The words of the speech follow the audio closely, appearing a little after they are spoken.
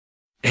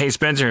Hey,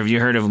 Spencer, have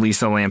you heard of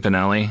Lisa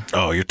Lampanelli?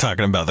 Oh, you're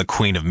talking about the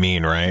Queen of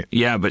Mean, right?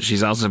 Yeah, but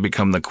she's also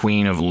become the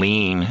Queen of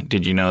Lean.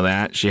 Did you know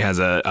that? She has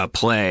a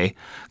play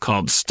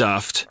called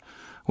Stuffed,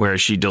 where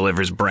she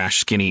delivers brash,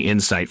 skinny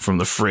insight from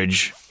the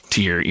fridge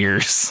to your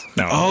ears.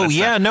 No, oh,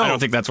 yeah, no. I don't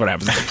think that's what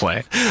happens in the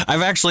play.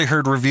 I've actually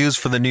heard reviews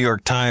for the New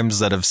York Times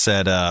that have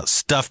said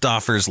Stuffed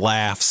offers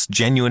laughs,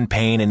 genuine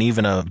pain, and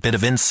even a bit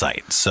of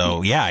insight.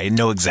 So, yeah, I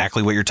know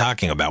exactly what you're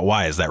talking about.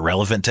 Why? Is that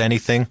relevant to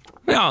anything?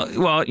 Well,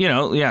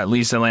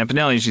 Lisa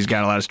Lampanelli, she's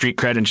got a lot of street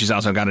cred, and she's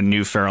also got a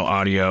new Feral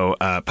Audio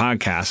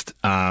podcast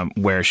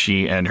where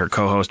she and her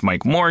co-host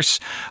Mike Morse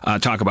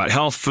talk about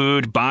health,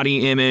 food,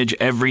 body image,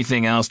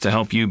 everything else to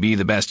help you be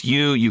the best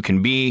you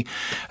can be.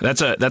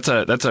 That's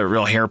a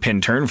real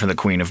hairpin turn for the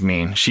Queen of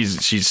Mean.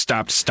 She's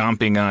stopped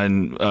stomping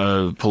on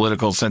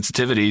political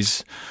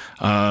sensitivities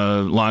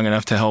long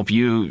enough to help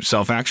you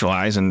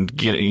self-actualize and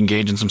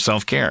engage in some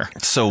self-care.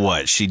 So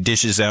what? She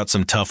dishes out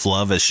some tough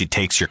love as she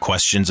takes your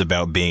questions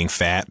about being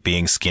fat,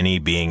 being skinny,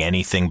 being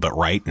anything but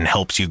right, and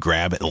helps you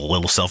grab a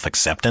little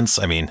self-acceptance?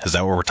 I mean, is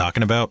that what we're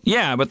talking about?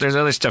 Yeah, but there's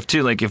other stuff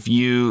too. Like if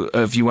you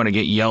want to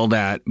get yelled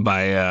at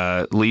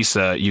by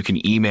Lisa, you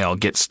can email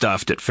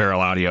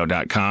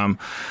getstuffed@feralaudio.com,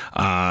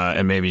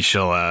 and maybe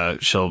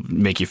she'll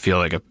make you feel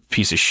like a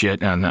piece of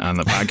shit on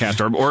the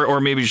podcast,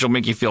 or maybe she'll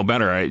make you feel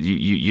better.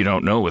 You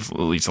don't know with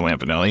Lisa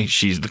Lampanelli.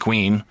 She's the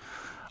queen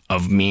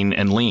of mean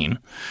and lean.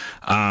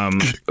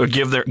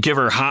 Give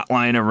her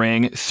hotline a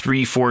ring,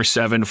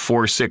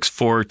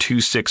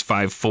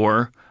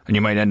 347-464-2654, and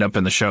you might end up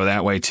in the show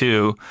that way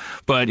too.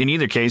 But in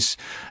either case,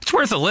 it's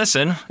worth a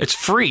listen. It's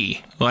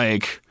free.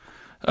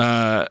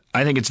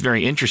 I think it's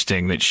very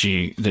interesting that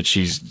she's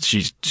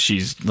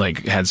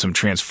like had some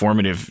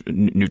transformative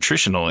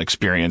nutritional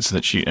experience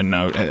that she and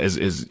now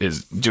is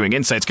doing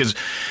insights, because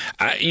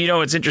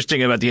what's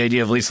interesting about the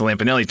idea of Lisa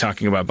Lampanelli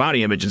talking about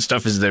body image and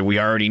stuff is that we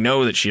already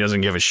know that she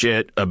doesn't give a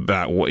shit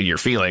about what your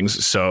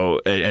feelings.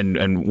 So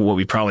and what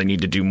we probably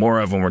need to do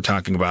more of when we're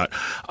talking about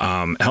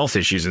health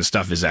issues and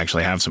stuff is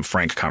actually have some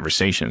frank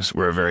conversations.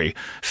 We're a very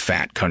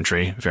fat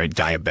country, very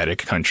diabetic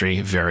country,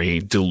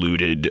 very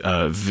deluded,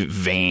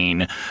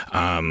 vain,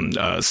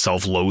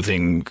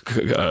 self-loathing,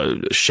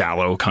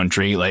 shallow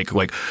country. Like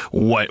what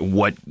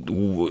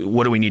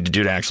do we need to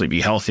do to actually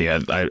be healthy?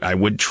 I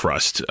would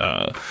trust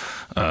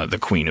the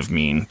Queen of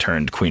Mean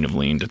turned Queen of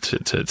Lean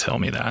to tell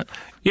me that.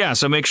 Yeah,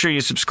 so make sure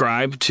you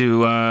subscribe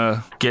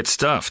to Get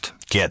Stuffed.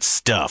 Get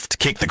Stuffed.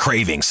 Kick the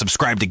craving.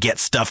 Subscribe to Get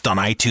Stuffed on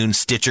iTunes,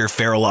 Stitcher,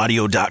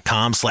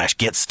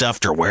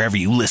 feralaudio.com/getstuffed, or wherever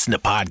you listen to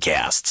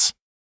podcasts.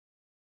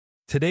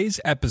 Today's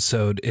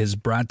episode is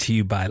brought to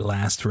you by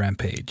Last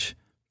Rampage,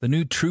 the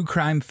new true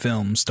crime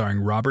film starring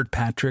Robert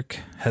Patrick,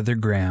 Heather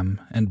Graham,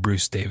 and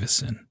Bruce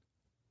Davison.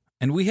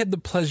 And we had the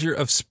pleasure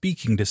of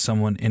speaking to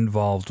someone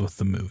involved with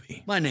the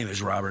movie. My name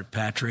is Robert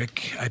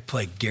Patrick. I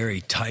play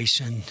Gary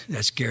Tyson.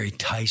 That's Gary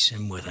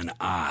Tyson with an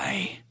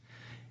I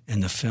in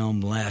the film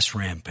Last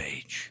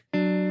Rampage.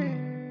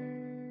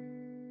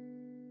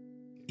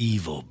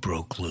 Evil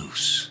broke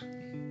loose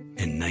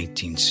in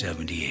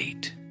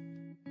 1978.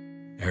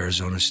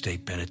 Arizona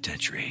State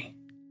Penitentiary.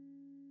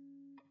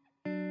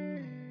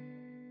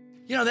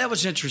 That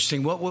was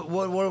interesting. What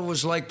it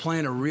was like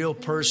playing a real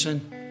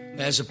person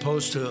as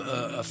opposed to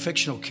a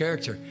fictional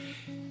character.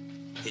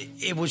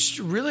 It was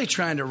really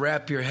trying to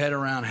wrap your head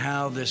around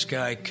how this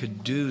guy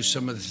could do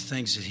some of the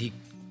things that he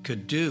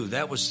could do.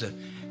 That was the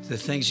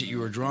things that you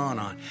were drawing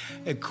on.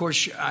 Of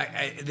course,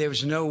 there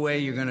was no way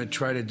you're going to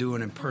try to do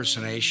an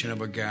impersonation of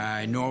a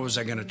guy, nor was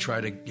I going to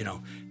try to,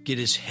 get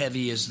as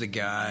heavy as the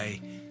guy.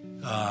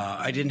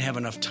 I didn't have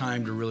enough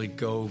time to really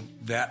go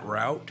that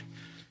route.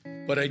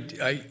 But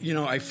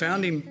I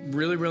found him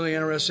really, really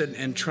interested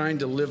in trying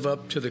to live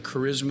up to the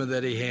charisma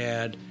that he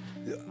had.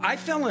 I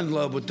fell in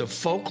love with the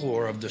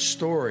folklore of the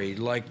story,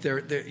 like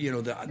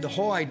the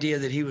whole idea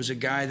that he was a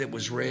guy that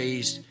was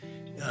raised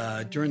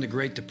during the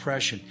Great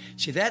Depression.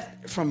 See,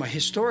 that from a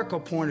historical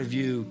point of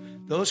view,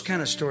 those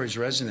kind of stories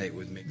resonate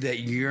with me. That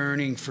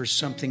yearning for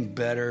something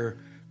better,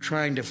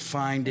 trying to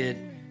find it,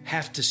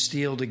 have to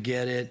steal to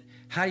get it.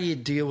 How do you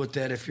deal with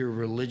that if you're a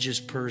religious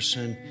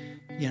person?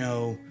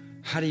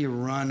 How do you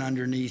run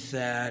underneath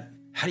that?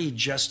 How do you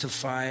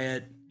justify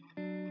it?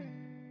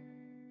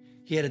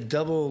 He had a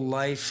double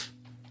life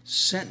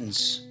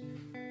sentence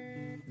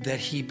that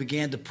he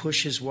began to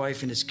push his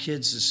wife and his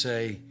kids to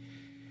say,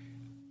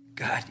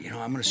 God,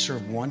 I'm going to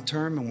serve one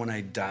term, and when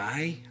I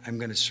die, I'm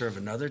going to serve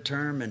another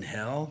term in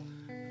hell.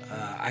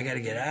 I got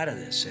to get out of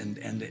this. And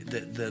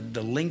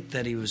the length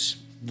that he was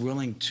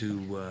willing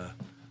to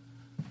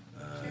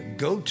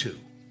go to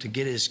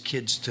get his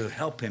kids to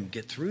help him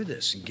get through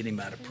this and get him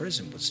out of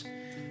prison was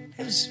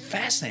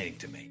fascinating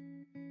to me.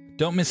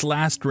 Don't miss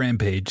Last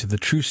Rampage, the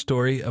true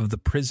story of the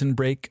prison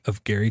break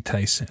of Gary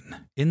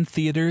Tyson. In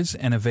theaters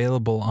and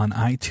available on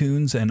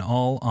iTunes and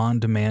all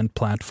on-demand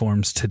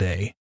platforms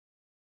today.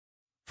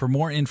 For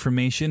more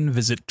information,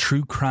 visit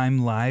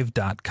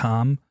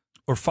truecrimelive.com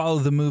or follow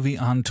the movie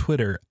on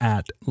Twitter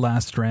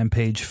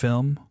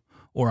 @LastRampageFilm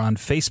or on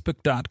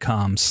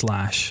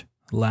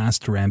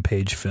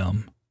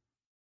Facebook.com/LastRampageFilm.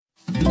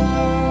 Feral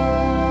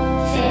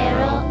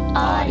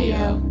Audio.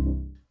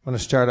 I want to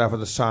start off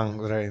with a song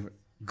that I've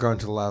grown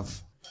to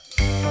love.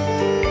 I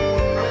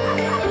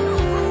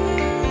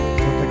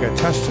don't think I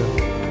touched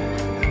it.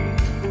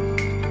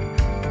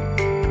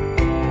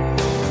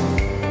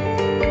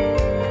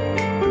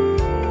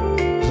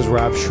 This is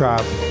Rob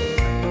Schraub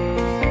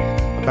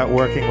about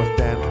working with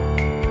Ben.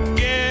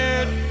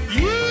 Get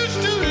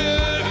used to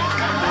it.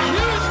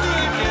 Used to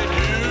it.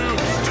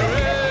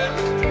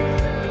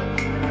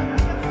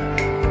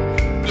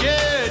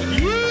 Get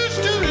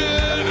used to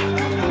it.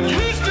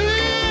 Used to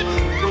it.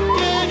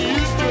 Get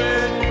used to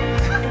it.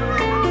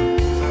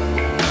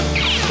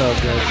 So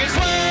good. It's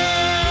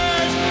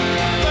worse.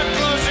 The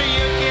closer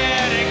you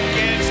get, it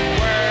gets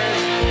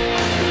worse.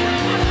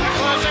 The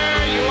closer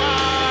you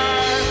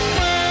are.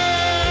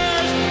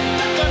 Worse.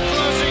 The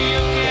closer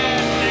you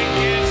get, it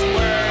gets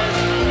worse.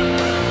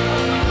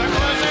 The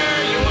closer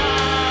you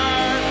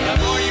are, the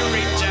more you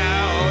reach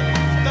out,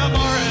 the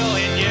more it'll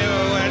hit you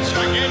and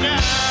strike you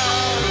down.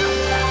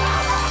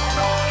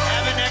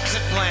 Have an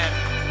exit plan.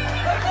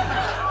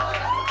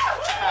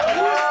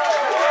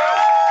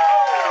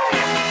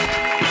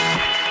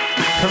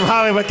 From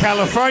Hollywood,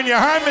 California,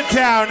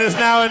 Harmontown is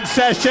now in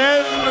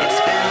session.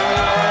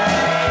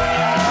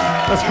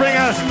 Let's bring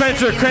out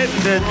Spencer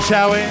Crittenden,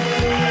 shall we?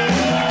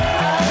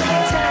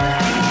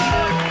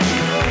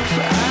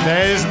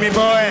 There's me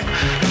boy.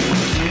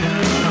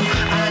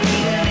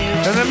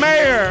 And the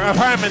mayor of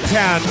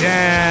Harmontown,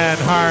 Dan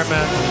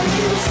Harmon.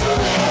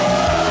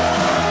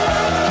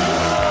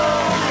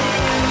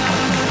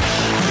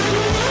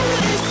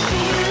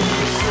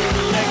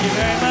 Thank you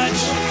very much.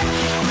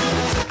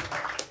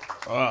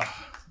 Oh,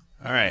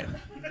 all right.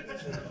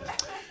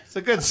 It's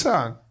a good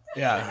song.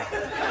 Yeah.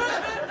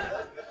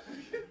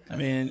 I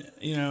mean,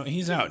 you know,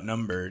 he's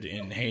outnumbered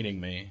in hating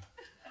me.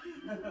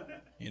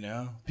 You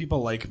know,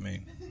 people like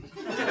me.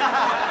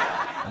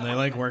 And they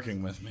like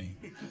working with me.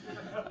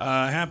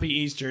 Happy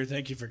Easter.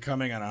 Thank you for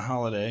coming on a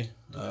holiday.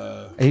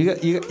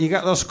 You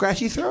got a little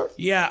scratchy throat?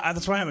 Yeah,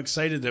 that's why I'm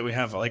excited that we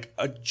have like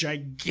a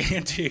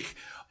gigantic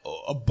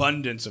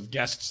abundance of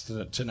guests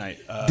tonight.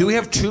 Do we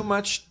have too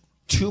much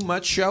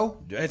show?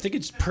 I think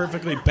it's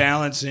perfectly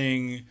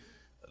balancing.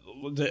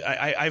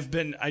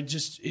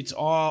 It's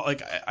all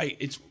like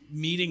it's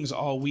meetings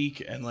all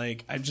week, and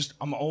like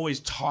I'm always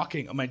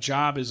talking. My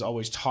job is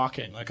always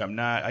talking. Like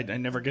I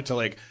never get to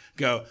like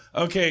go,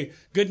 okay,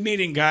 good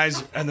meeting,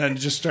 guys, and then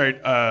just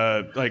start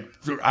like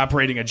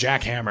operating a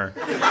jackhammer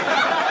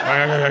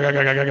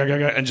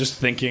and just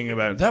thinking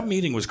about it. That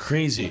meeting was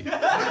crazy.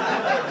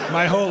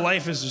 My whole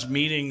life is just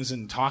meetings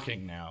and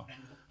talking now,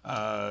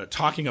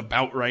 talking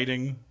about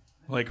writing,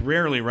 like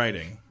rarely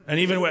writing. And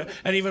even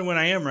when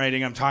I am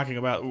writing, I'm talking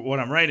about what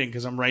I'm writing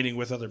because I'm writing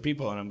with other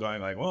people, and I'm going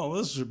like, well,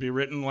 this should be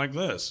written like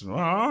this. Well,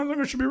 I think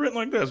it should be written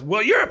like this.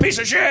 Well, you're a piece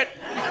of shit.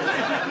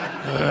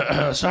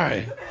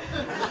 Sorry.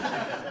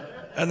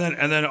 And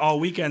then all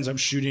weekends I'm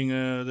shooting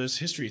this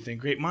history thing,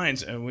 Great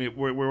Minds, and we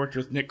worked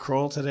with Nick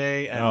Kroll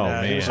today,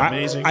 and it was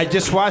amazing. I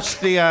just watched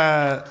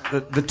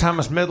the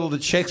Thomas Middleton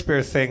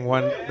Shakespeare thing.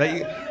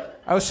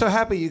 I was so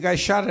happy you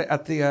guys shot it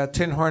at the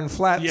Tin Horn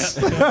Flats.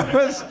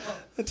 Yeah.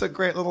 It's a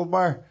great little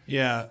bar.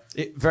 Yeah,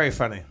 very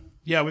funny.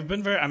 Yeah, we've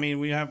been very. I mean,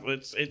 we have.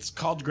 It's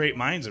called Great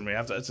Minds, and we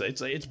have to.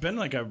 It's been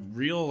like a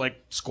real like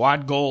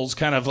squad goals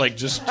kind of like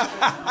just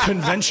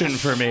convention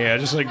for me. I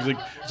just like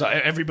so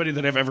everybody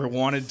that I've ever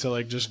wanted to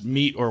like just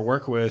meet or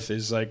work with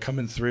is like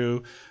coming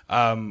through.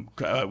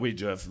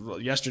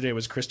 Yesterday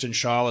was Kristen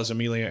Schaal as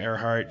Amelia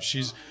Earhart.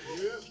 She's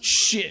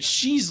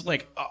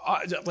like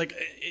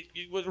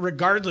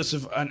regardless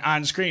of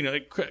on screen,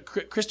 like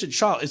Kristen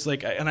Schaal is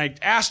like, and I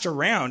asked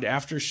around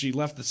after she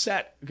left the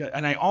set,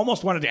 and I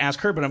almost wanted to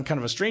ask her, but I'm kind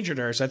of a stranger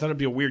to her, so I thought it'd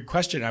be a weird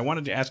question. I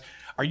wanted to ask,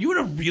 are you in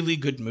a really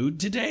good mood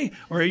today,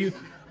 or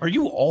are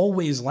you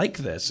always like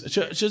this?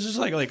 She's just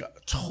like a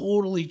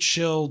totally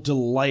chill,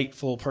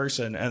 delightful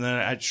person. And then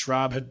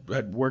Schraub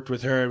had worked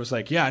with her. It was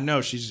like, yeah,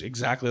 no, she's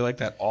exactly like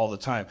that all the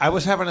time. I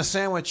was having a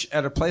sandwich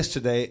at a place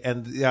today,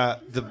 and the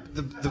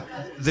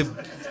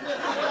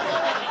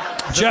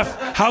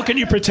Jeff, how can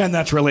you pretend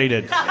that's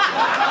related?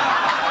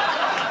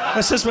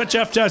 That's just what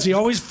Jeff does. He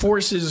always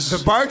forces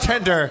the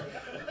bartender.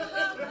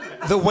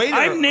 The waiter.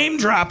 I'm name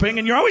dropping,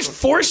 and you're always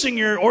forcing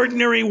your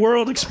ordinary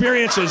world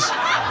experiences.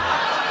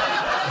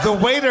 The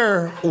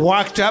waiter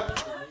walked up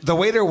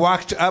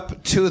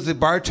to the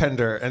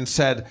bartender and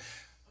said,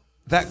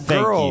 "That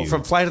girl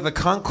from Flight of the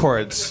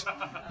Conchords."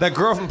 That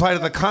girl from Flight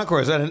of the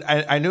Conchords, and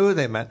I knew who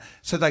they meant.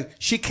 So like,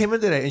 she came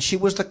in today, and she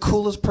was the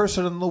coolest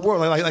person in the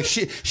world. Like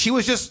she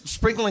was just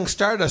sprinkling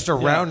stardust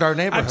around our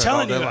neighborhood. I'm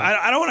telling you,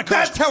 I don't want to.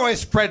 That's how I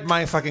spread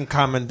my fucking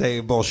common day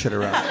bullshit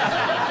around.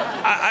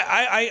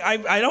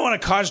 I don't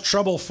want to cause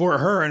trouble for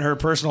her in her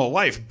personal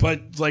life,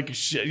 but by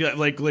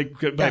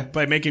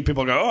making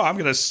people go, oh, I'm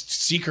gonna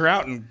seek her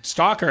out and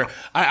stalk her.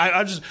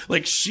 I'm just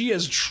like,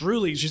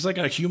 she's like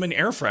a human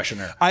air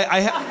freshener.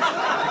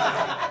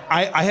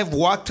 I have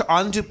walked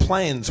onto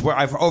planes where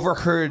I've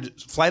overheard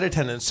flight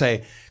attendants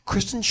say,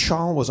 Kristen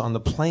Schaal was on the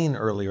plane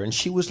earlier, and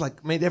she was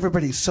like, made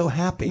everybody so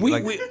happy.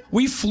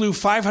 We flew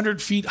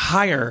 500 feet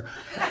higher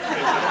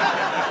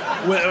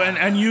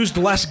and used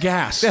less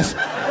gas. Yes.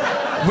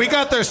 We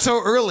got there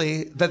so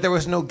early that there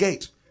was no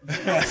gate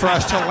for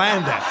us to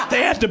land at.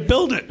 They had to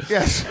build it.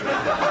 Yes.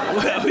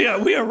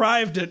 We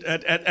arrived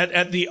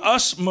at the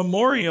US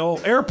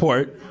Memorial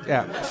Airport.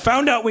 Yeah.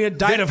 Found out we had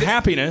died of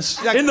happiness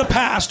in the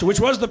past, which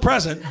was the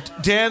present.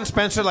 Dan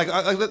Spencer, like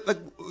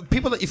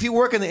people that if you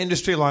work in the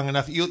industry long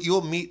enough,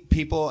 you'll meet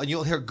people and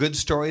you'll hear good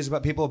stories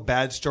about people,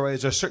 bad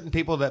stories. There's certain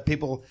people that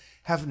people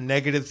have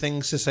negative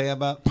things to say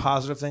about,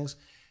 positive things.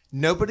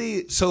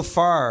 Nobody so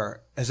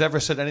far has ever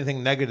said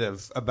anything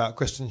negative about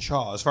Kristen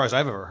Schaal, as far as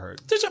I've ever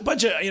heard. There's a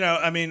bunch of,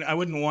 I mean, I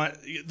wouldn't want,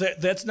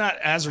 that's not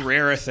as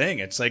rare a thing.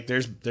 It's like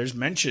there's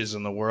Mensches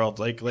in the world,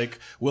 like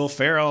Will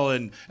Ferrell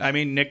and, I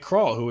mean, Nick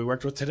Kroll, who we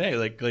worked with today.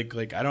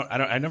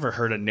 I never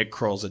heard a Nick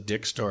Kroll's a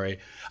dick story.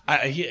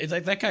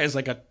 That guy is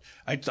like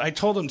I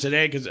told him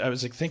today, because I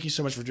was like, thank you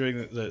so much for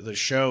doing the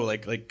show.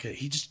 Like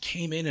he just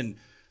came in and,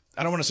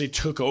 I don't want to say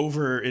took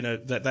over in a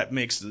that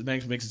makes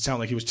it sound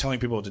like he was telling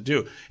people what to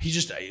do.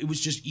 It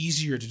was just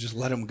easier to just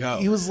let him go.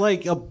 He was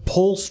like a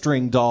pull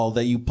string doll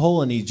that you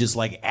pull and he just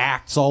like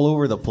acts all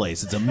over the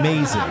place. It's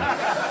amazing.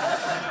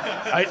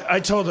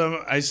 I told him,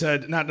 I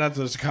said, not that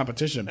it's a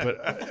competition, but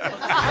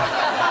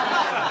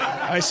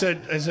I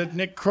said,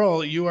 Nick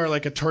Kroll, you are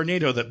like a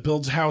tornado that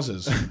builds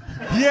houses.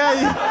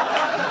 Yeah.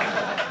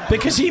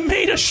 Because he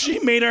made our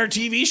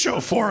TV show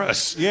for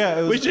us. Yeah,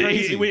 it was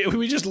crazy.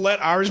 We just let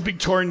ours be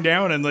torn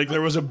down, and like there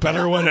was a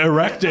better one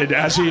erected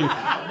as he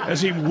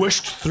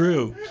whooshed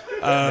through.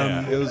 It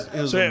was so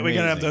amazing. We're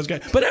gonna have those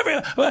guys, but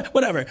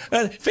whatever.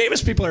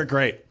 Famous people are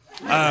great.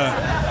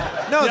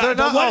 No, they're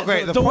not all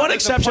great. The one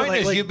exception, the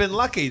point is you've been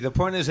lucky. The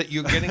point is that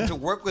you're getting to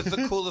work with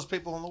the coolest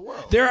people in the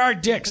world. There are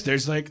dicks.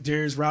 There's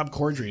Rob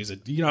Corddry.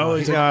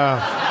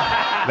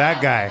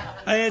 That guy.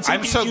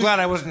 I'm so glad glad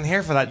I wasn't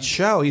here for that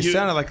show. He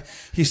sounded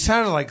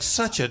like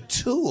such a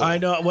tool. I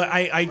know. Well,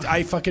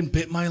 I fucking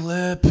bit my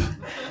lip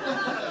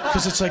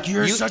because it's like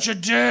you're such a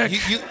dick.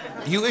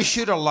 You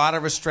issued a lot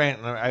of restraint,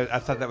 and I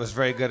thought that was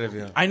very good of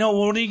you. I know.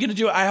 Well, what are you going to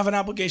do? I have an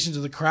obligation to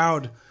the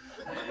crowd.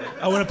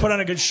 I want to put on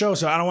a good show,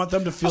 so I don't want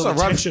them to feel the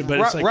tension. But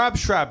it's like Rob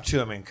Schraub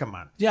too. I mean, come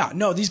on. Yeah,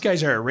 no, these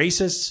guys are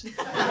racists,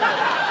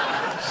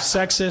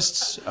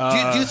 sexists.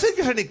 Do you think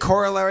there's any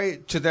corollary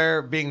to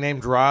their being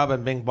named Rob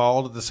and being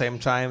bald at the same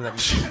time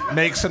that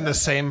makes them the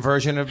same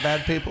version of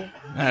bad people?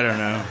 I don't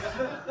know.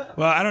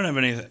 Well, I don't have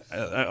any.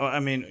 I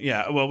mean,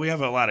 yeah. Well, we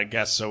have a lot of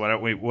guests, so why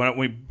don't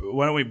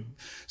we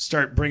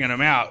start bringing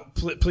them out?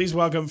 Please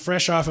welcome,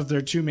 fresh off of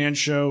their 2-man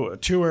show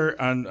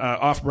tour on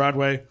off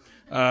Broadway.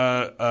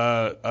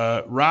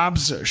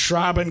 Rob's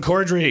Schraub and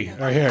Corddry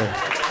are here.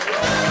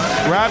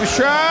 Rob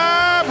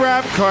Schraub,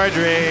 Rob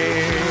Corddry.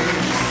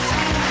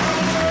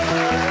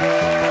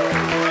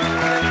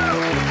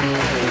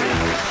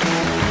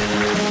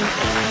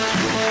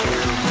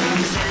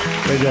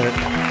 They did it.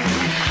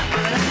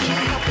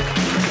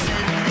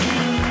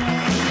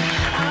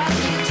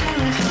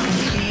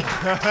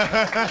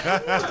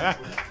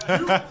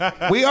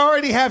 We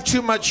already have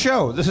too much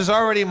show. This is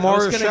already more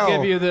show. I was going to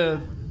give you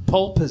the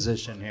pole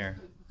position here.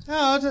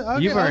 No,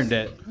 you've earned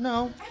it.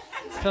 No.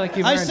 I feel like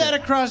I sat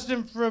across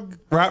him from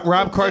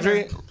Rob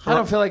Corddry. I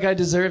don't feel like I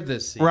deserve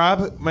this seat.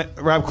 Rob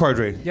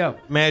Corddry. Yeah.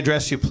 May I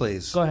address you,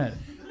 please? Go ahead.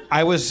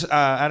 I was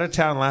out of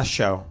town last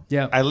show.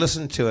 Yeah. I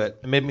listened to it.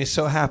 It made me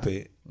so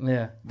happy.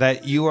 Yeah.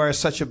 That you are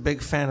such a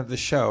big fan of the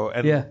show,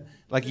 and yeah.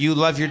 Like you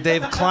love your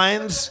Dave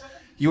Kleins.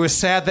 You were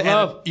sad that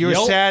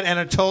sad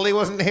Anatoly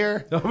wasn't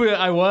here.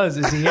 I was.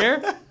 Is he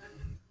here?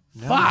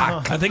 No.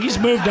 Fuck. I think he's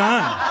moved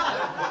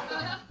on.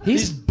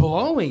 He's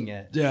blowing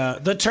it. Yeah,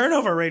 the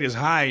turnover rate is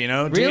high, you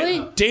know.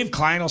 Really? Dave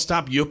Klein will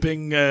stop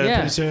youping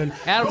pretty soon.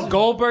 Adam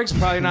Goldberg's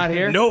probably not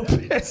here. Nope.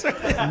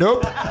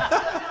 Nope.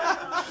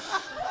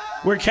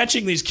 We're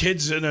catching these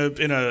kids in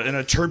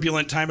a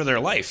turbulent time of their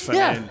life.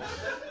 I mean,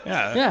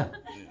 yeah.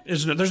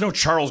 There's no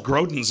Charles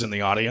Grodins in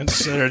the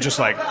audience. They're just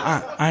like,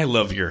 I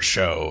love your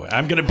show.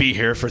 I'm going to be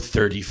here for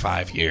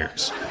 35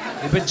 years.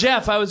 But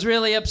Jeff, I was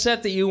really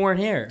upset that you weren't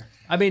here.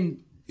 I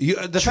mean,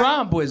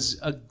 Trump was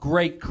a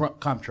great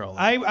comptroller.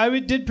 I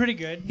did pretty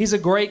good. He's a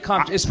great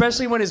comptroller,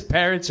 especially when his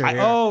parents are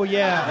here. Oh,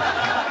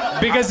 yeah.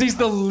 Because he's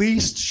the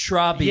least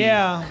Schrobby.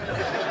 Yeah.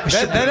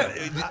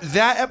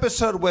 That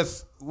episode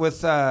with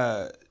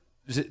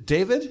is it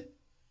David?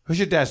 Who's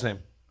your dad's name?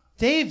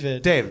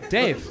 David. Dave.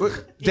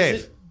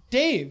 Dave.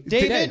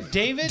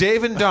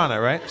 David and Donna,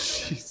 right?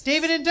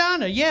 David and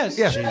Donna, yes.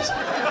 Yeah.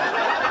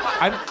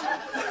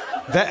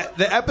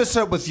 The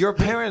episode with your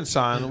parents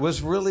on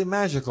was really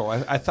magical.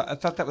 I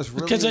thought that was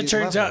really because it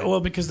turns lovely.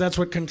 out because that's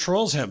what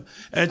controls him.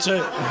 It's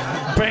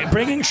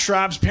bringing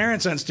Schraub's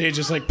parents on stage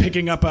is like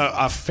picking up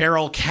a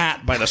feral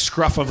cat by the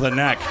scruff of the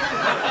neck.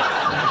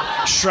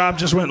 Schraub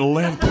just went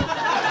limp.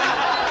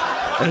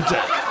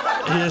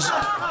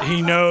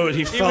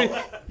 He felt.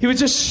 He was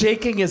just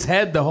shaking his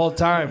head the whole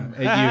time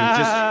at you.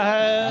 Just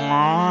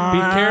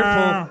be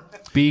careful.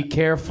 Be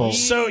careful.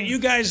 So you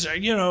guys, I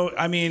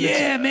mean,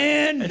 Yeah,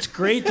 man. it's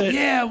great that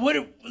Yeah,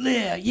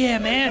 yeah,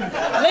 man.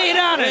 Lay it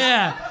on us.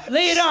 Yeah.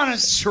 Lay it on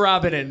us.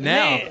 Schraubing it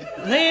now.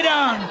 Lay it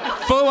on.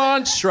 Full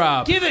on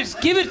Schraub. Give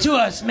it to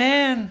us,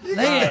 man.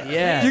 Lay it.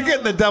 Yeah. You're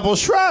getting the double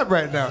shrub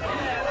right now.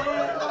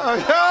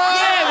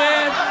 Yeah,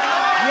 man.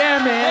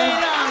 Yeah,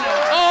 man.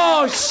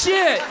 Oh,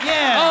 shit.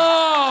 Yeah.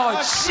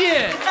 Oh,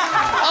 shit.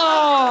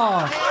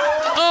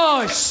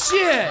 Oh,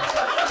 shit.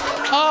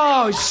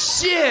 Oh,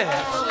 shit.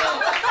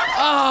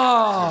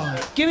 Oh.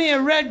 Give me a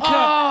red cup.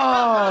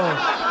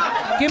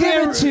 Oh. Give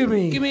it to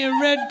me. Give me a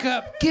red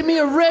cup. Give me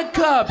a red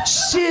cup.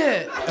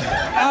 Shit.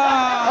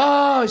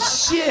 Oh,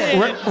 shit.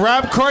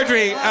 Rob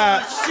Corddry.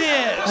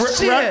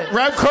 Shit.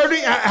 Rob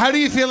Corddry, how do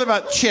you feel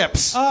about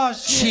chips? Oh,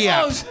 shit.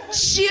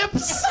 Chips.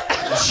 Chips.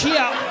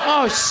 Chia.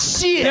 Oh,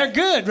 shit. They're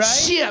good,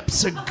 right?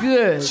 Chips are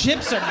good.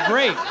 Chips are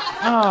great.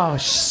 Oh,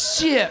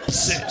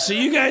 chips. So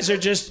you guys are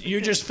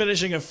you're just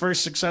finishing a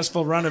first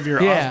successful run of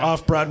your Yeah.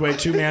 off-Broadway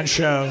two-man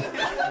show.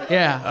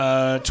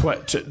 Yeah.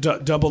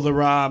 Double the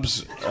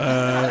Robs.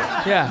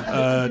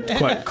 Yeah.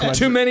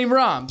 Too many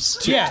Robs.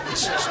 Yeah.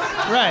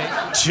 Right.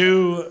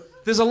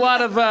 There's a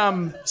lot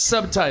of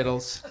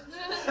subtitles.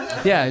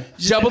 Yeah.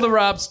 Double the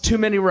Robs. Too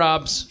many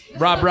Robs.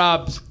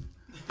 Robs.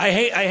 I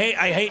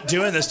hate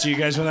doing this to you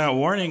guys without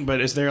warning, but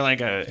is there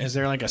like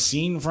a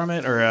scene from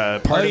it or a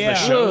part of the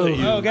show that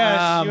you? Oh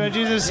gosh, you want to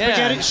do the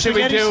spaghetti? Yeah. Should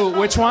we do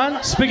which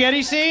one?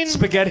 Spaghetti scene?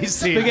 Spaghetti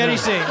scene. Spaghetti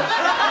scene.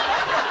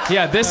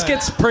 Yeah, this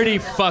gets pretty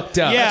fucked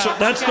up. Yeah.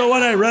 That's the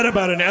one I read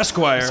about in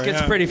Esquire. This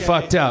gets pretty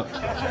fucked up.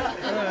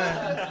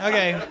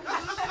 Okay.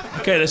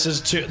 Okay, this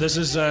is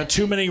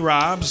too many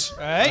Robs. All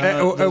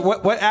right.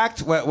 What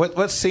act?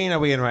 What scene are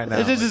we in right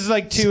now? This is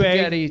like 2A.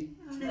 Spaghetti.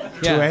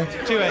 Yeah.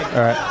 2A.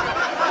 All right.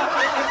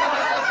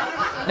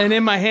 And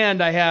in my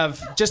hand, I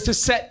have, just to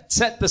set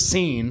the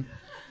scene,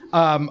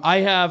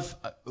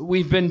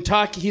 we've been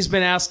talking, he's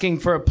been asking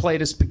for a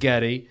plate of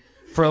spaghetti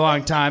for a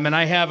long time, and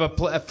I have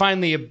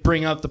finally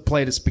bring out the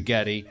plate of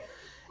spaghetti,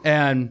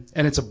 and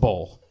it's a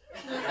bowl.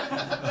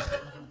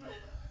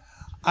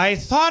 I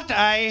thought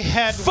I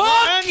had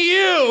Fuck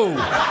you!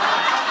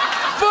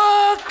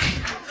 Fuck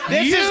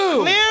This you! is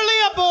clearly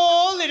a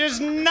bowl. It is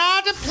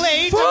not a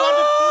plate. I want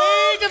a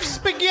plate of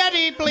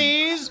spaghetti,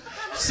 please.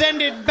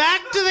 Send it back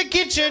to the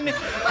kitchen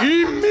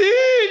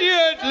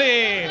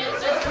immediately.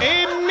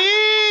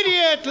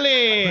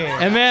 Immediately.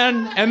 And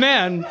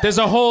then there's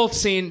a whole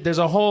scene. We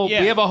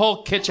have a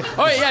whole kitchen.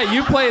 Oh yeah,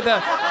 you play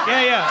the.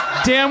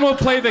 Yeah. Dan will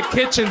play the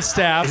kitchen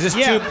staff. Is this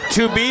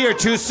 2B or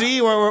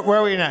 2C? Where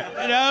are we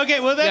at? Okay,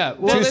 well then. Yeah,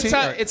 well,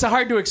 2C? it's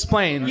hard to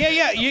explain.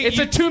 Yeah. It's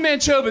a two-man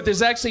show, but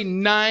there's actually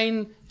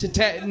 9 to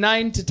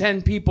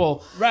 10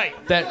 people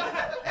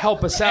that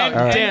help us out.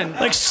 And- Dan,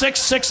 Like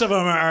six of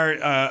them are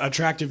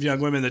attractive young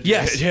women that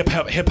Yes. hip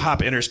hop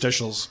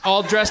interstitials.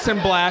 all dressed in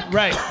black.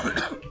 Right.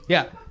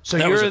 Yeah. So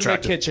That you're was in the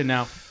attractive. kitchen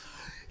now.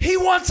 He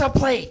wants a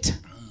plate.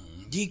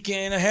 You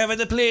can have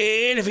the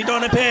plate if you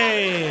don't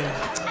pay.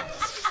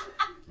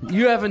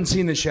 You haven't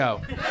seen the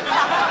show.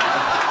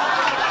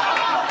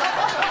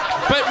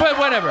 But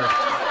whatever.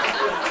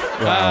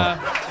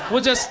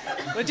 We'll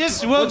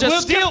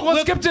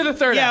skip to the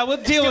third Yeah, act. we'll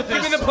deal with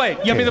this. Give me the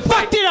plate. Give me the plate.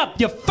 Fucked it up.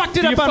 You fucked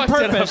it up on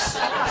fucked it up. purpose.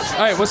 All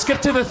right, we'll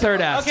skip to the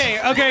third act.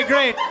 Okay,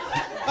 great.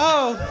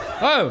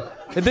 Oh,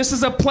 this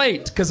is a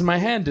plate because my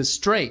hand is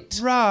straight.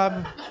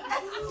 Rob,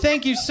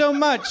 thank you so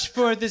much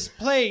for this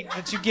plate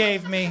that you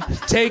gave me.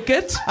 Take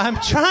it. I'm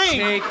trying.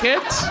 Take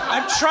it.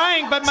 I'm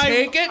trying, but my.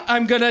 Take it.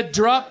 I'm gonna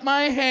drop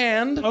my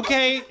hand.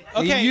 Okay.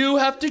 You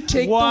have to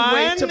take the One,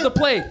 weight of the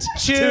plate.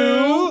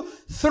 2,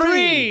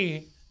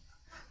 3.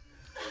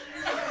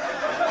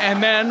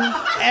 And then.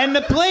 And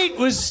the plate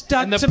was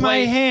stuck to my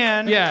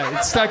hand. Yeah,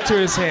 it's stuck to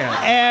his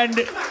hand.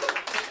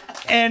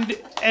 And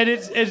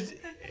it's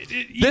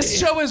This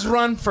show is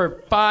run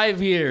for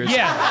 5 years.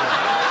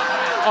 yeah.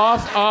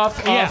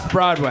 Off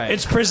Broadway.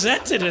 It's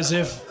presented as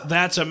if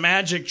that's a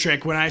magic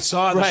trick when I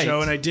saw the Right.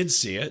 show, and I did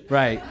see it.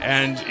 Right.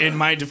 And in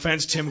my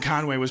defense, Tim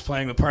Conway was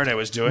playing the part I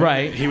was doing.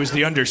 Right. He was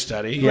the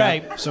understudy. Yeah.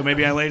 Right. So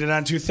maybe I laid it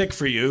on too thick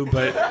for you,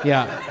 but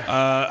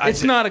yeah.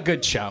 It's not a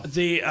good show.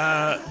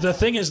 The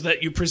thing is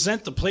that you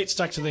present the plate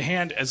stuck to the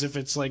hand as if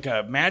it's like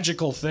a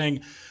magical thing,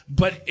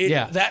 but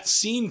that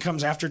scene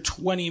comes after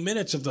 20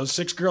 minutes of those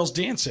 6 girls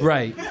dancing.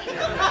 Right.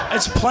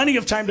 It's plenty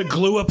of time to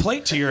glue a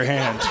plate to your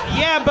hand.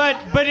 Yeah, but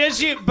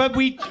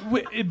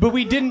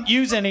we didn't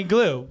use any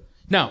glue.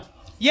 No.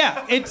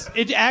 Yeah,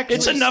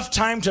 It's enough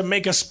time to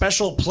make a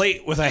special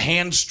plate with a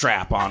hand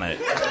strap on it.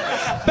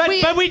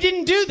 But we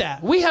didn't do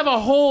that. We have a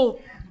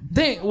whole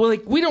thing. Well,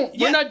 like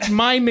we're not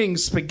miming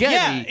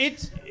spaghetti. Yeah,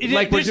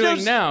 like we're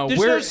doing now.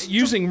 We're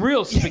using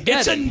real spaghetti.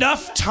 It's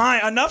enough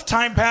time. Enough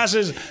time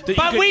passes that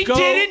But you we could go.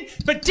 didn't.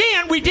 But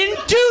Dan, we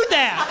didn't do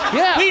that.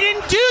 Yeah. We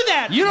didn't do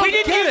that. You don't we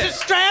didn't get use it. a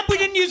strap. We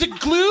didn't use a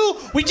glue.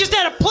 We just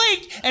had a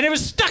plate, and it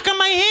was stuck on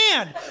my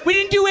hand. We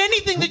didn't do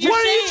anything that you're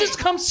Why saying. don't you just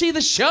come see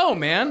the show,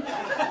 man?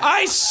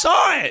 I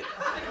saw it.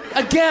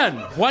 Again.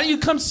 Why don't you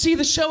come see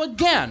the show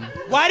again?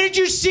 Why did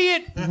you see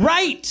it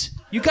right?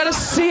 You gotta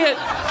see it.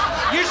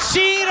 You're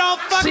seeing it all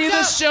fucked See up.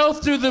 the show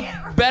through the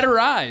better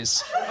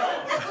eyes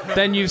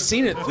than you've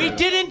seen it through. We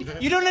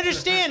didn't. You don't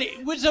understand.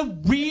 It was a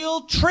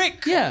real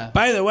trick. Yeah.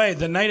 By the way,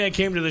 the night I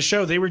came to the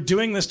show, they were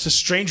doing this to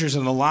strangers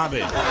in the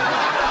lobby.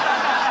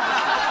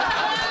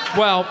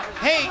 Well,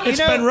 Hey, It's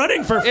been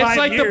running for 5 years. it's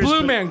like the Blue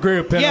but- Man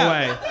Group in a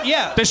way.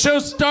 Yeah. The show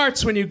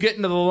starts when you get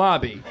into the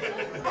lobby.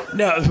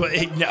 No,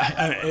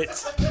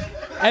 it's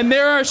And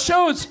there are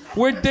shows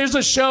where there's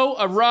a show,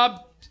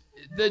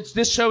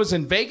 this show is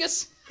in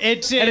Vegas, and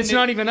it's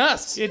not even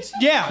us. It's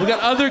We got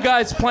other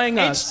guys playing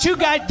It's us. two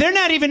guys. They're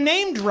not even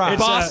named Rob.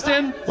 It's,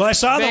 Boston. well, I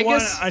saw Vegas. the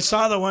one. I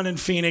saw the one in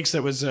Phoenix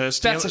that was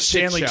That's a shit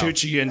Stanley show.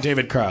 Tucci and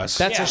David Cross.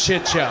 That's a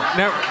shit show.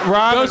 Now,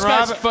 Rob Those and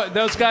guys, Rob,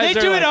 those guys They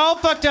are do like, it all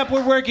fucked up.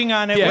 We're working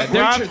on it. Yeah,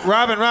 they're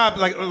Rob and Rob,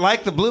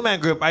 like the Blue Man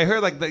Group. I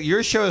heard like that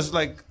your show is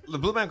like the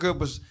Blue Man Group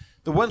was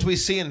the ones we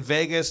see in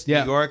Vegas,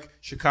 Yeah. New York,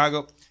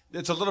 Chicago.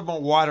 It's a little more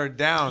watered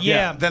down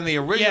Yeah. than the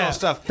original Yeah.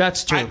 stuff.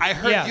 That's true. I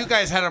heard Yeah. you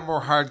guys had a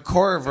more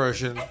hardcore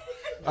version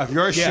of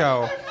your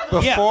show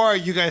before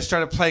you guys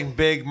started playing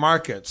big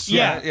markets.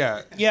 Yeah. right?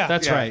 Yeah. Yeah.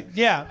 That's Yeah. right.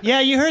 Yeah. Yeah.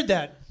 You heard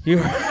that.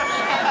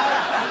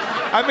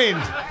 I mean,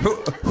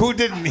 who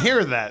didn't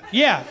hear that?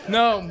 Yeah.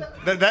 No,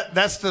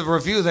 That's the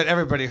review that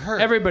everybody heard.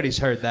 everybody's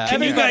heard that.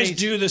 Can you guys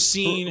do the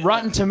scene?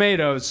 Rotten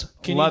Tomatoes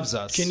Can loves you,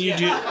 us. Can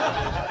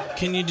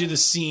you do the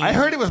scene? I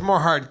heard it was more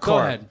hardcore. Go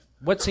ahead.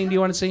 What scene do you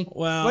want to see?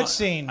 Well, What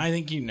scene? I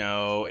think you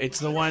know. It's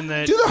the one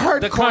that Do the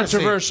hardcore The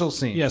controversial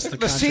scene. Yes,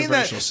 the scene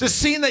controversial the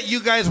scene that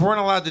you guys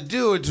weren't allowed to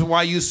do is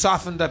why you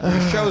softened up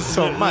your shows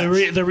so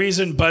much. The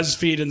reason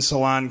BuzzFeed and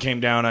Salon came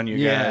down on you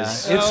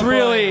guys. It's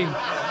really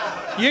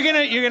You're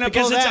gonna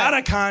Because pull it's that. out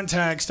of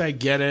context, I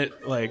get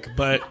it. Like,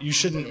 but you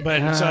shouldn't.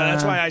 But so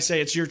that's why I say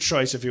it's your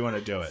choice if you want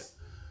to do it.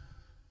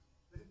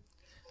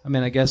 I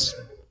mean, I guess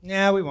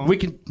Yeah, we won't. we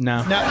can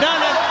no.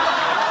 No.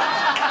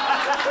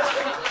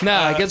 No,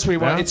 I guess we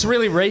won't. It's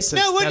really racist.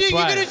 No. What That's you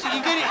why. gonna?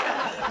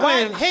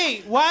 Why?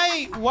 Hey,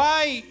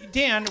 why,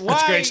 Dan? Why?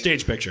 That's a great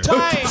stage picture.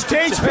 Why?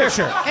 Stage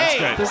picture. Hey,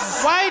 great.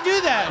 why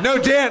do that? No,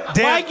 Dan.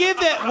 Why give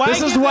that? Why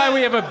This is give why that-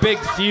 we have a big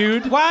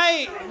feud.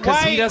 Why?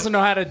 Because Why? he doesn't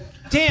know how to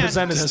Dan,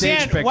 present a stage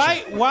Dan, picture.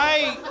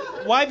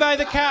 Why buy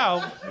the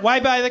cow? Why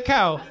buy the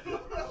cow?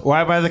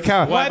 Why buy the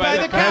cow? Why buy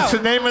the cow? That's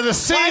the name of the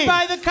scene. Why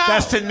buy the cow?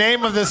 That's the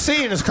name of the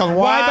scene. It's called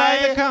Why Why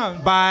buy the cow?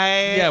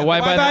 Buy. Yeah,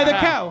 why Why buy the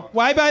cow?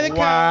 Why buy the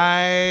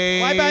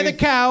cow? Why buy the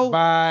cow?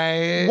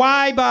 Buy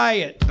Why buy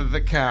it?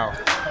 the cow.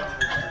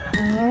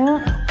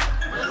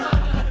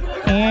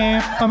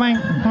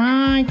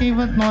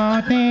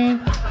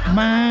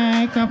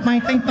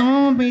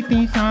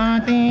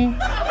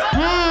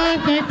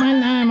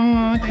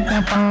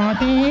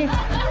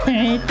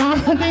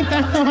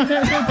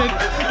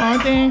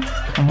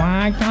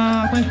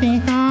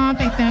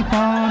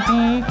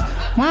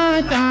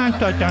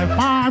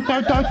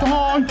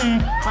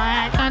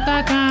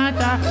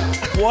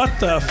 What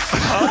the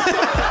fuck?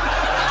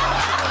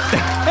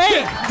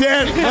 Hey,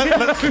 Dan,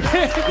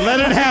 let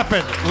it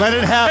happen. Let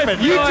it happen.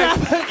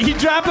 You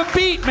drop a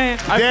beat, man.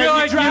 I Dan, feel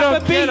like you drop don't a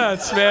beat. get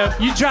us, man.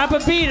 You drop a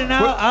beat, and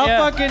I'll Yeah.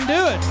 fucking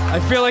do it. I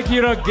feel like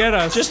you don't get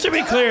us. Just to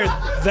be clear,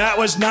 that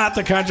was not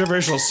the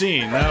controversial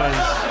scene. That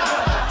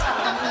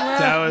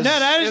was. No,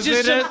 that was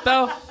just it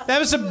though? that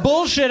was some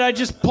bullshit I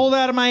just pulled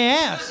out of my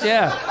ass.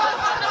 Yeah.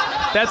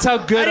 That's how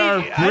good our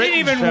I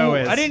written show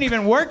is. didn't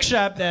even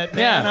workshop that,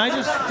 man. Yeah. I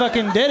just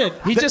fucking did it.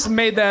 He just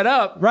made that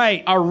up.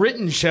 Right. Our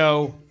written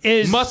show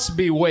must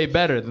be way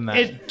better than that.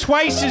 It's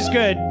twice as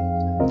good.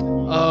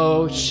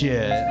 Oh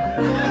shit.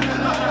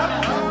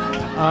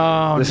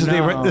 Oh This is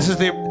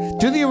no.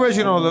 do the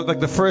original, like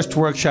the first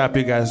workshop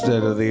you guys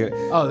did, or the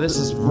Oh, this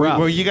is rough.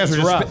 where you guys were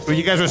It's just rough. where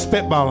you guys were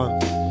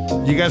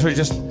spitballing. You guys were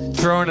just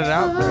throwing it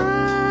out there.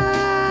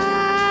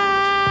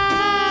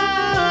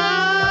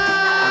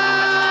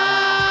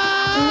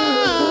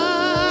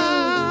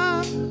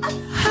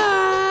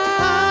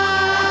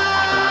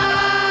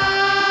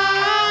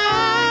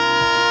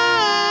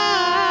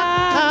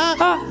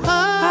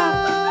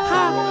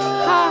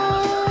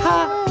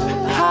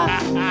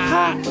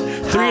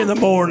 Three in the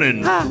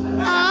morning.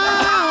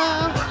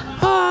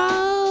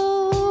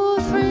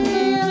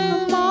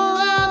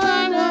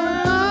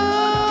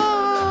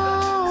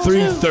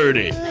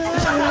 3:30.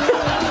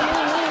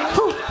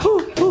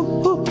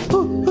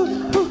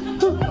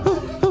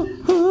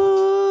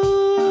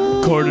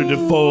 Quarter to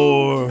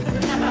 4.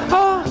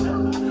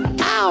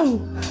 Ow!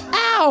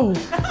 Ow!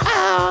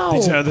 Ow!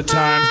 These are the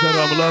times that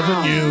I'm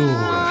loving you.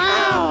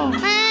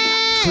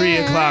 3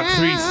 o'clock,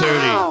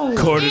 3:30,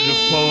 quarter to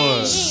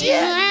 4.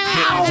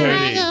 Getting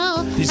dirty.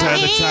 These are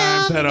the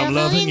times that I'm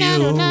loving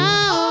you.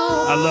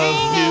 I love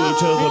you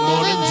till the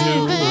morning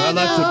dew. I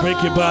like to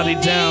break your body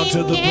down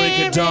till the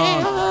break of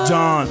dawn.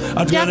 Dawn,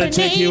 I'm gonna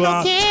take you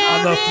out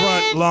on the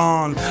front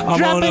lawn. I'm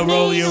gonna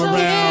roll you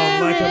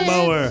around like a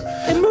mower.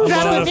 I'm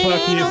gonna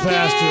fuck you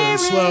faster and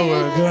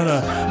slower.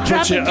 Gonna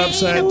put you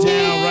upside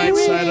down, right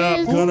side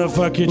up. Gonna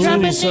fuck your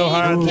titties so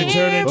hard they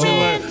turn into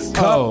a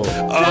cup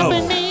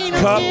of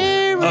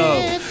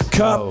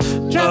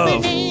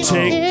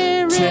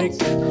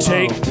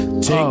take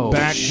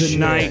back the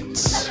night.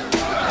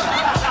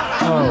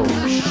 Oh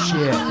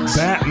shit.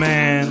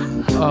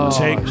 Batman.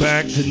 Take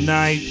back the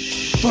night.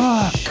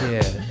 Fuck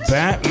yeah.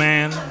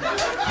 Batman.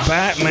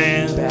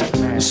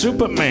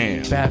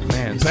 Superman.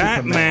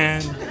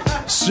 Batman.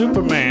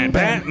 Superman.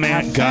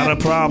 Batman. Got a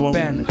problem.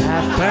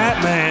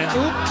 Batman.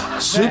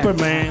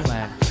 Superman.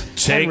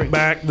 Take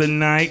back the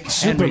night.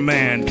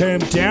 Superman came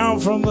down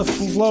from the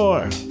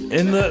floor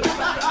and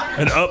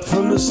up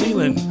from the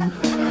ceiling.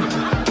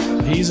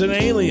 He's an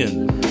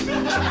alien.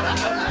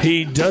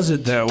 He does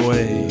it that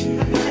way.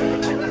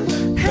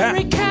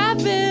 Henry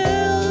Cavill.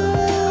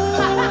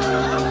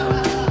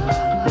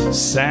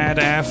 Sad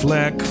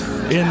Affleck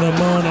in the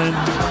morning.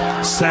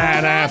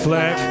 Sad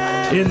Affleck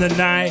in the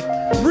night.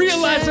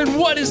 Realizing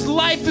what his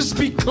life has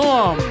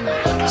become.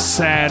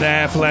 Sad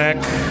Affleck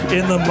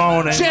in the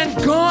morning. Jen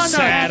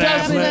Garner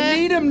doesn't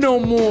need him no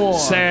more.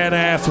 Sad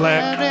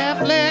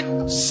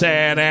Affleck.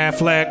 Sad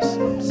Affleck.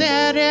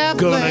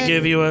 Gonna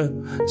give you a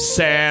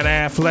sad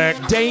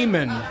Affleck.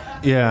 Damon.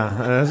 Yeah,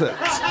 that's it.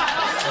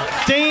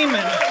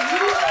 Damon.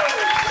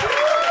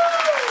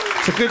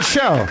 It's a good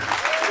show.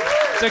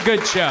 It's a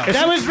good show.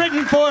 That was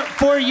written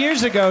 4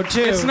 years ago,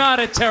 too. It's not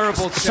a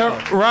terrible show.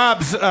 So,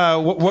 Rob's,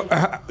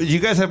 you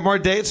guys have more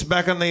dates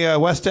back on the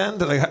West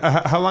End? Like,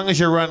 how long is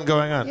your run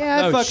going on?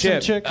 Yeah, I fucked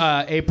some chick.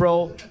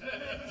 April.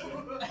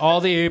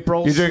 All the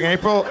Aprils. You're doing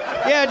April?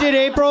 Yeah, I did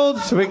April.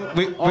 So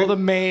all the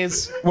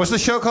Mays. What's the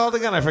show called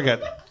again? I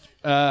forget.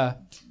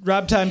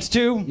 Rob times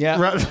 2. Yeah.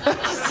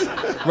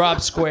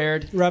 Rob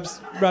squared. Rob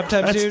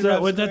times 2.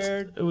 Rob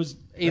squared. It was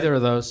either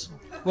of those.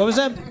 What was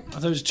that? I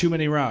thought it was Too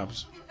Many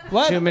Robs.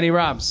 What? Too Many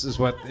Robs is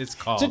what it's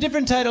called. It's a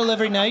different title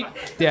every night.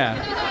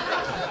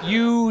 Yeah.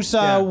 You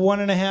saw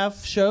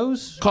 1.5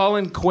 shows?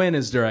 Colin Quinn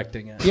is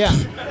directing it. Yeah.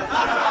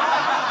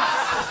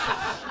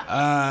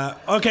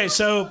 Okay,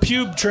 so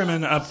pube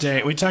trimming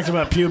update. We talked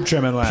about pube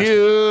trimming last.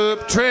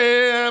 Pube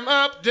trim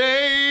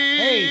update.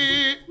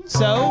 Hey,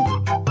 so?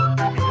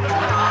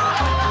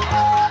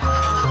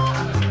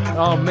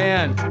 Oh,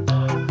 man.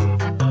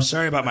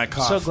 Sorry about my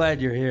cough. So glad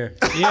you're here.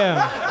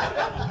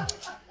 Yeah.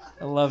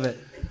 I love it.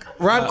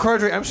 Rob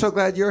Corddry, I'm so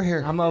glad you're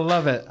here. I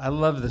love it. I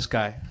love this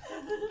guy.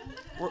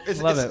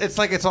 It's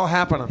like it's all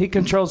happening. He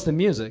controls the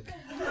music.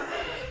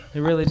 He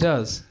really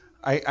does.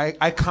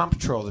 I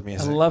control the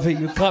music. I love it.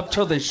 You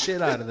control the shit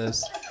out of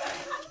this.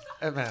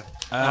 Hey, man.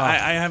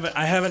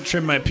 I haven't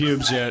trimmed my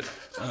pubes yet,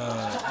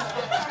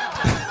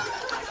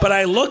 but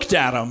I looked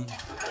at them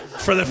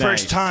for the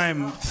first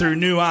time through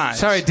new eyes.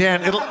 Sorry,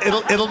 Dan.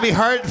 It'll be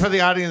hard for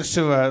the audience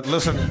to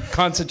listen.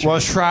 Concentrate. While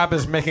Schraub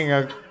is making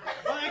a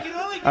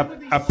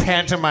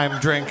pantomime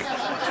drink.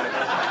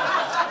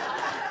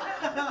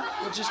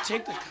 Well, just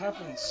take the cup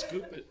and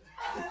scoop it.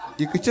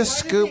 You could just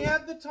scoop.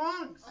 The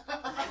tongs?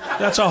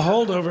 That's a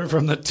holdover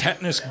from the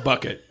tetanus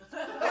bucket.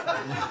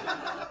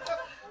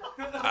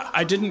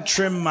 I didn't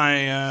trim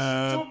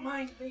my.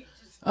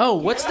 Oh,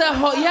 what's that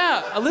whole?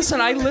 Yeah,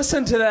 listen. I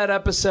listened to that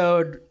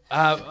episode,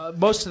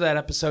 most of that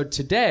episode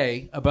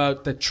today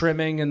about the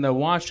trimming and the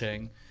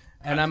washing,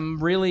 and I'm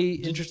really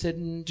interested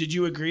in. Did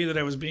you agree that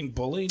I was being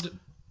bullied?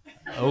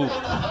 Oh.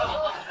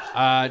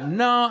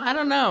 No, I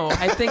don't know.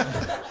 I think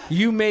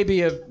you might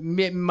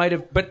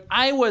have, but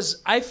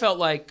I felt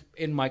like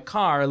in my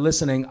car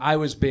listening, I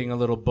was being a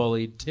little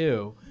bullied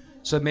too.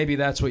 So maybe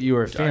that's what you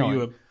were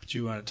feeling. Do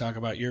you want to talk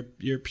about your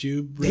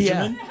pube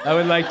regimen? Yeah, I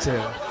would like to.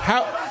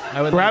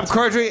 Rob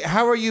Corddry,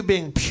 how are you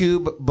being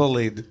pube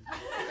bullied?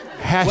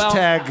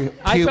 Hashtag pube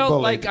I felt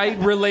bullied. like I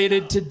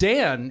related to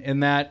Dan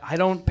in that I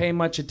don't pay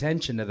much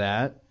attention to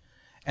that,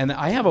 and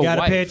I have a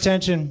Gotta wife. pay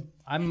attention.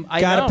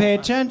 I Gotta know. pay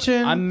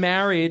attention. I'm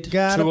married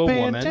Gotta to a pay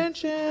woman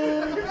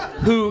attention.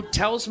 who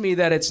tells me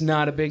that it's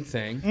not a big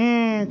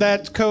thing.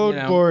 That's code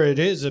for it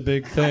is a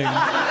big thing.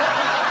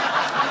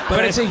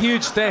 But it's a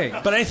huge thing.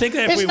 But I think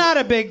that It's not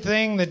a big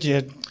thing that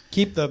you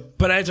keep the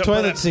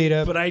toilet seat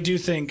up. But I do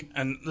think,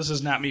 and this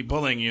is not me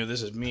bullying you.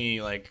 This is me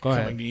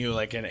coming to you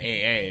like an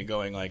AA,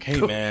 going like, "Hey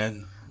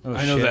man,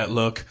 I know that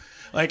look."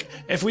 Like,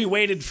 if we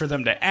waited for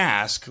them to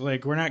ask,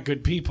 like, we're not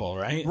good people,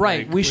 right?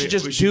 Right. Like, we should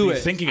just do be it.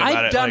 Thinking about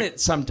I've it. done like,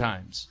 it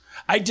sometimes.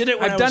 I did it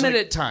when I've done it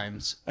at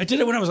times. I did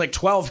it when I was like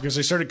 12 because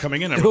they started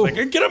coming in. I was like,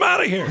 "Get them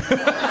out of here!"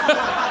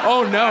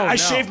 Oh no! I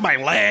shaved my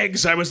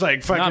legs. I was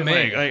like fucking Not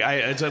me.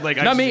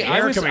 not me.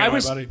 I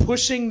was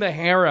pushing the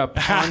hair up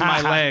on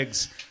my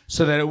legs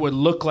so that it would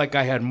look like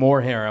I had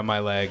more hair on my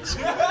legs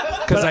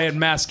because I had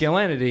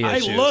masculinity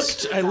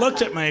issues. I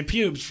looked at my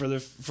pubes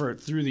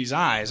through these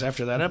eyes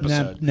after that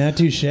episode. Not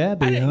too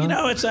shabby, huh? You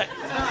know, it's like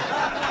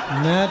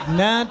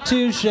not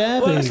too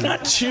shabby. well, it's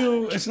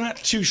not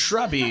too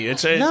shrubby.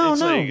 It's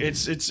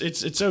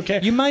okay.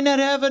 You might not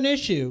have an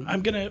issue.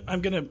 I'm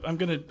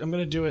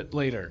gonna do it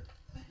later.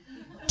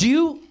 Do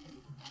you?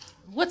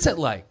 What's it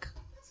like?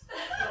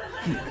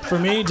 For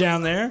me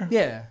down there?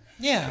 Yeah.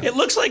 Yeah. It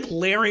looks like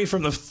Larry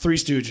from the Three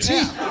Stooges.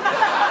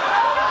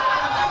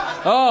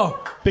 Oh,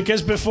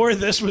 because before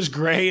this was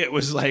gray, it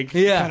was like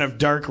kind of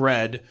dark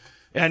red,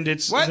 and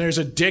there's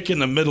a dick in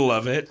the middle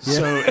of it.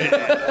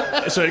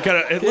 Yeah. So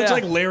it looks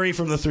like Larry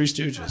from the Three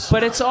Stooges.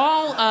 But it's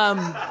all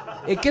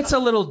it gets a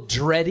little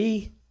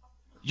dready.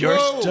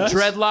 Yours does?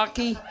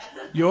 dreadlocky.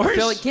 Yours? I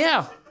feel like,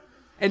 yeah.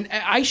 And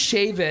I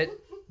shave it,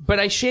 but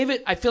I shave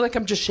it. I feel like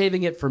I'm just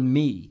shaving it for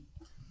me.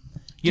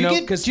 You know,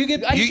 because I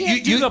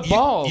can't do the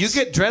balls. You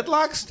get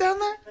dreadlocks down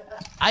there?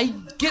 I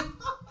get,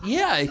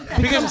 yeah. It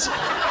Because becomes,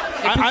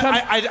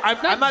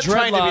 I'm not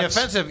trying to be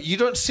offensive. You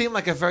don't seem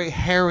like a very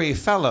hairy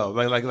fellow.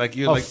 Like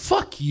you're like.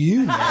 Fuck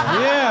you, man.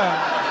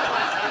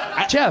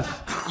 Yeah.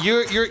 Jeff.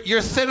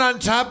 You're thin on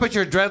top, but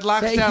your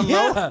dreadlocks down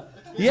low.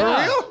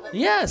 Yeah. For real?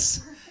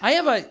 Yes. I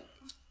have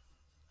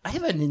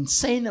an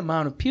insane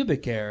amount of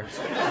pubic hair.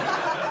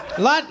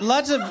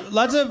 Lots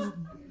of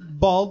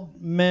bald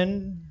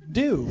men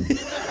do.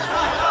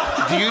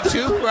 Do you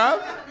too,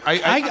 Rob?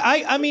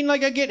 I mean,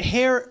 like, I get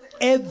hair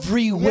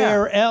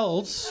everywhere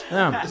else.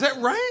 Yeah. Is that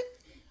right?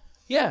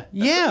 Yeah.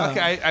 Yeah.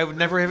 Okay, I would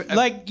never have.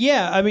 Like,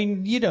 yeah, I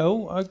mean, you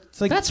know, it's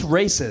like That's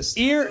racist.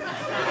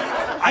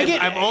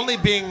 I'm only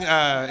being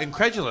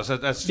incredulous.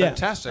 That's Yeah.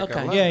 fantastic. Okay.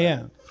 I love yeah, it.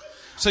 yeah.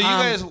 So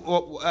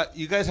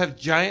you guys have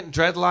giant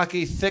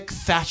dreadlocky, thick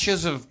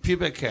thatches of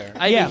pubic hair.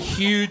 I Yeah. have a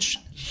huge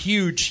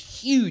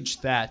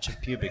thatch of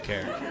pubic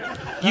hair.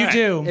 You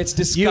do. It's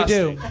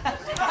disgusting. You do.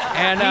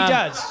 And He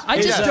does.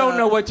 I just don't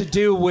know what to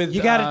do with.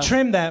 You got to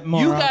trim that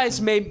more. You guys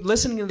may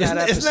listening to that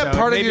episode. Isn't that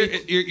part maybe,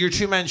 of your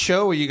two-man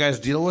show where you guys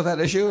deal with that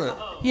issue? Or?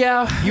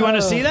 Yeah. You want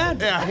to see that?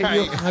 Yeah.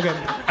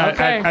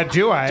 Okay. I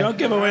do. Don't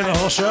give away the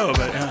whole show,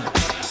 but yeah.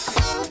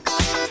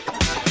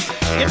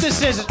 Get the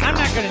scissors. I'm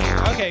not gonna.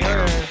 Okay. All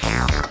right.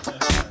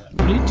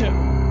 Need to.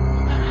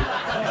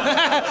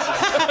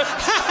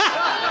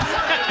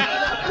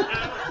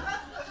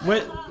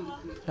 What?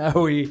 How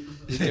are we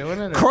doing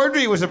it?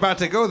 Cordry was about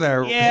to go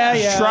there.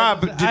 Yeah.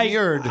 Schraub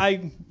demurred.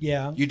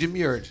 Yeah. You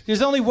demurred.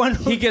 There's only one.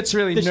 He gets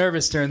really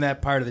nervous during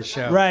that part of the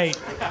show. Right.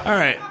 All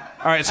right.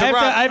 So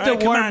I have to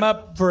come warm on.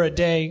 up for a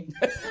day.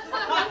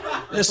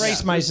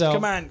 Brace myself.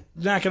 Come on,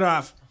 knock it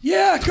off.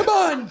 Yeah, come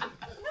on.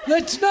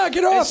 Let's knock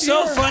it off. It's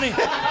so here. funny.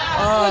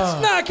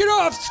 Let's knock it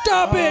off.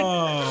 Stop it.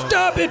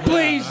 Stop it,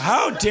 please.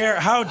 How dare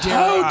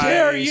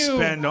dare you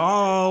spend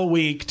all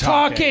week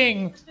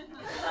talking.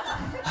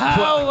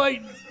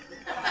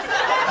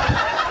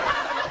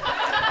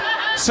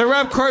 So,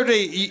 Rob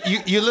Corddry,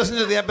 you listened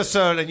to the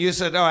episode and you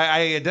said, "Oh,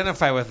 I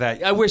identify with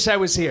that." I wish I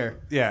was here.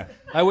 Yeah.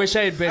 I wish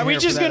I had been Are we here.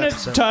 just for that gonna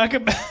episode. talk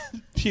about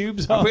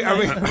pubes? All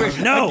night?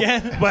 No,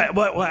 Again? but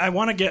I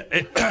want to get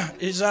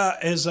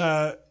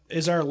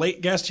is our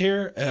late guest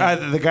here?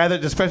 The guy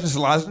that dispenses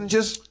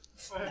lozenges.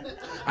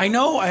 I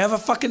know. I have a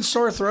fucking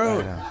sore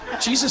throat.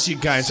 Jesus, you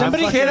guys.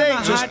 Somebody I'm get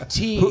fucking- him a hot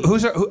tea.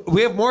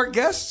 We have more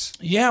guests.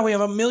 Yeah, we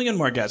have 1 million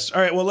more guests.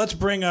 All right. Well, let's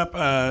bring up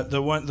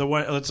the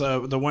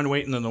one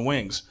waiting in the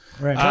wings.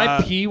 Right. Can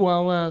I pee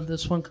while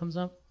this one comes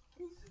up?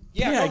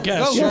 Yeah, I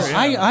guess. Go. Sure, Yes,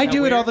 yeah. I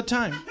do it all the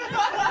time.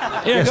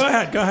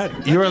 Yeah, go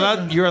ahead. You're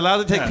allowed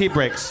to take pee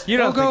breaks. You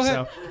don't go think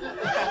ahead. so?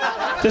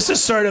 This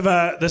is sort of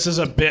a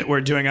bit we're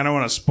doing. I don't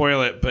want to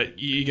spoil it, but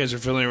you guys are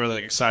familiar with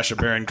like Sacha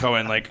Baron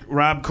Cohen. Like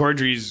Rob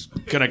Corddry's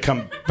gonna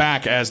come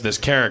back as this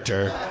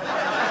character.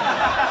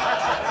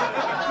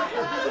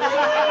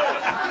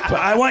 But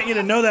I want you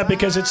to know that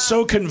because it's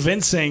so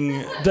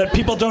convincing that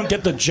people don't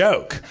get the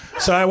joke.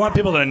 So I want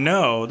people to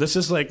know this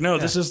is like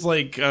this is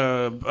like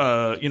Bob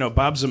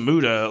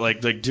Zamuda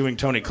like doing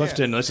Tony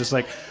Clifton. This is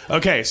like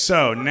okay,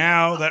 so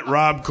now that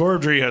Rob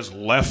Corddry has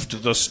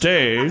left the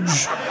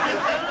stage,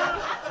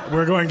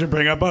 we're going to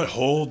bring up a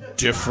whole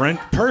different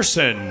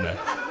person.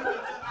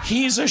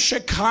 He's a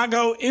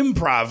Chicago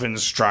improv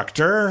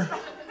instructor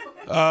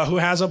who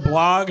has a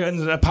blog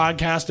and a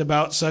podcast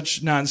about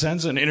such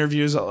nonsense and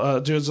interviews,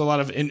 does a lot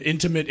of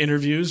intimate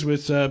interviews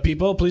with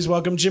people. Please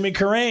welcome Jimmy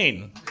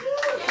Carrane.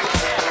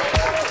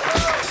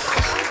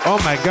 Oh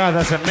my God,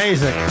 that's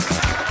amazing!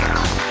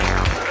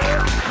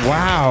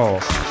 Wow.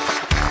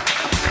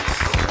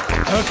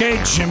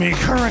 Okay, Jimmy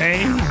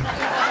Carrane.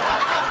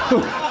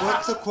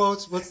 What's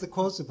the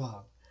quotes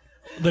about?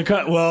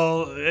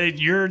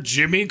 You're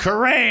Jimmy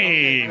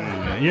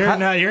Carrane.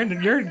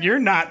 You're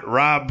not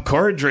Rob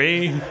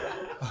Corddry.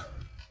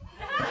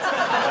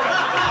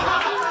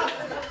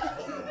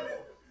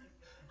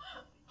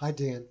 Hi,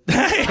 Dan.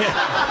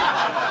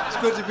 It's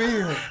good to be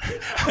here.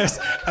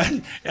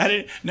 I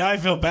didn't. Now I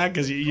feel bad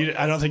because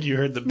I don't think you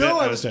heard the bit. No,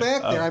 I was back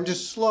there. Oh. I'm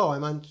just slow.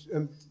 I'm on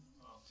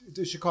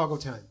the Chicago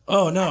time.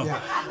 Oh no.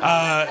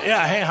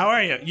 Yeah. Hey, how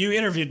are you? You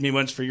interviewed me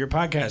once for your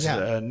podcast.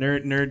 Yeah.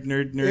 Nerd.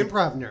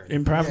 Improv nerd.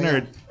 Improv Yeah,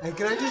 nerd. yeah. And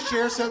can I just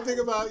share something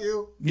about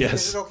you?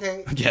 Yes. Is it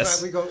okay?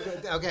 Yes. We go.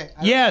 Okay.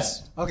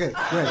 Yes. Okay.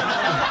 Great.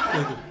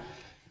 Thank you.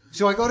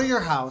 So I go to your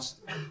house,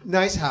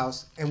 nice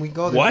house, and we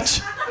go there.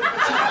 What?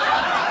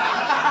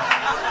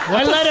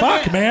 What the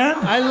fuck, man?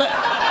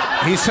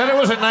 He said it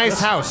was a nice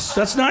house.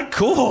 That's not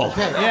cool.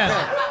 Okay.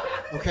 Yeah.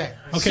 Okay.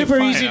 Super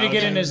fine, easy to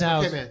get in his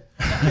house. Okay, man.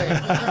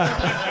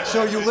 Okay.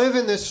 So you live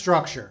in this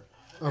structure,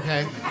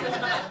 okay?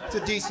 It's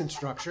a decent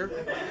structure,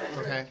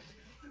 okay?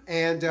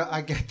 And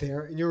I get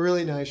there, and you're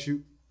really nice.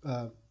 You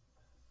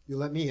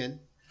let me in.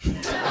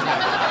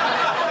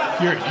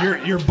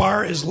 Your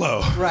bar is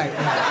low. Right.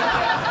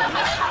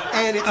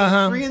 And it's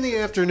 3 in the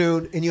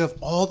afternoon, and you have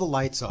all the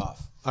lights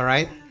off, all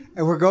right?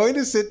 and we're going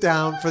to sit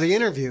down for the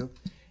interview,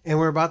 and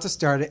we're about to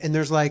start it, and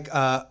there's like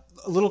a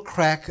little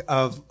crack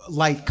of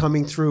light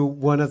coming through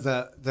one of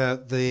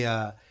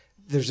the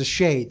there's a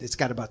shade that's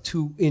got about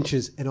 2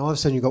 inches, and all of a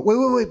sudden you go,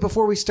 wait,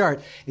 before we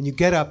start. And you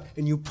get up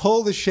and you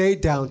pull the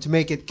shade down to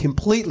make it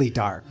completely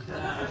dark.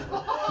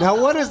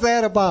 Now, what is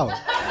that about?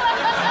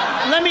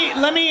 Let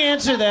me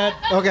answer that.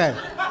 Okay.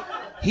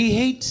 He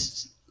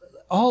hates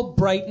all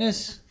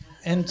brightness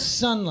and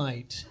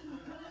sunlight.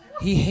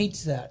 He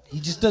hates that. He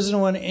just doesn't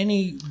want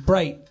any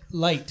bright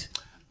light.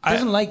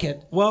 Doesn't like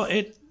it. Well,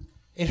 it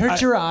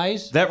hurts your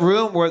eyes. That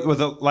room where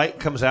the light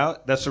comes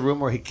out, that's the room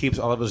where he keeps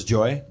all of his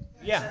joy.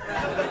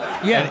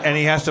 Yeah. And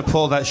he has to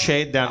pull that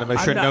shade down to make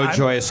sure no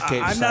joy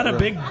escapes. I'm not a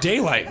big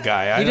daylight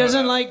guy. He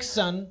doesn't like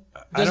sun.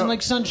 Doesn't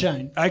like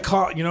sunshine.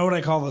 You know what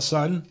I call the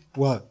sun?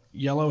 What?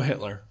 Yellow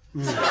Hitler.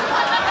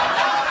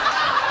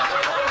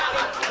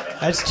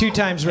 That's 2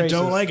 times racist. I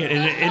don't like it.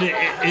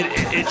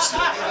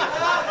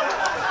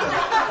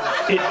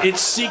 It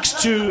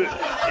seeks to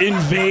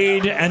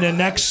invade and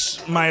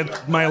annex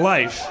my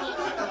life.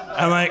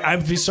 I'm like,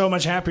 I'd be so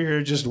much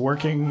happier just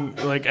working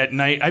like at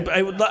night.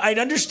 I'd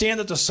understand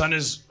that the sun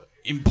is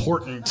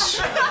important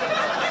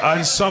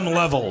on some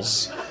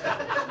levels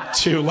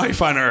to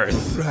life on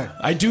Earth. Right.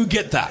 I do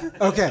get that.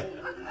 Okay.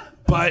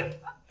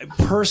 But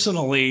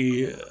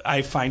personally,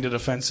 I find it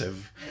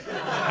offensive.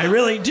 I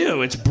really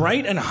do. It's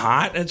bright and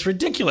hot, and it's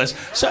ridiculous.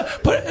 So,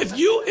 but if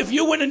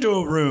you went into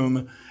a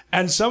room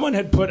and someone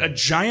had put a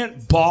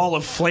giant ball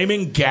of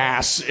flaming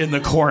gas in the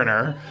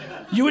corner,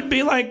 you would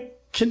be like,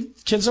 Can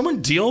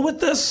someone deal with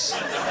this?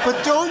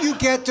 But don't you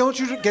get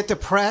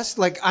depressed?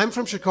 Like, I'm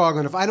from Chicago,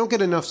 and if I don't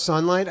get enough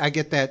sunlight, I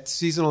get that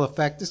seasonal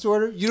affect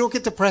disorder. You don't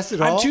get depressed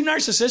at all? I'm too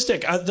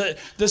narcissistic.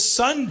 The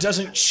sun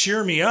doesn't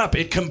cheer me up.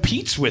 It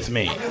competes with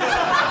me.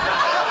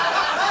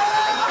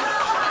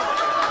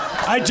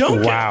 I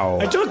don't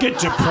get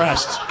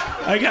depressed.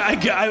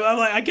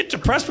 I get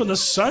depressed when the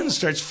sun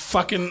starts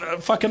fucking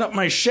up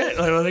my shit.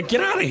 Like, get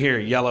out of here,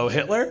 Yellow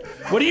Hitler.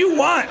 What do you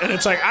want? And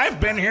it's like, I've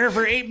been here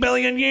for 8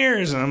 billion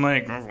years, and I'm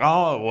like,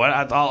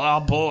 I'll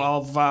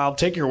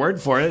take your word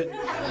for it.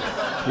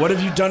 What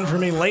have you done for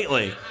me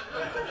lately?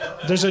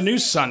 There's a new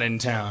sun in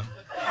town.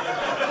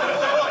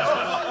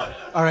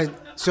 All right,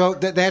 so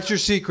that's your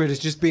secret, is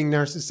just being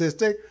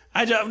narcissistic?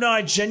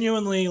 I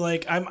genuinely,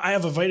 like, I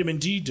have a vitamin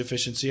D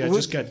deficiency. I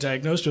just got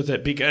diagnosed with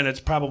it, and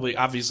it's probably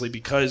obviously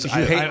because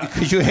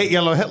you hate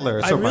Yellow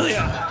Hitler so much.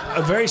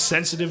 I'm very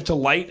sensitive to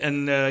light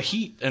and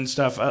heat and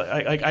stuff.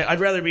 I'd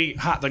rather be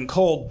hot than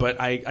cold, but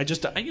I like.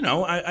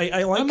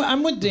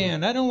 I'm with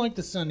Dan. I don't like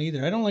the sun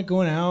either. I don't like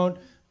going out,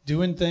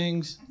 doing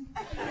things.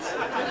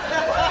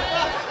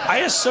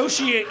 I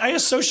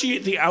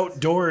associate the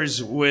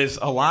outdoors with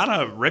a lot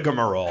of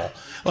rigmarole,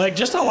 like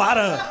just a lot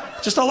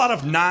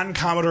of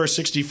non-Commodore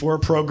 64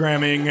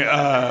 programming,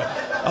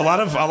 a lot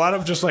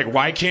of just like,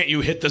 why can't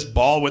you hit this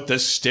ball with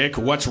this stick?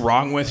 What's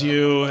wrong with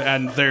you?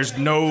 And there's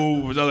no,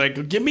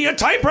 like, give me a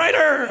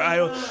typewriter.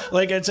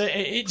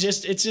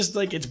 It's just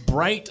like, it's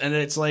bright, and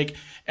it's like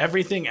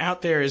everything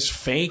out there is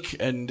fake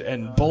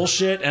and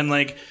bullshit. And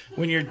like,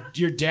 when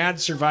your dad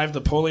survived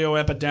the polio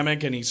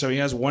epidemic, and he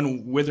has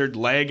one withered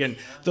leg, and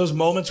those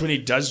moments when he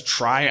does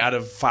try out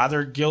of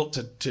father guilt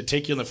to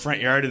take you in the front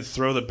yard and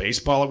throw the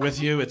baseball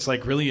with you, it's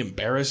like really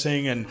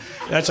embarrassing. And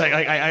that's like,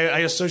 I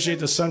associate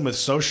the sun with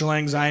social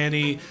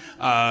anxiety,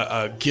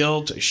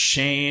 guilt,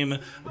 shame,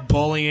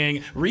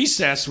 bullying.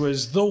 Recess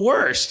was the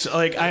worst.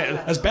 Like,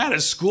 as bad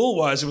as school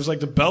was, it was like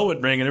the bell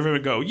would ring and everyone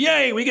would go,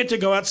 yay, we get to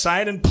go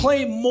outside and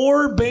play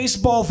more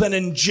baseball than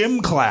in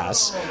gym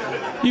class.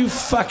 You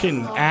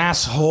fucking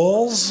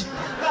assholes.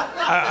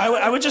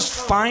 I would just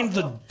find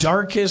the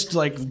darkest,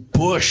 like,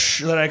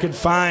 bush that I could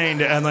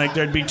find, and like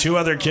there'd be 2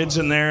 other kids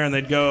in there, and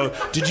they'd go,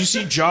 did you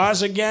see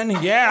Jaws again?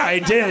 Yeah, I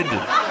did.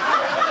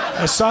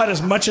 I saw it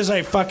as much as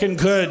I fucking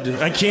could.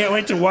 I can't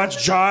wait to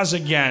watch Jaws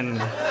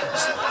again.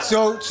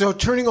 So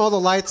turning all the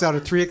lights out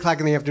at 3 o'clock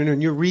in the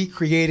afternoon, you're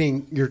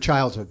recreating your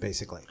childhood,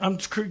 basically. I'm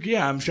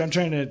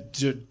trying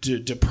to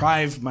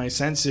deprive my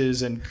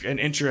senses and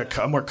enter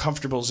a more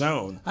comfortable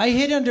zone. I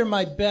hid under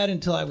my bed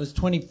until I was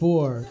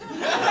 24.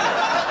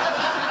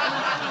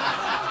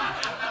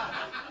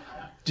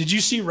 Did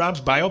you see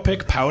Rob's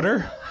biopic,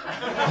 Powder?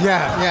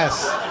 Yeah.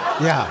 Yes.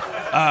 Yeah.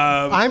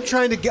 I'm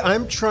trying.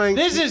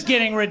 This is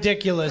getting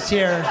ridiculous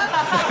here.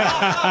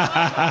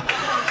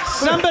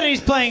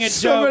 Somebody's playing a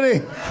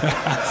joke.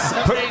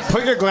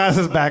 Put your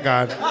glasses back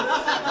on.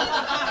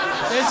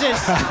 This is.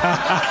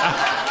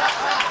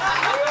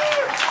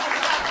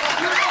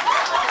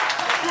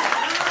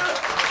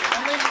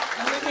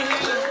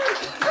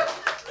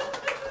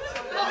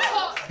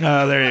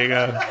 Oh, there you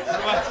go.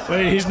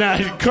 Wait, he's not.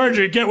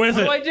 Cordry, get with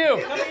it. What do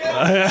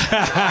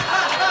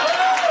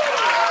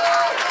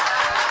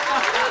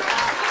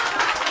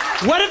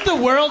What if the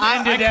world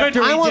ended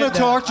after I want to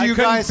talk to you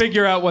guys. I couldn't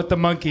figure out what the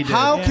monkey did.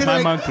 How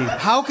can monkey.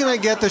 How can I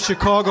get the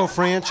Chicago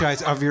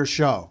franchise of your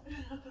show?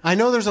 I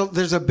know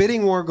there's a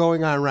bidding war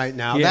going on right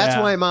now. Yeah. That's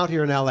why I'm out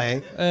here in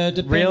L.A.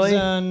 Depends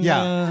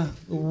on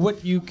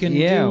what you can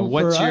do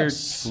for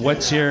us.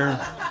 What's your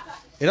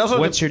It also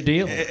What's your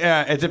deal?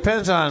 It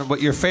depends on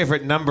what your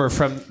favorite number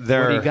from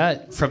their What do you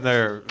got? from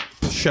their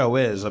show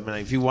is. I mean,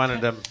 if you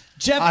wanted them.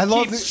 Jeff I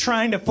love keeps the-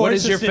 trying to force What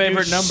is us your to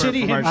favorite do number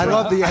shitty from our intro. I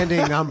love the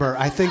ending number.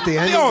 I think the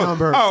ending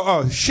number.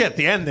 Oh, shit!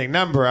 The ending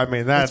number. I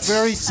mean, that's It's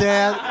very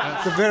sad.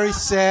 It's a very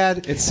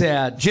sad. It's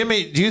sad.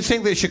 Jimmy, do you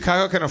think that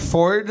Chicago can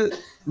afford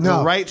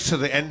the rights to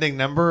the ending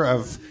number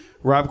of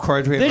Rob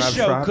Corddry and This Rob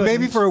show Schraub? could-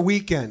 Maybe for a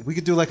weekend. We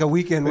could do like a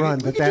weekend run,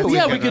 but that's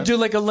Yeah, we could do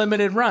like a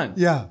limited run.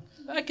 Yeah.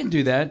 I can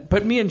do that.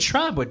 But me and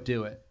Schraub would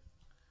do it.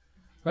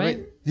 Right?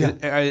 Yeah.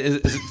 Is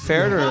it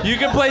fair to? You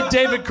can play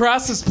David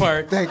Cross's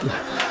part. Thank you.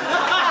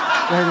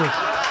 Thank you.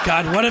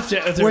 God, what if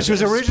it Which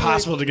was originally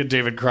possible to get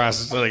David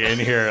Cross like in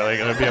here? Like,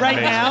 it'd be Right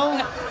amazing.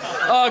 now,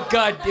 Oh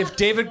God! If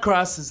David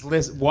Cross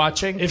is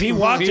watching, If he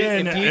walked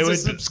in, if it he's a would-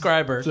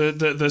 subscriber.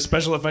 The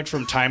special effects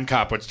from Time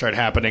Cop would start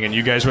happening, and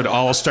you guys would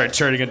all start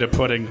turning into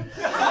pudding. what,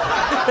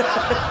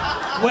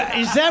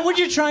 is that what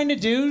you're trying to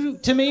do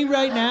to me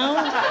right now?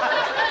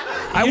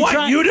 I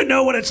want you to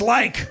know what it's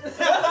like.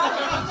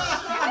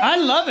 I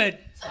love it.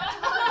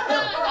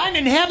 I'm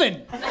in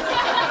heaven.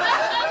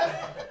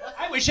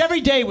 I wish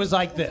every day was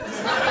like this.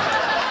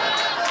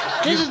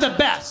 This is the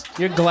best.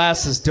 Your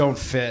glasses don't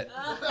fit.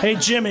 Hey,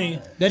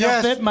 Jimmy. They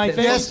don't fit my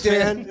face. Yes,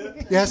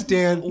 Dan. Yes,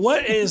 Dan.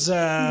 What is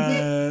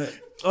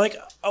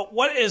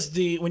what is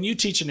the when you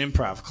teach an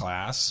improv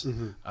class?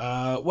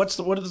 What's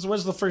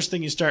the first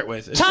thing you start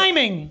with? Is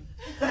Timing.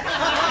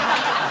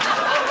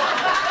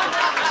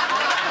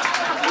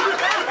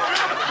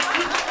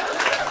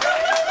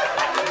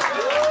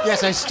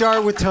 Yes, I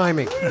start with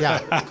timing. Yeah.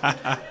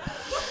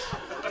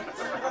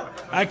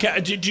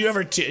 do you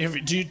ever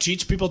do you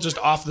teach people just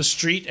off the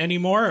street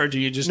anymore, or do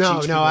you just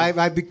No, teach no, people?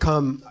 I've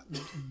become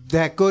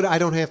that good. I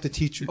don't have to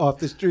teach off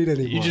the street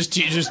anymore. You just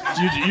teach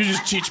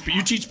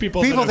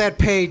people people that that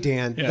pay,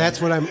 Dan. Yeah.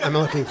 That's what I'm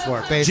looking for.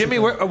 Basically. Jimmy,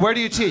 where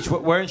do you teach?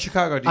 Where in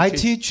Chicago do you I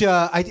teach? teach.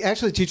 I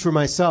actually teach for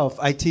myself.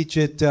 I teach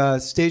at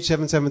Stage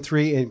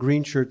 773 in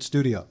Green Shirt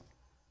Studio.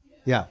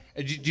 Yeah.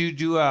 Do you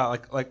do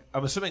like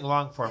I'm assuming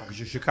long form because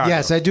you're Chicago?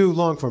 Yes, I do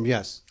long form.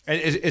 Yes. And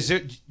is there?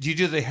 Do you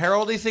do the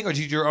heraldy thing, or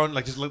do you do your own?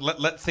 Like just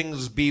let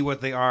things be what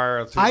they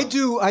are. I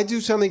do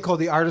something called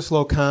the art of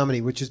slow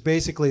comedy, which is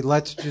basically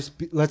let's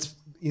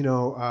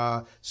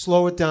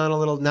slow it down a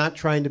little, not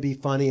trying to be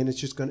funny, and it's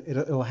just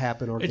it'll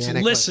happen it's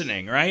organically.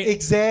 listening, right?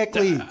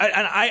 Exactly.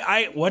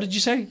 I what did you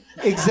say?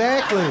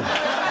 Exactly.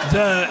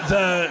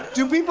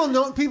 Do people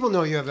know? People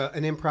know you have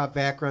an improv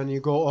background. And you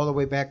go all the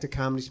way back to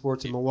Comedy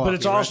Sports in Milwaukee. But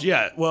it's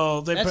also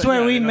well. That's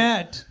where we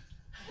met.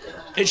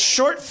 It's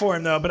short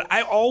form though, but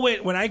I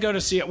always when I go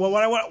to see it. Well,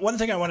 one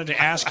thing I wanted to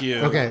ask you,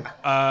 Okay.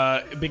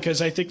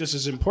 Because I think this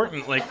is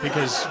important,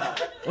 because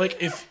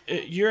if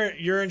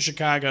you're in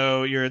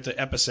Chicago, you're at the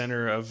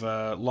epicenter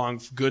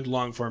of good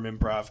long form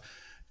improv.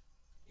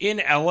 In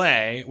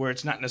LA, where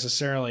it's not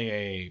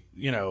necessarily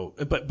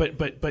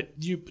but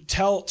you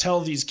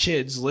tell these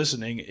kids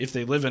listening, if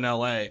they live in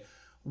LA,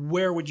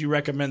 where would you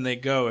recommend they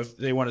go if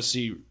they want to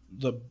see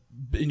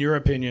in your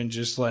opinion,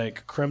 just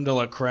like creme de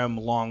la creme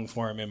long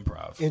form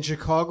improv? In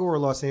Chicago or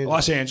Los Angeles?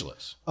 Los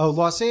Angeles. Oh,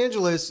 Los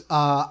Angeles.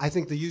 I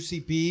think the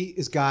UCB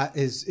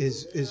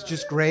is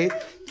just great.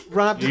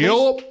 Rob,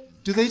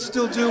 do they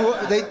still do?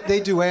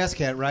 They do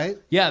ASCAT, right?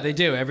 Yeah, they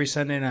do every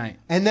Sunday night.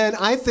 And then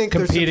I think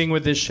Competing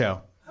with this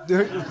show.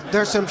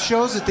 there's some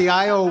shows at the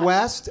IO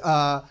West.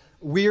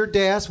 Weird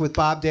Das with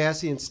Bob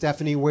Dassey and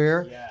Stephanie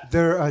Ware.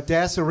 They're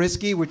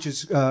Dasseriski, which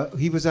is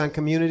he was on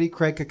Community.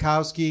 Craig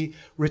Kakowski,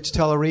 Rich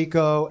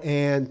Tellerico,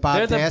 and Bob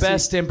They're the Dassey.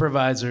 best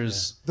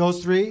improvisers.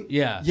 Those three?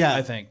 Yeah, Yeah.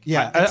 I think.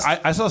 Yeah.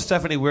 I saw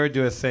Stephanie Ware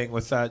do a thing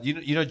with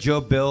you know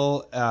Joe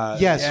Bill.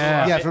 Yes,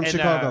 yeah, from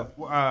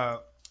Chicago.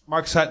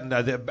 Mark Sutton,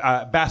 the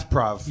Bass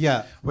Prov.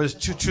 Yeah. Was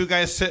two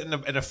guys sit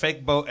in a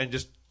fake boat and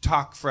just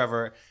talk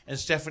forever. And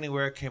Stephanie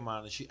Ware came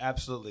on and she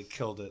absolutely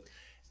killed it.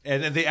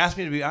 And then they asked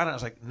me to be on it. I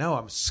was like, no,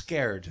 I'm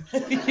scared.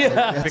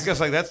 Yeah. Because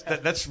like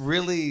that's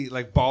really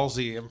like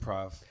ballsy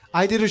improv.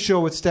 I did a show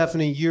with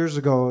Stephanie years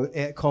ago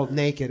called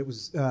Naked. It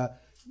was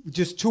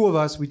just two of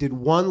us. We did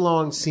one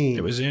long scene.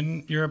 It was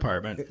in your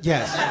apartment.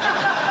 Yes.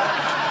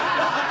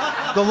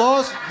 The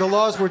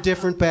laws were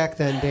different back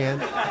then,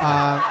 Dan.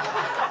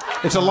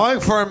 It's a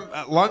long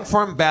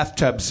form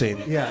bathtub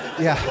scene.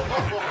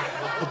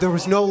 Yeah. There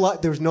was no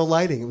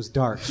lighting. It was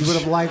dark. You would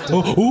have liked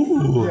it.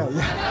 Ooh.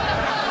 Yeah.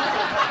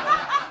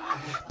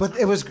 But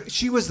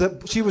she was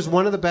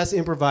one of the best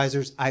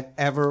improvisers I've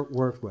ever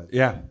worked with.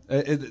 Yeah.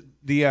 The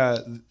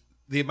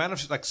amount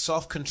of like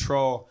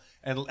self-control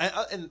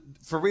and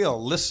for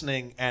real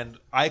listening and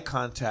eye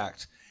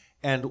contact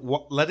and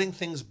letting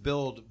things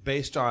build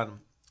based on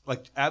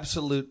like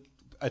absolute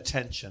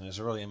attention is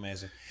really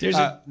amazing. There's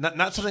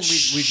not something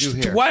we do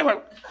here. Why?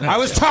 I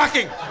was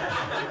talking.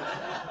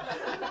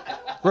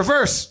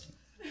 Reverse.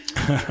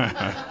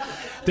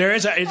 There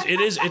is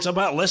it's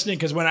about listening,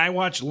 because when I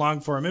watch long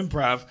form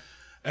improv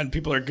and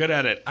people are good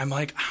at it, I'm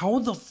like, how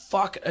the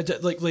fuck?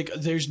 Like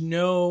there's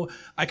no.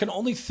 I can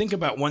only think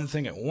about one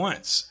thing at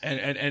once and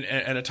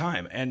at a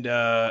time. And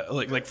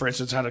like for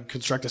instance, how to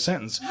construct a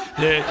sentence.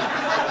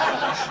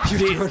 You're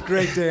doing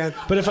great, Dan.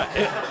 But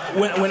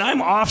when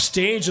I'm off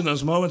stage in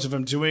those moments, if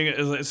I'm doing it,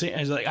 it's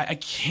like I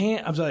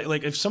can't. I'm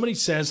like if somebody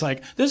says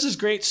like this is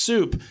great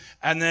soup,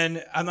 and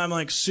then I'm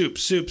like soup,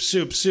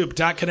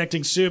 dot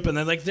connecting soup, and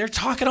then like they're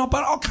talking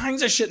about all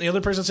kinds of shit, and the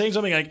other person's saying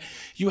something like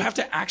you have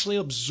to actually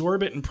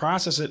absorb it and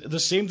process it. The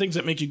same things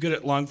that make you good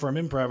at long form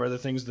improv are the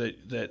things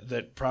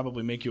that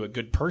probably make you a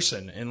good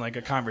person in like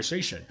a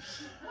conversation.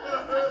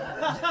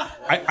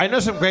 I know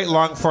some great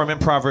long form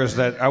improvers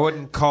that I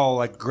wouldn't call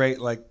like great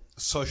like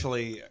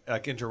socially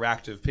like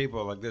interactive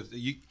people. Like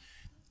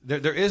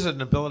there is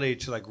an ability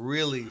to like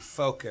really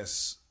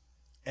focus,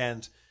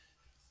 and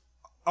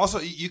also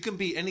you can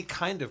be any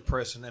kind of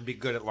person and be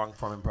good at long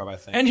form improv, I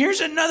think. And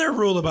here's another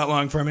rule about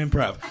long form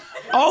improv: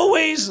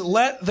 always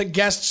let the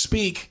guest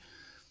speak.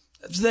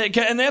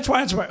 And that's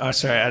why it's. Oh,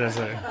 sorry, I don't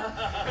say.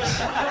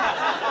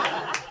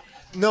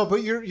 No,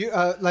 but you're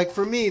like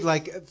for me,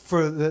 like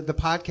for the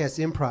podcast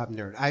Improv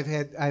Nerd,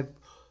 I've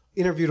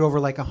interviewed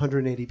over like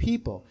 180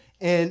 people,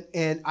 and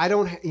I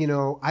don't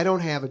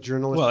have a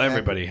journalist. Well,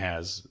 everybody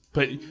has,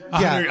 but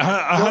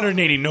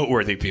 180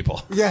 noteworthy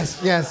people. Yes,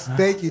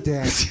 thank you,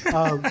 Dan.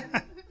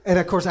 And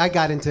of course, I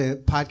got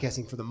into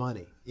podcasting for the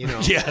money.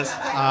 Yes.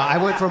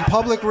 I went from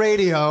public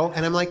radio,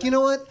 and I'm like, you know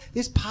what?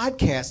 This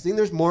podcasting,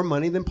 there's more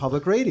money than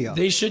public radio.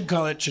 They should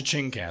call it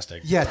cha-ching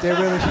casting. Yeah, they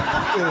really.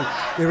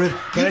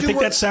 But I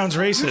think that sounds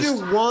racist.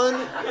 You do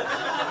one.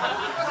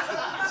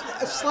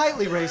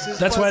 Slightly racist.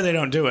 That's why they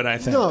don't do it, I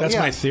think. That's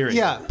my theory.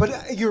 Yeah,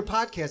 but you're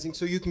podcasting,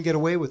 so you can get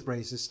away with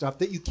racist stuff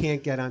that you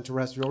can't get on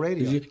terrestrial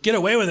radio. If you get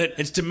away with it,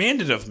 it's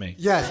demanded of me.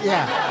 Yes,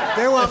 yeah.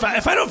 They want,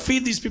 if I don't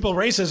feed these people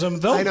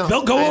racism,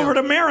 they'll go over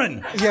to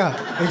Marin.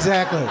 Yeah,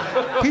 exactly.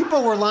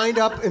 People were lined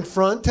up in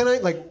front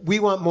tonight like, we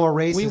want more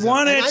racism. We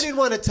want it. And I didn't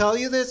want to tell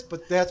you this,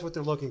 but that's what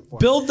they're looking for.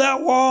 Build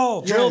that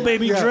wall. Drill,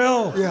 baby,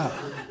 drill. Yeah.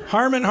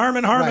 Harmon.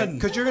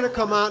 Because you're going to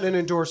come out and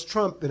endorse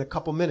Trump in a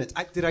couple minutes.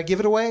 Did I give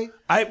it away?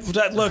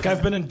 Look,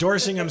 I've been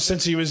endorsing him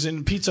since he was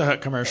in Pizza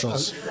Hut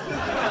commercials.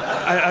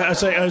 I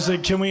was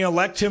like, can we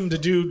elect him to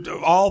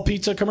do all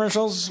pizza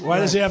commercials? Why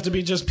does he have to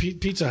be just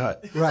Pizza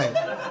Hut? Right.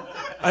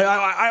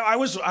 I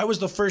was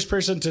the first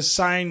person to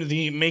sign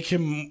the Make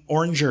Him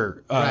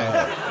Oranger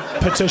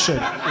petition.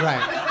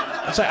 Right.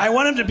 It's like, I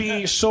want him to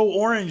be so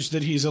orange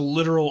that he's a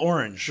literal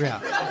orange.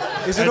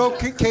 Yeah. Is it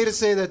okay to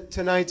say that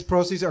tonight's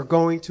proceeds are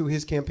going to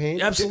his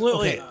campaign?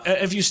 Absolutely.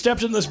 Okay. If you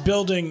stepped in this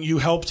building, you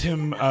helped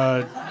him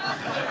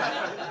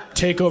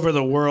take over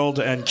the world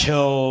and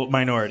kill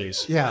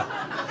minorities. Yeah.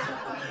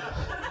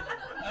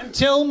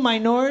 Until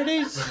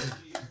minorities?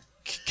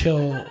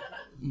 Kill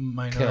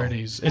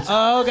minorities. It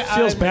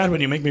feels bad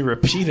when you make me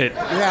repeat it.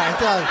 Yeah, it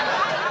does.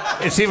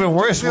 It's even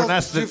worse when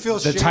that's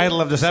the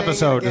title of this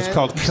episode. It's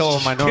called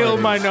Kill Minorities. Kill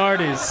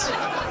minorities.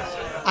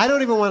 I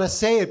don't even want to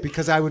say it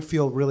because I would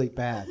feel really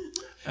bad.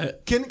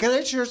 Can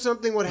I share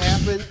something what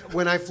happened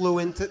when I flew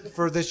in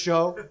for this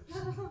show?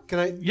 Can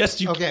I?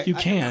 Yes, you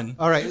can.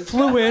 All right.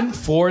 Flew in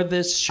for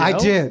this show? I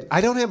did.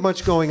 I don't have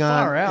much going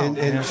on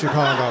in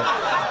Chicago.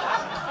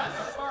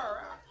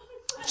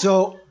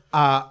 So,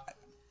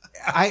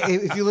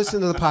 if you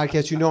listen to the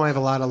podcast, you know I have a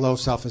lot of low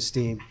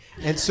self-esteem.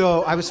 And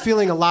so I was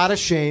feeling a lot of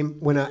shame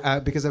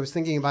because I was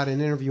thinking about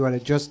an interview I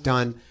had just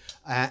done.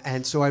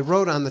 And so I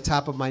wrote on the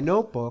top of my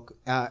notebook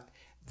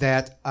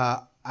that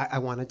I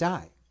want to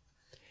die.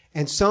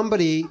 And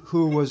somebody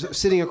who was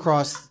sitting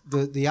across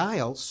the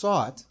aisle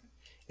saw it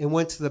and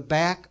went to the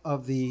back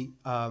of the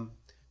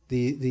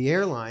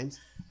airlines,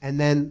 and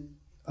then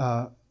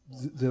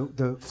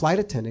the flight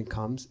attendant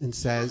comes and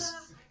says,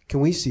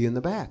 "Can we see you in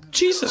the back?"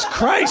 Jesus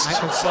Christ!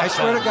 I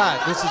swear to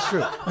God, this is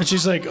true. And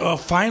she's like, "Oh,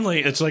 finally,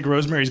 it's like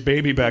Rosemary's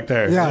Baby back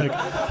there. Yeah.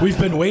 Like, we've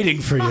been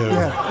waiting for you."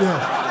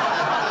 Yeah.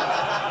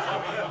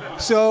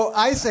 So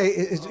I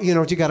say, you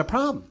got a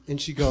problem? And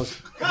she goes,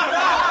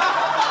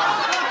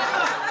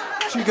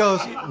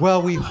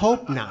 "Well, we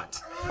hope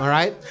not." All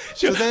right.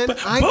 So then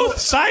both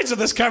sides of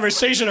this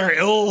conversation are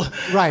ill.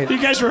 Right.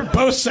 You guys were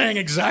both saying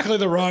exactly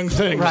the wrong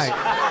things. Right.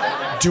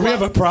 Do we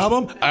have a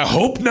problem? I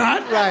hope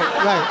not. Right.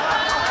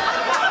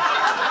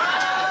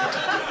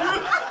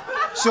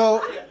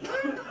 So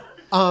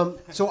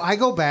I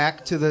go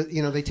back to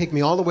they take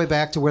me all the way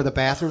back to where the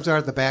bathrooms are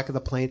at the back of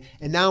the plane,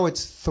 and now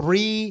it's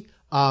 3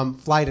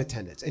 flight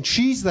attendants, and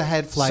she's the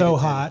head flight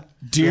attendant. So hot.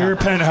 Dear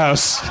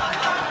Penthouse.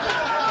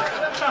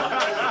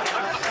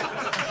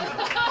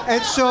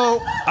 And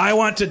so I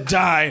want to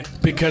die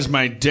because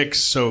my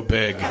dick's so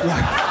big.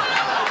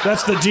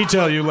 That's the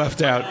detail you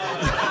left out.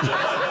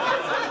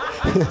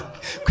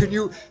 Can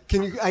you?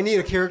 I need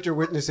a character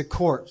witness at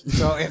court.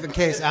 So if in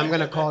case, I'm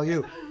going to call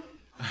you.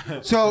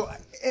 So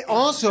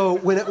also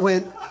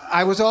when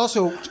I was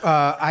also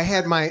I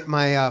had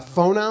my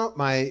phone out.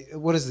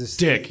 What is this?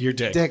 Dick. Your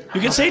dick. Dick.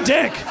 You can say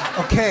dick.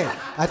 Okay.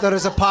 I thought it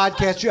was a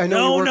podcast. I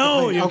know.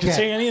 No. You can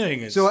say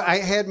anything. So I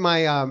had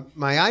my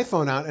my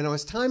iPhone out and I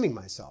was timing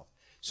myself.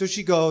 So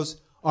she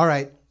goes, "All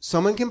right,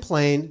 someone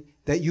complained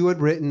that you had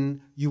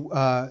written you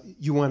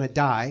want to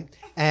die,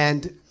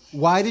 and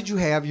why did you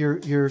have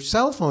your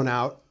cell phone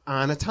out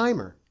on a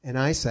timer?" And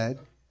I said,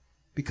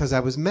 "Because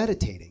I was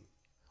meditating,"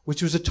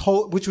 which was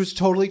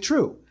totally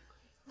true.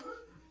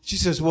 she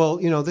says, well,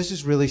 this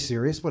is really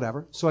serious,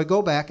 whatever. So I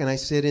go back and I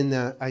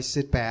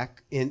sit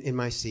back in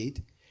my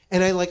seat.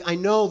 And I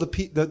know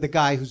the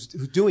guy who's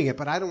doing it,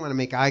 but I don't want to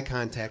make eye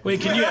contact.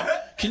 Wait,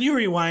 can you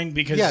rewind?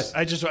 Because yes.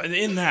 I just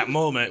in that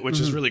moment, which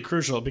is really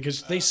crucial,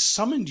 because they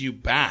summoned you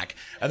back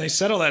and they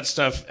said all that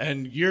stuff,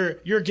 and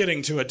you're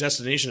getting to a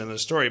destination in the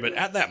story. But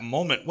at that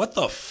moment, what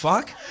the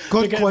fuck?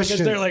 Good question.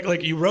 Because they're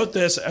like, you wrote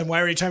this, and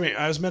why were you telling me?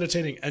 I was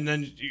meditating, and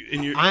then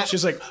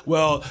she's like,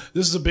 well,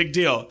 this is a big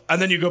deal, and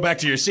then you go back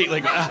to your seat.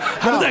 Like,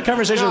 how did that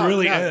conversation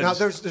really end? No,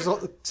 there's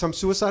some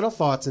suicidal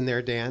thoughts in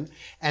there, Dan,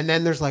 and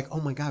then there's like,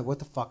 oh my God, what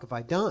the fuck have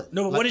I done?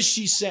 No, but what is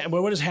she saying?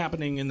 What is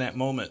happening in that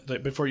moment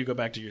before you go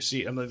back to your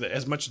seat? I'm like,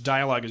 as much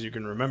dialogue as you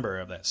can remember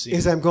of that scene.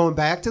 Is I'm going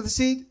back to the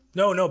seat?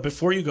 No,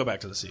 before you go back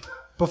to the seat.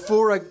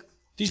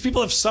 These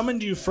people have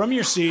summoned you from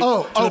your seat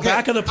to the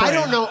back of the plane.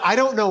 I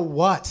don't know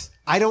what.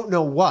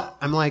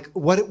 I'm like,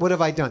 what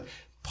have I done?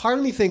 Part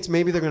of me thinks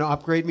maybe they're going to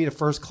upgrade me to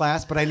first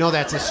class, but I know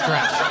that's a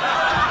stretch.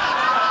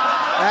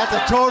 That's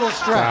a total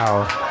stretch.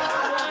 Wow.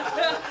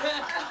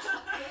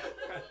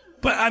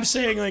 But I'm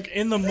saying, like,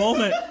 in the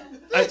moment,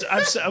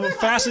 I'm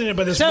fascinated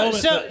by this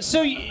moment.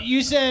 So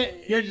you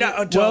said, you're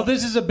not, well,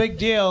 this is a big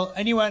deal,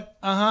 and you went,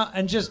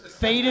 and just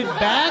faded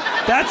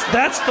back?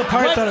 That's the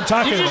part that I'm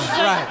talking about.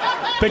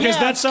 Right. Because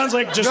that sounds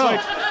like it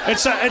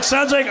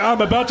sounds like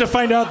I'm about to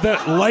find out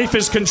that life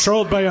is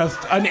controlled by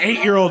an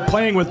 8-year-old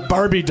playing with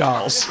Barbie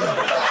dolls.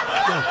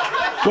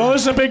 Well,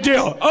 this is a big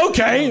deal.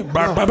 Okay.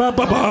 No.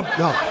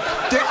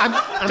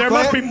 There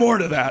must be more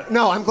to that.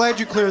 No, I'm glad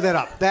you cleared that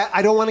up.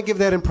 I don't want to give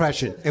that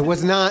impression. It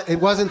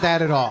wasn't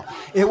that at all.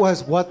 It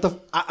was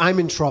I'm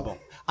in trouble.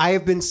 I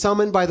have been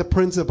summoned by the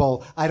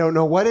principal. I don't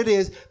know what it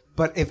is,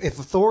 but if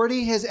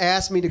authority has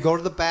asked me to go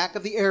to the back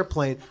of the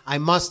airplane, I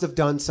must have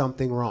done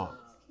something wrong.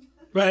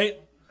 Right?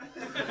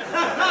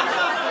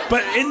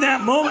 But in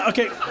that moment,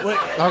 okay.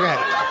 Okay.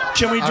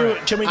 Can we do?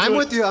 Right. Can we? I'm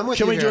with you.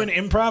 Can we do an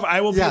improv?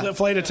 I will be the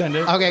flight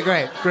attendant. Okay,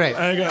 great.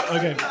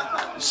 Okay,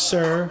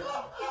 sir.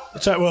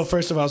 Well,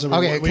 first of all, I'm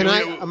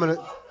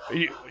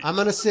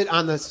gonna sit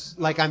on this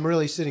like I'm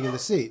really sitting in the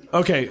seat.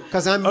 Okay.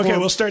 Because I'm. Okay,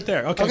 we'll start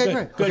there.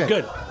 Okay, great.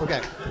 Good.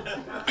 Okay.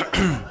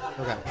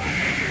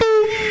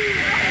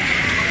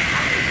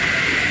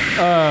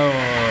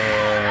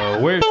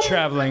 We're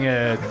traveling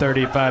at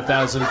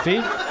 35,000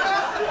 feet,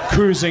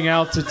 cruising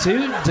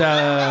altitude.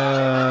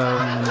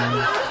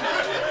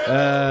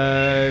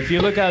 If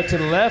you look out to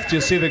the left,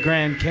 you'll see the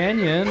Grand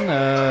Canyon.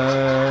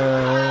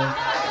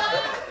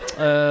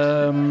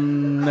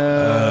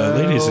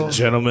 Ladies and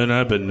gentlemen,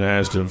 I've been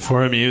asked to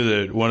inform you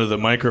that one of the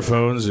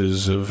microphones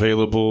is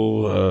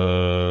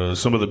available.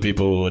 Some of the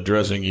people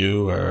addressing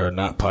you are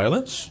not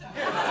pilots.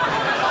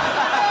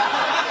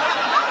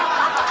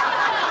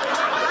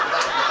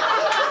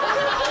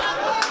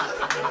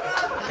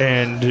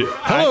 And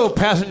hello,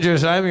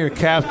 passengers. I'm your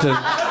captain.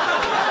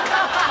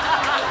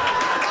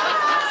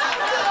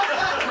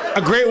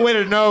 A great way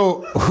to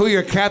know who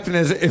your captain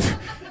is if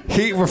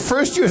he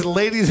refers to you as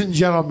ladies and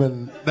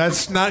gentlemen.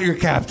 That's not your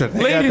captain.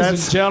 Ladies and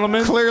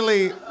gentlemen.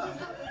 Clearly.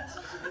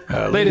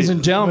 Ladies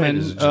and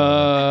gentlemen.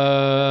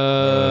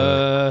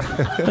 I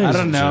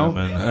don't know.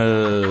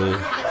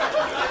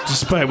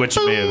 Despite what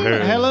you may have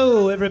heard.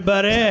 Hello,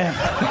 everybody.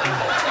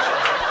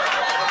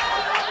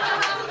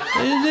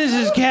 This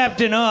is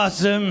Captain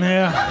Awesome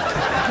here.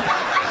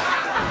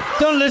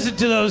 Don't listen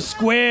to those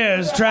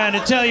squares trying to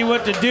tell you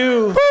what to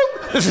do.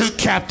 This is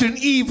Captain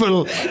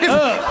Evil.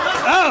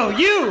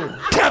 You!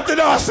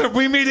 Captain Awesome,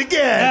 we meet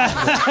again.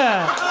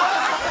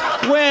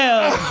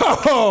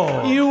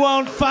 Well, you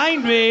won't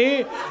find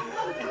me.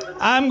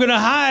 I'm going to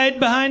hide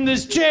behind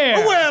this chair.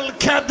 Well,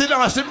 Captain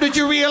Awesome, did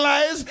you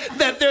realize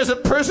that there's a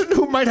person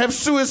who might have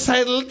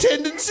suicidal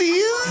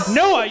tendencies?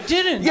 No, I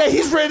didn't. Yeah,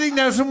 he's writing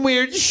down some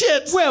weird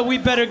shit. Well, we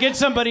better get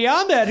somebody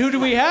on that. Who do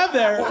we have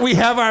there? We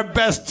have our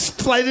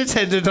best flight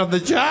attendant on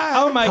the job.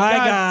 Oh, my God.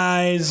 Hi,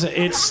 guys.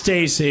 It's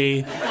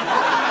Stacy.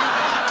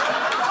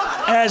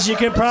 As you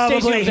can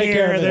probably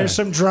hear, there's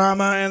some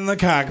drama in the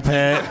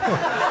cockpit.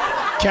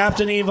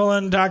 Captain Evil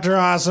and Dr.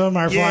 Awesome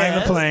are flying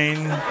the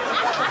plane.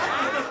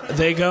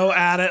 They go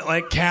at it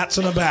like cats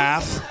in a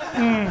bath,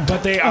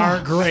 but they are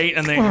great,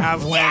 and they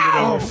have landed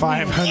over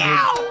 500.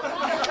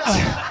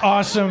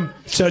 Awesome.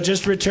 So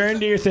just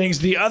return to your things.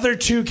 The other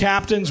two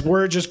captains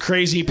were just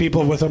crazy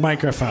people with a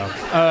microphone,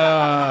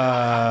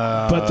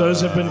 but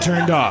those have been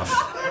turned off.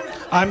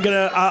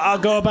 I'll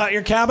go about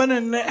your cabin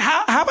and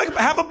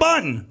have a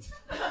bun.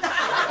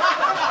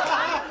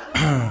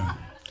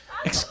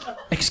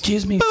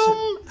 Excuse me.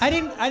 I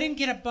didn't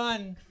get a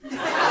bun.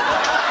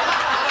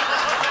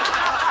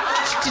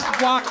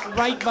 Just walked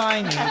right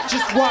by me.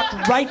 Just walked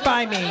right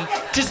by me.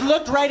 Just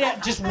looked right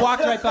at. Just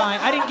walked right by.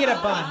 I didn't get a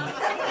bun.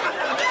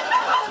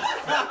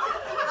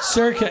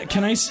 Sir,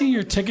 can I see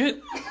your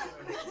ticket?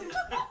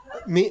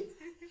 Me.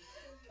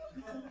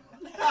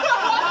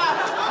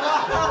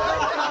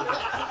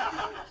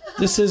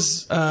 This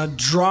is a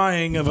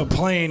drawing of a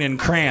plane in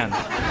crayon.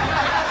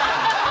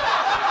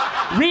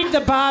 Read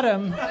the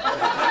bottom.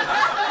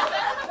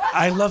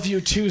 I love you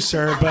too,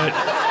 sir, but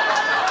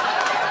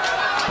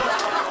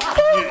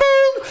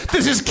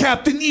This is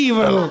Captain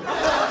Evil.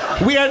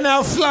 We are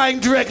now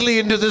flying directly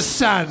into the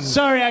sun.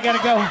 Sorry, I gotta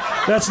go.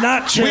 That's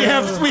not true. We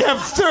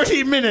have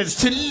 30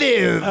 minutes to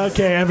live.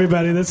 Okay,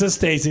 everybody, this is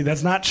Stacy.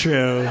 That's not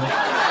true.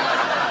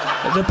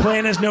 The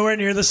plane is nowhere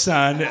near the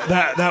sun.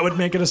 That would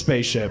make it a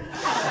spaceship.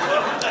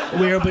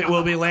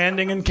 We'll be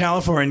landing in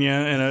California,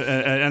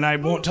 and I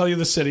won't tell you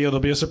the city. It'll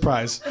be a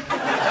surprise.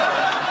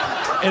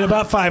 In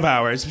about 5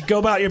 hours. Go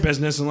about your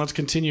business, and let's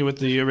continue with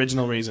the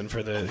original reason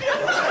for the...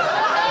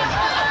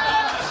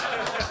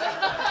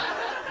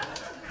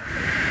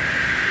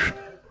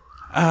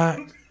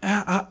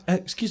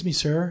 excuse me,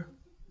 sir.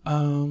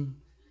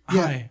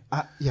 Hi.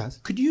 Yes.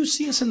 Could you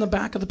see us in the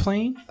back of the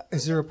plane?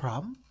 Is there a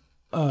problem?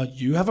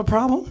 You have a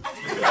problem?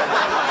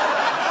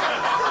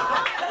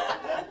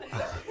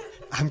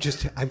 I'm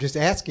just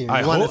asking.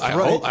 I hope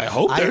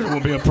there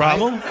won't be a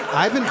problem.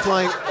 I've been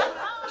flying.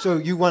 So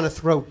you want to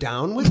throw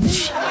down with me?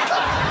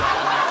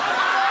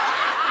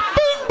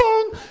 Bing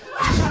bong.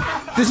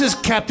 This is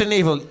Captain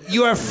Evil.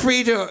 You are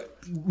free to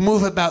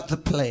move about the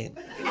plane.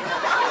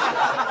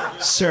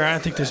 Sir, I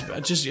think there's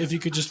just if you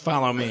could just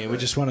follow me. We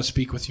just want to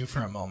speak with you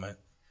for a moment.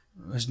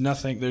 There's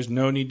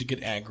no need to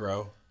get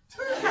aggro.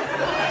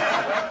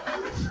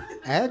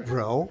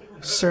 Aggro?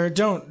 Sir,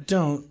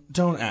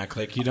 don't act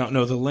like you don't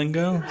know the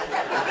lingo.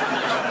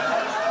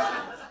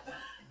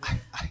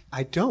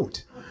 I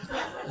don't.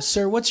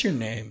 Sir, what's your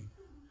name?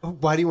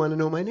 Why do you want to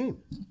know my name?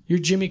 You're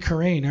Jimmy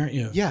Carrane, aren't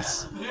you?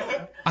 Yes.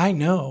 I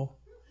know.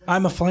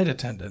 I'm a flight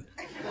attendant.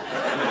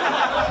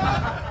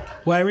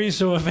 Why were you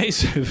so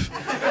evasive?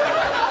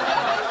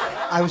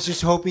 I was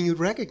just hoping you'd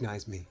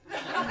recognize me.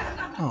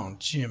 Oh,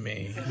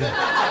 Jimmy.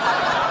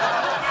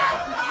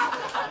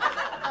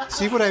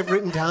 See what I've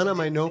written down on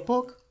my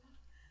notebook?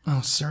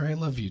 Oh, sir, I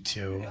love you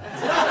too.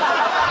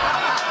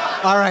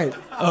 All right.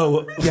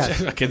 Oh,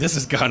 yes. Okay, this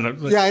is gone.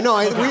 Yeah, I know.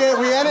 We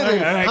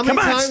edited. All right, How come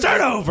many on, times?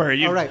 start over,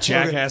 you All right,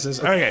 jackasses.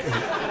 Okay.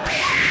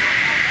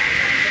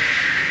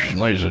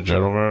 Ladies and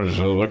gentlemen, just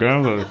look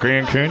out the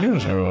Grand Canyon.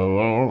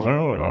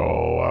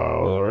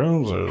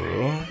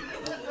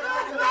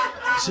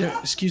 Sir,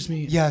 excuse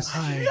me. Yes.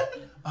 Hi.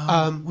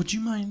 Would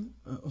you mind?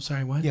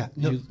 Sorry, what? Yeah.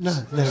 No.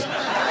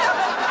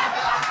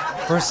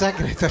 For a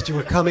second, I thought you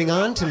were coming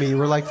on to me. You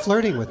were like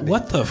flirting with me.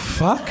 What the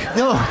fuck?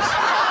 No,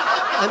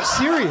 I'm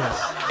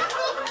serious.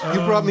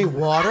 You brought me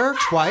water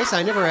twice.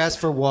 I never asked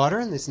for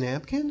water in this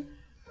napkin.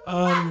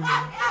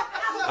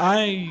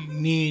 I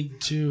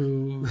need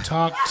to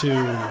talk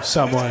to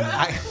someone.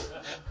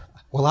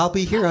 Well, I'll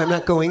be here. I'm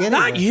not going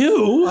anywhere. Not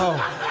you.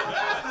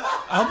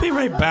 Oh. I'll be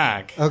right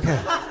back. Okay.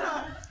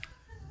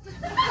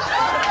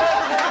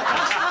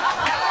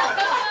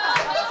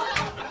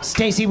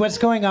 Stacy, what's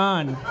going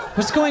on?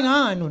 What's going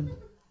on?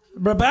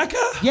 Rebecca?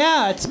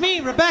 Yeah, it's me,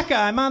 Rebecca.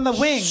 I'm on the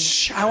wing.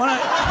 Shh, I want to...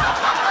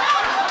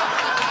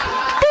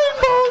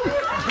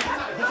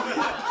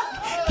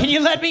 Can you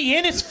let me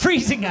in? It's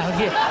freezing out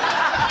here.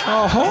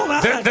 Oh, hold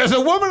on. There's a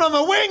woman on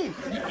the wing.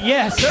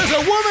 Yes. There's a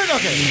woman.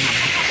 Okay.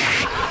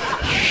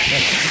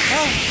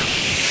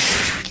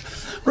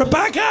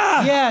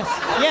 Rebecca! Yes.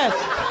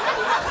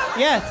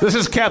 This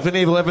is Captain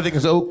Evil. Everything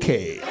is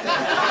okay.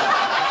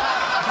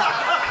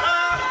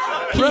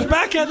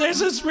 Rebecca, there's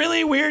this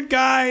really weird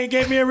guy. He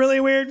gave me a really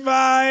weird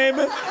vibe.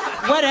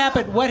 What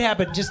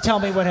happened? Just tell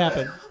me what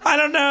happened. I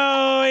don't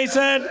know. He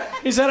said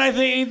I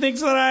think he thinks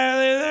that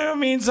I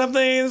mean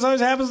something. This always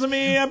happens to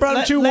me. I brought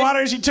him 2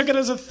 waters. He took it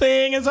as a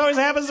thing. It always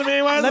happens to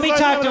me. Let me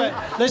talk to him.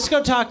 Let's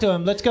go talk to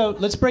him. Let's go.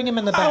 Let's bring him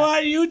in the back. Oh,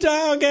 you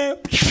talk? Okay.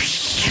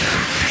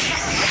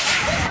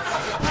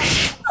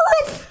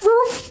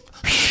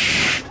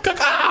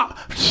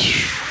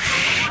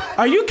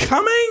 Are you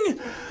coming?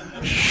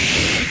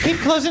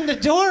 Keep closing the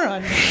door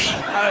on me.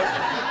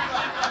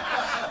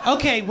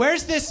 Okay,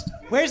 where's this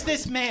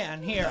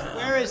man here?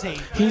 Where is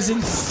he? He's in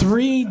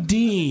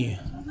 3D.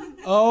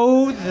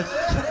 Oh,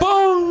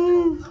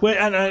 boom! Wait,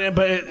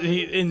 but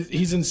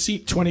he's in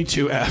seat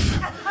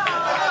 22F.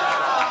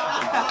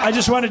 I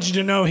just wanted you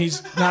to know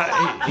he's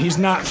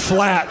not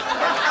flat.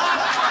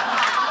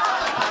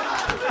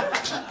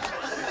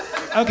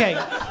 Okay.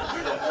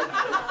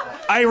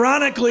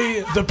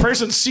 Ironically, the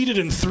person seated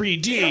in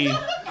 3D,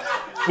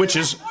 which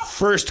is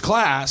first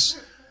class,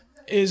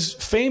 is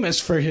famous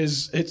for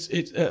his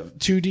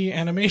 2D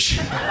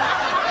animation.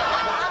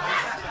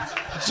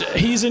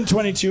 He's in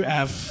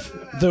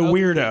 22F, the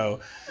weirdo.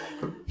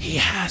 He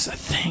has a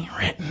thing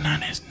written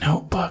on his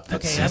notebook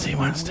that says he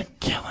wants to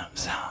kill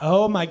himself.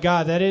 Oh my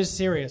God, that is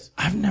serious.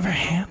 I've never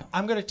handled.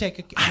 I'm gonna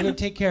take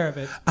care of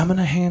it. I'm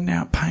gonna hand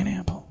out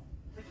pineapple.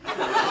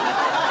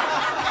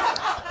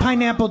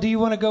 Pineapple, do you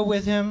want to go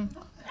with him?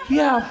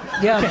 Yeah.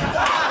 Okay.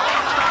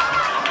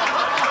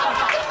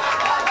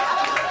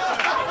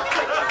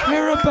 Hey,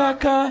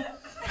 Rebecca.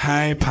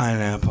 Hi,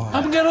 Pineapple.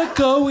 I'm gonna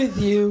go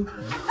with you.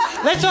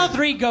 Let's all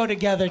 3 go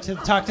together to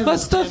talk to.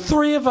 Let's the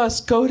 3 of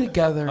us go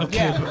together.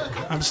 Okay,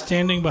 Yeah. I'm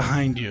standing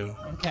behind you.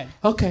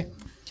 Okay.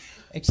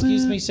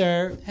 Excuse me,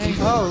 sir. Hey.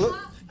 Oh, look,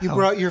 you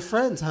brought your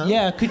friends, huh?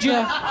 Yeah. Could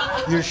you?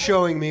 You're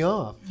showing me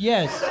off.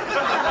 Yes.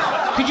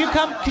 Could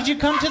you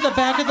come to the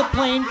back of the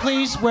plane,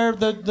 please, where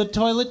the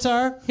toilets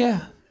are?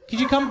 Yeah. Could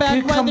you come back?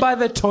 Can you come by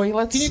the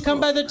toilets? Can you come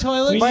by the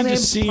toilets? We My need to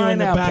name's see you in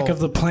the back of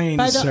the plane,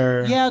 By the-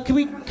 sir. Yeah.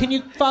 Can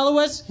you follow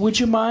us? Would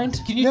you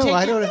mind? Can you No, take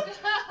I it? don't.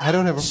 I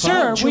don't have a Sir,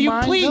 problem. will you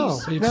mind? please? No.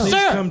 Will you please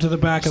Sir. come to the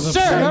back of the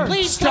Sir, plane?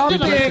 please Stop come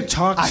to I'd like the to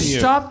talk to you.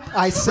 Stop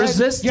I said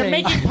resisting. You're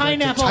making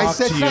pineapple I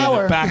said to you in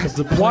sour. the back of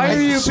the plane. Why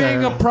are you sir.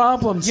 being a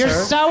problem, You're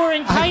sir?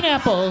 souring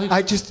pineapple.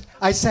 I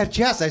said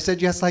yes. I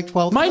said yes like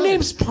 12 My times.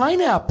 name's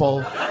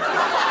Pineapple.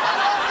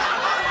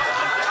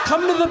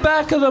 Come to the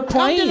back of the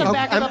plane. Come to the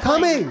back of I'm the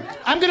plane. coming.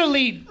 I'm gonna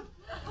lead.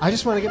 I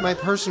just want to get my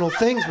personal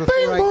things before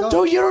I go.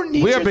 No, you don't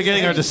need We are your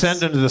beginning our things.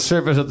 descent into the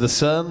service of the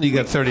sun. You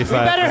got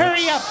 35 Better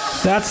minutes. hurry up.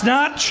 That's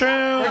not true.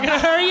 We're gonna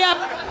hurry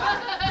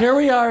up. Here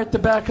we are at the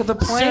back of the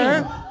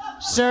plane.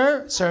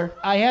 Sir,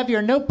 I have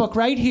your notebook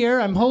right here.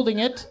 I'm holding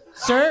it.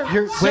 Sir,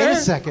 Wait a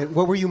second.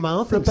 What were you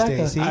mouthing,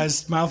 Rebecca. Stacy? I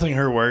was mouthing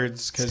her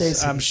words because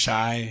Stacy. I'm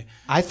shy.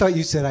 I thought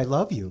you said I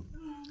love you.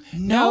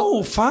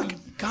 No, fuck.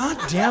 God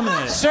damn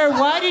it. Sir,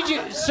 why did you?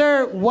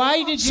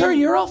 Sir,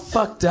 you're all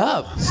fucked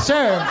up.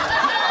 Sir.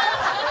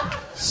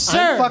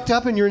 I'm fucked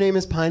up and your name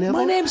is Pineapple?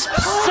 My name's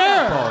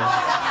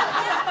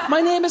Pineapple.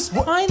 My name is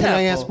Pineapple. Can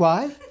I ask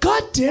why?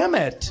 God damn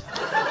it.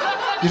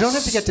 You don't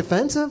have to get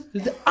defensive.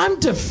 I'm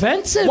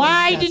defensive.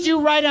 Why did you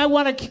write "I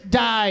want to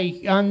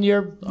die" on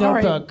your All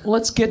right, notebook?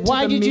 let's get to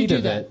Why the did you meat do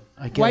of that? it,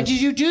 I Why guess.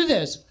 did you do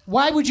this?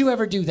 Why would you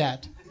ever do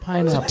that?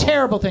 Pineapple. It's a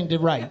terrible thing to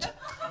write.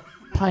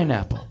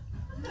 Pineapple.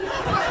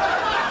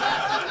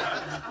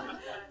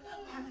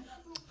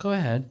 Go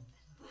ahead.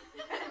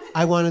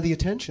 I wanted the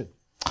attention.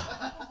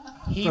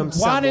 He From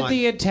wanted someone.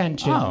 the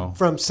attention. Oh.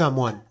 From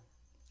someone.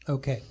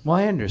 Okay. Well,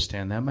 I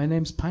understand that. My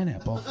name's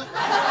Pineapple.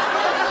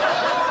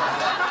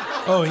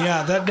 Oh,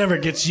 yeah, that never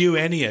gets you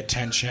any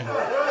attention.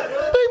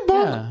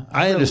 Yeah,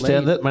 I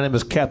understand that. My name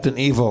is Captain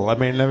Evil. I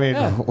mean,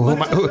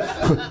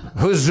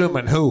 who's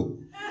zooming who?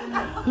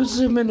 Who's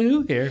zooming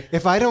who here?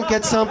 If I don't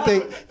get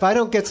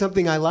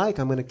something I like,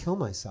 I'm going to kill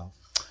myself.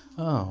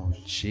 Oh,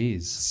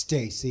 jeez.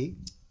 Stacy.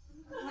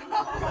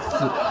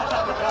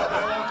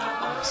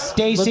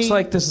 Stacy. Looks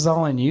like this is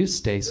all on you,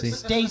 Stacy.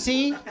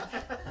 Stacy,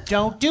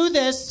 don't do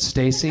this.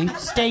 Stacy,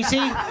 Stacy,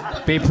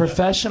 be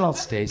professional,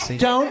 Stacy.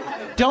 don't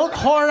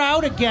whore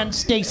out again,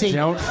 Stacy.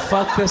 Don't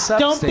fuck this up.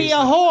 Don't Stacy. be a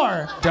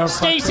whore. Don't fuck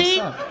Stacy, this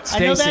up. I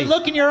know that Stacy.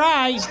 look in your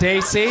eyes.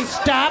 Stacy,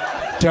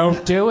 Stop.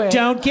 don't do it.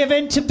 Don't give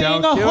in to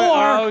being Don't a do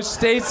whore. It. Oh,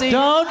 Stacy.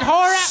 Don't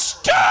whore out.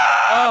 Stop!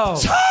 Oh.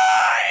 Time!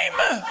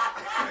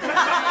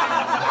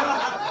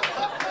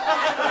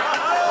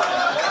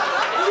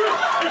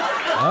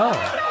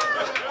 Oh.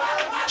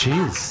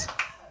 Jeez.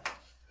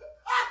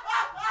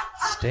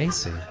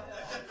 Stacy.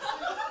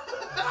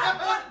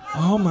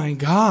 Oh, my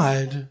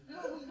God.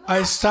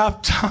 I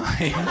stopped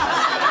time.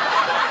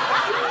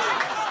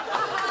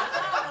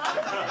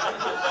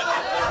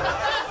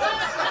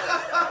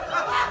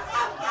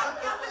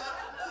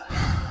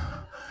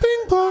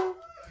 Ping pong.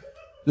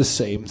 The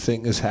same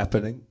thing is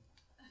happening.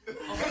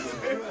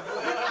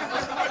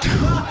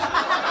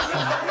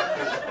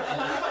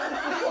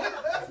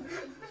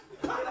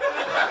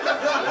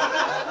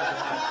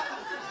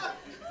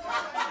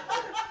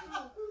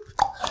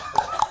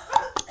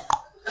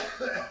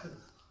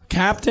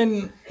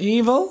 Captain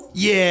Evil?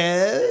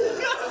 Yeah.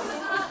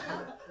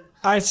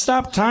 I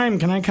stopped time.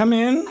 Can I come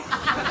in?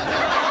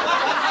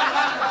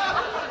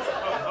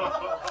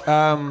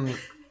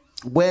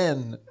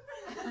 When?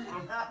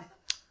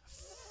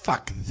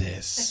 Fuck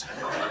this.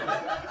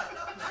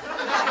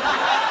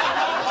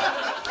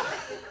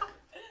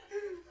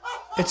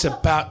 It's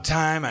about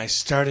time I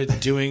started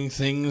doing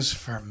things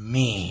for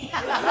me.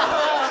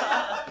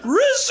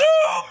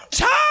 Resume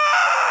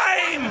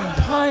time!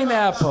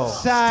 Pineapple.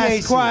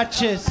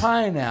 Sasquatches.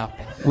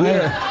 Pineapple.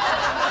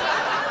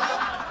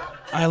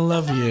 I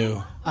love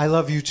you. I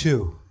love you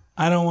too.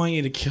 I don't want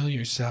you to kill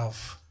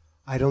yourself.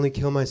 I'd only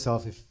kill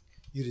myself if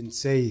you didn't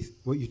say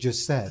what you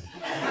just said.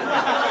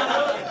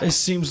 This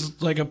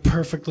seems like a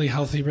perfectly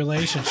healthy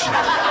relationship.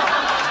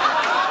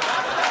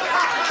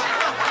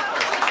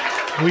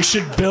 We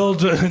should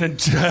build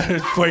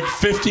like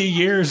 50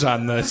 years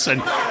on this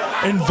and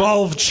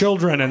involve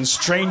children and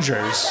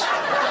strangers.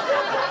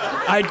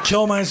 I'd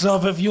kill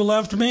myself if you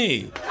left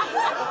me.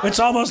 It's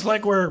almost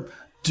like we're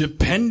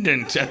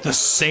dependent at the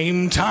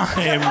same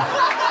time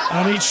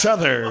on each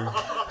other.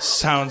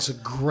 Sounds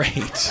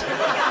great.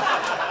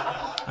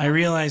 I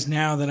realize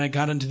now that I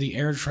got into the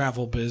air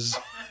travel biz.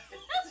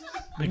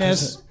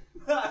 Miss.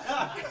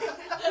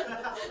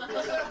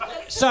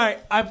 Sorry,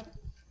 I'm.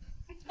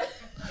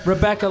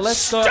 Rebecca,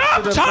 let's go.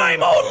 Stop to the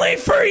time only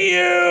for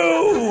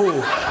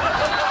you!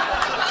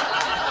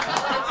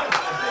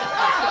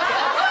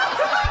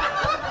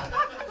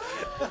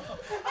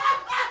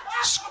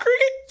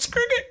 Scricket,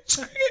 scricket,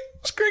 scricket,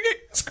 scricket,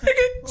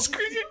 scricket,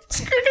 scricket,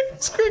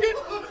 scricket, scricket.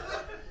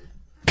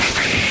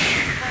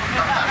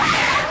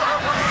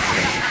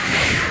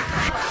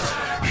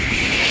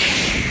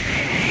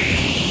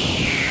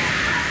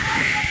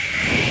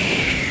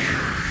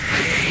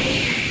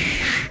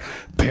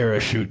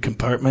 Parachute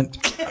compartment.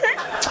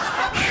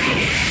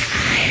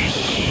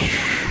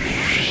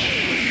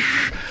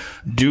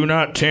 Do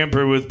not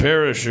tamper with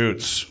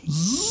parachutes.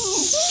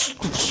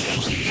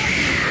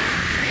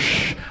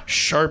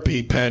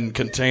 Sharpie pen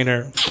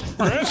container.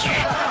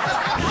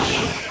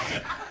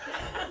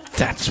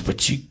 That's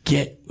what you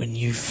get when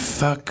you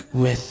fuck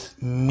with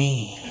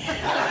me.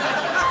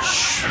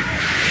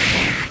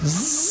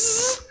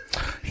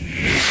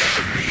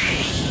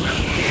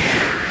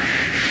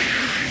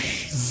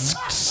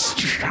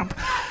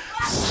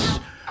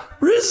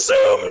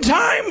 Resume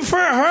time for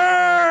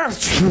her.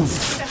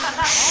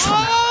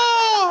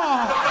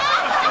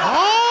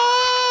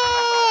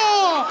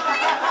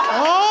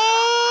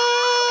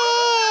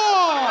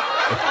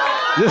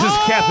 This is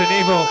Captain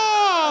Evil.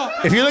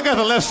 If you look at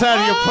the left side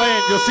of your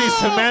plane, you'll see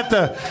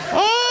Samantha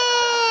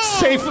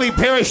safely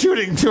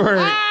parachuting to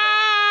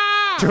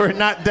her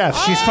not death.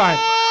 She's fine.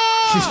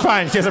 She's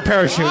fine. She has a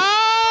parachute.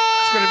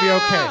 It's going to be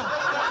okay. It's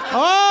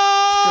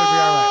going to be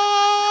all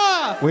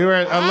right. We were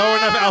at a low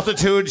enough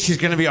altitude. She's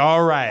going to be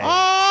all right.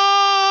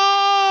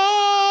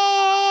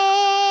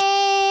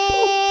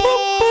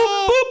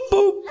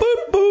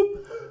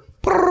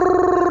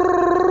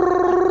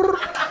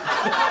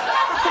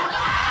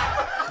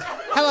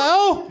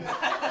 Hello?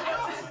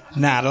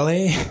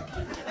 Natalie.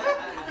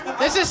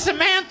 This is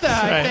Samantha,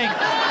 I think.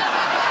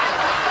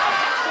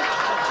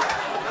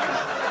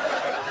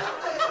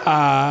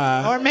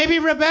 Or maybe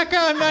Rebecca,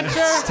 I'm not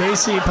sure.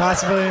 Stacy,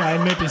 possibly. I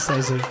may be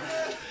Stacy.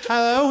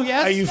 Hello,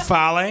 yes? Are you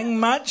falling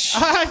much?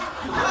 I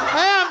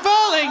am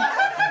falling.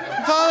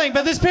 I'm falling,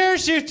 but this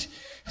parachute,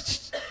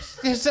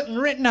 there's something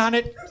written on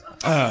it.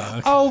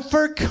 Oh,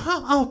 okay.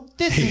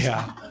 This is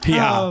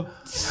Yeah.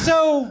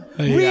 so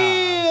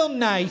real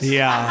nice.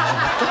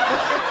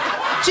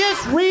 Yeah.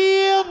 Just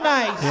real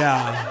nice.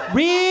 Yeah.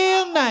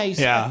 Real nice.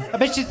 Yeah. I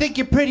bet you think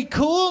you're pretty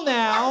cool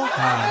now.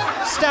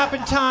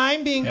 Stopping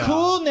time, being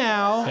cool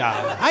now.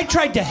 Yeah. I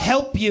tried to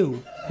help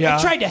you. Yeah.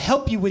 I tried to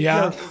help you with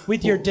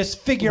your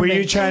disfigurement. Were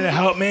you trying to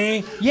help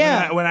me?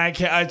 Yeah. When I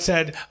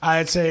said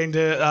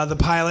to the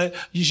pilot,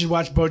 you should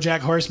watch BoJack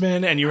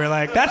Horseman, and you were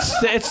like,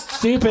 it's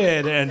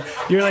stupid, and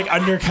you're like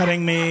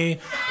undercutting me.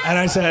 And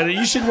I said,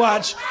 you should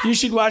watch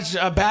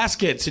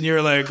Baskets, and you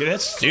were like,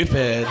 that's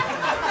stupid.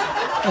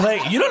 I was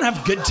like, you don't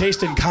have good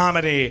taste in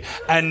comedy,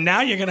 and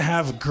now you're gonna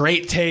have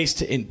great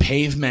taste in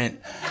pavement.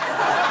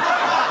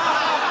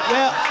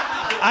 Well,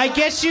 I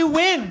guess you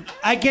win.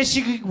 I guess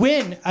you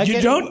win. I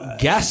guess you win.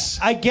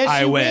 I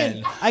guess you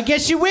win. I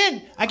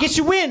guess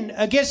you win.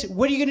 I guess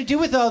what are you gonna do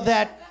with all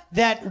that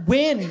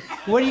win?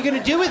 What are you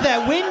gonna do with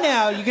that win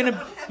now? You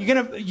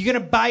gonna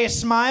buy a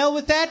smile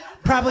with that?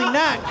 Probably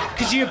not,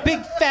 because you're a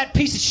big fat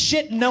piece of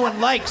shit no one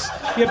likes.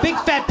 You're a big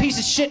fat piece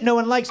of shit no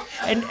one likes,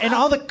 and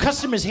all the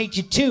customers hate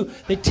you too.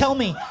 They tell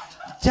me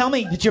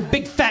that you're a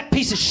big fat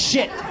piece of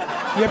shit.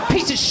 You're a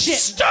piece of shit.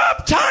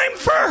 Stop time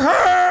for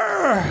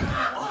her.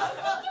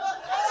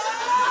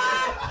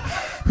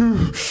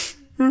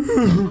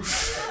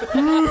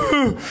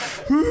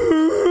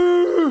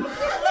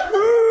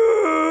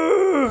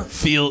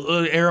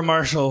 Feel air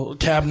marshal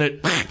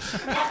cabinet.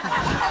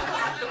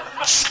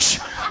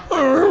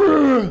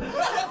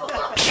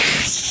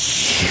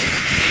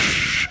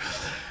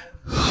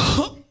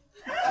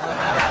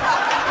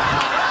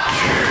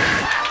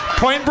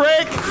 Point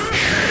break.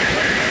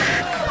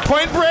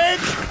 Point break.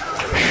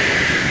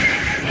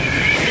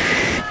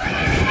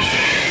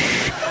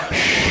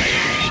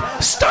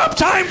 Stop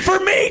time for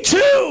me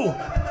too.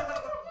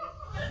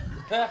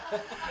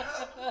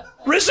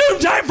 Resume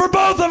time for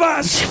both of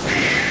us.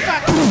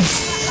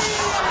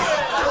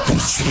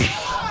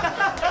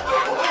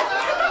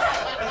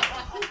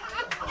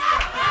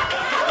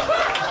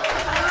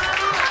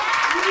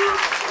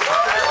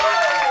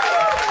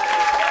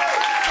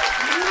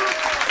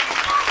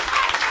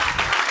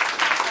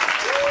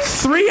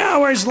 3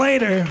 hours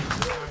later.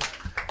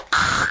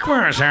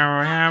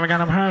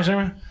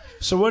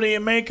 So what do you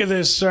make of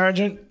this,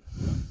 Sergeant?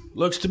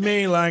 Looks to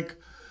me like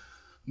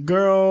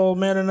girl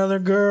met another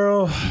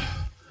girl,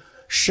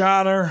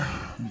 shot her,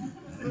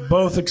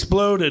 both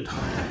exploded.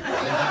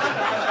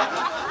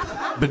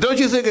 But don't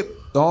you think it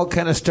all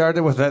kind of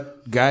started with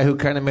that guy who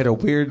kind of made a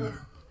weird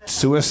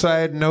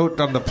suicide note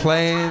on the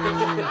plane?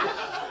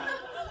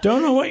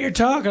 Don't know what you're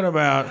talking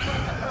about.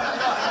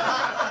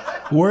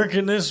 Work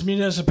in this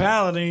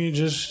municipality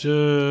just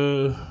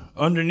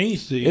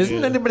underneath the...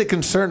 Isn't anybody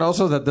concerned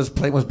also that this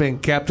plane was being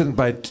captained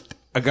by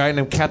a guy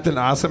named Captain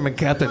Awesome and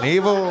Captain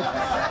Evil?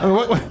 I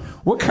mean,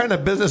 what kind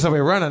of business are we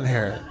running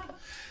here?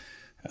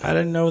 I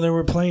didn't know there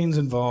were planes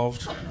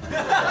involved.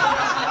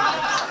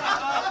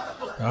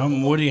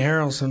 I'm Woody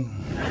Harrelson.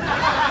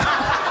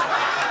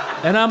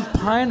 And I'm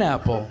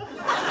Pineapple.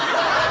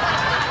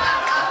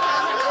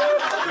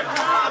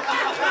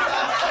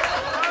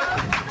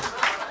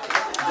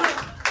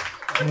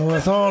 Well,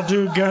 with all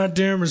due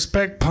goddamn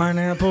respect,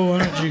 Pineapple, why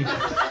don't you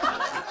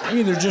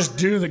either just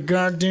do the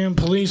goddamn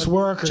police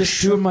work or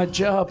just doing my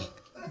job.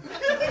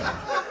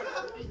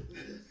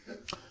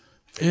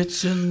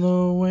 It's in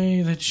the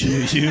way that you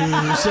use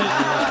it.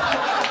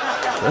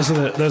 Those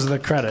are the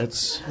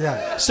credits.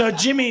 Yeah. So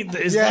Jimmy,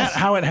 is that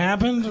how it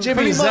happened?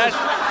 Jimmy, is that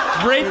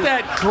Grade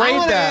that. Grade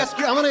that.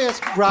 I'm going to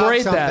ask Rob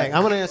Grade something. that.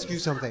 I'm going to ask you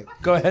something.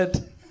 Go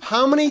ahead.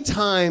 How many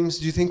times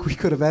do you think we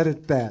could have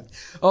edited that?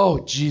 Oh,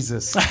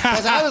 Jesus.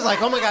 Because I was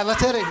like, oh my God,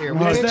 let's edit here.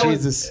 We didn't know-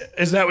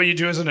 Is that what you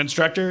do as an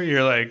instructor?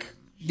 You're like,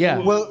 Yeah.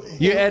 Well,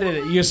 you edit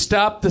it. You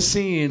stop the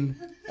scene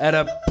at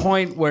a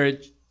point where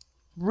it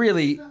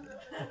really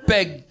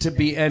begged to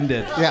be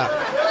ended. Yeah.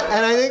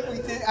 And I think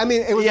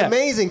it was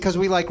amazing because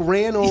we like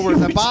ran over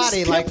the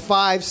body like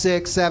 5,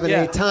 6, 7,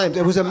 8 times.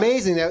 It was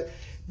amazing that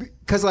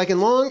because like in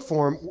long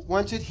form,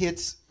 once it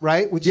hits,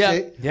 right? Would you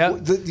say? Yeah.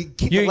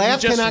 The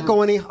laugh cannot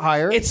go any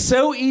higher. It's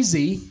so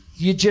easy.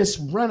 You just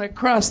run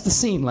across the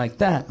scene like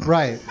that.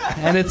 Right.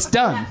 And it's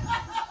done.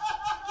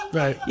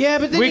 Right. Yeah,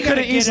 but then we you could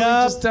gotta have get easily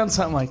up. just done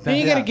something like that. Then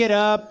you got to get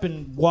up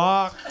and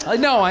walk. I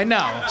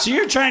know. So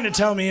you're trying to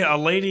tell me a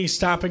lady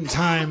stopping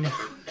time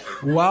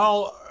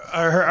while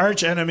her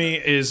arch enemy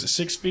is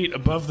 6 feet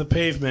above the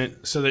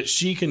pavement so that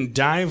she can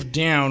dive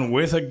down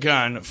with a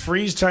gun,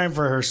 freeze time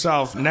for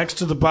herself next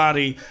to the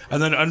body,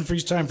 and then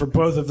unfreeze time for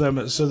both of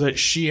them so that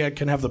she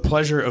can have the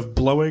pleasure of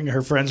blowing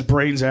her friend's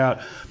brains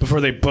out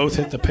before they both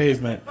hit the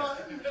pavement.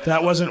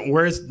 That wasn't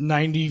worth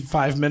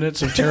 95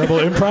 minutes of terrible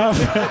improv?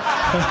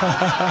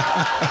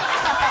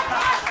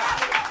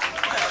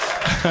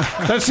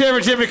 Let's hear it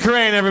for Jimmy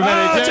Carrane,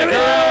 everybody. Jimmy!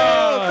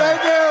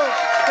 Thank you.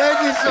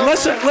 Thank you so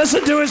much.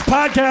 Listen to his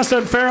podcast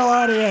on Feral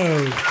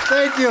Audio.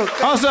 Thank you.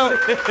 Also,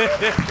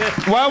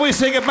 while we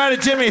say goodbye to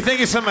Jimmy,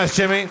 thank you so much,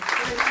 Jimmy.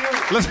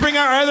 Let's bring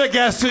our other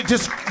guest who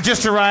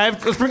just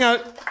arrived. Let's bring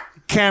out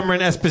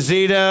Cameron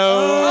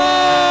Esposito.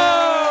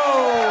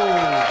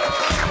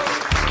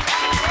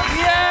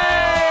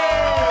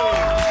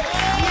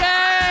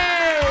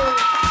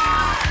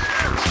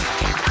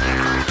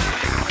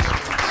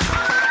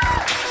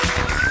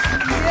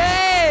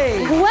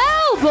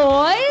 Well,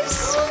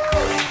 boys,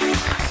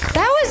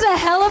 that was a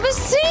hell of a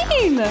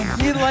scene.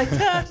 You like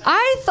that?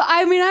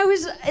 I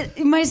was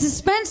my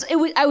suspense.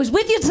 I was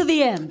with you to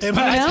the end. You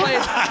know?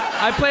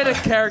 I played a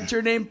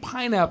character named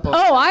Pineapple.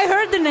 Oh, I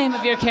heard the name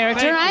of your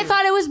character, Thank and I you.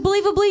 thought it was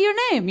believably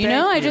your name. You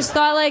know, I just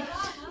thought like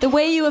the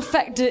way you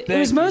affected. It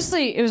was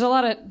mostly. It was a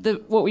lot of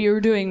what you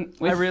were doing.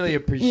 With, I really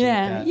appreciate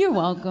yeah, that. you're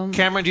welcome.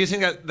 Cameron, do you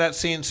think that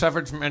scene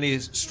suffered from any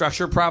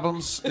structure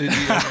problems? Or do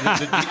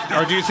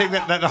you think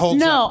that holds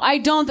No, up? I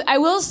don't. I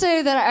will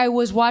say that I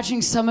was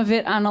watching some of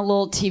it on a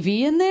little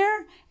TV in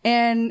there,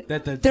 and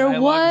That the there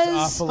dialogue is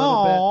was off a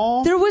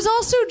little there was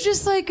also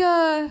just like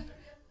I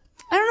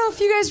don't know if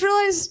you guys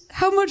realize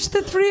how much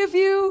the three of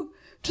you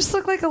just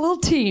look like a little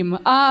team.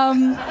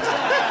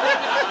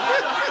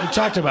 We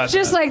talked about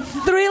Just that. like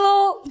three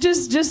little,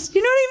 just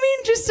you know what I mean?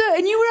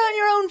 And you were on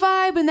your own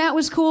vibe, and that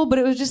was cool. But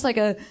it was just like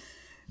a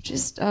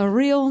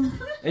real. You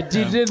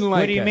didn't like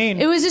it. What do you mean?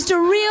 It was just a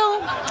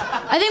real.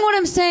 I think what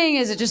I'm saying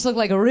is it just looked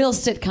like a real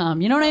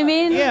sitcom. You know what I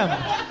mean?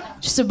 Yeah.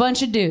 Just a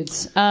bunch of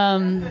dudes. So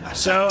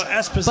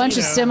Esposito. Bunch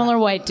of similar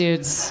white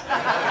dudes.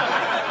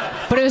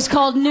 But it was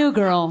called New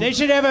Girl. They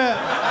should have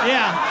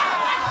yeah.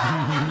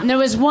 And there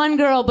was one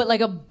girl, but like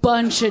a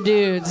bunch of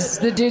dudes.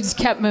 The dudes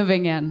kept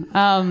moving in.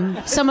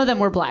 Some of them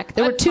were black.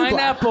 There were two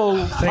black.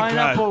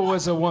 Pineapple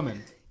was a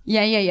woman.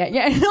 Yeah.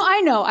 No,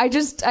 I know.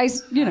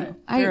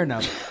 Fair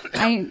enough.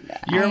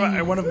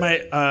 You're one of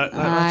my.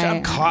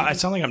 I'm caught. I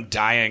sound like I'm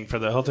dying for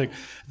the whole thing.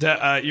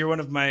 You're one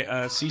of my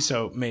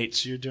CISO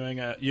mates. You're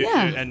doing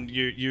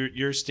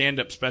your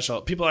stand-up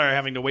special. People are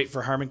having to wait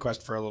for Harmon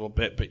Quest for a little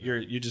bit, but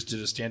you just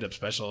did a stand-up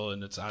special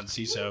and it's on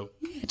CISO.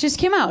 It just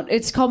came out.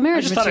 It's called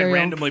Marriage I just thought I'd Material.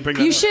 randomly bring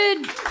that You up.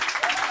 should.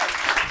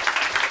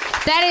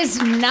 That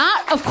is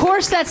not. Of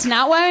course, that's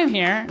not why I'm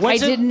here.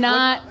 What's I it- did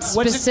not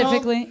what's it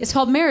specifically. It's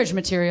called Marriage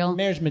Material.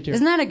 Marriage Material.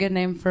 Isn't that a good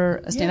name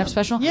for a stand-up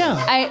special?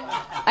 Yeah.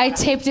 I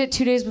taped it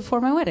 2 days before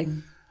my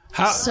wedding.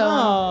 How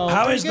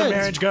very is the good.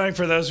 marriage going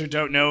for those who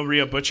don't know?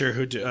 Rhea Butcher,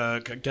 who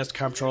guest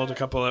controlled a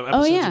couple of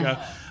episodes yeah. ago.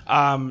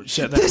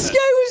 This guy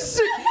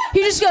was.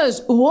 He just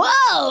goes,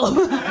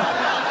 "Whoa."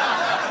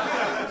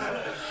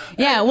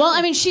 Yeah, well,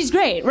 I mean, she's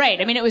great,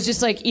 right? I mean, it was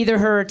just like either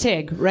her or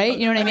Tig, right?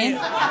 You know what I mean?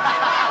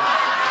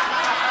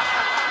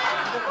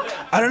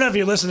 I don't know if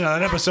you listened to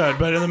that episode,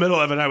 but in the middle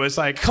of it, I was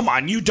like, "Come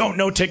on, you don't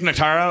know Tig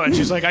Notaro?" And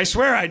she's like, "I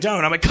swear I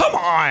don't." I'm like, "Come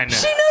on."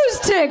 She knows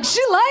Tig. She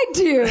lied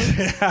to you.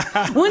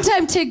 One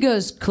time Tig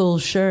goes, "Cool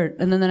shirt,"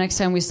 and then the next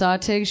time we saw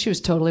Tig, she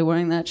was totally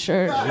wearing that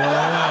shirt.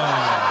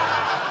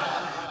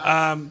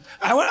 I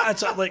want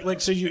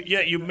so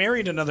you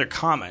married another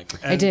comic.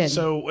 And I did.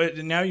 So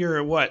now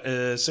you're what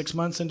 6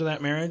 months into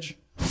that marriage?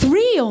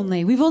 3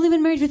 only. We've only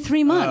been married for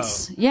 3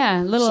 months. Oh.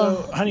 Yeah, a little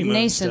So honeymoon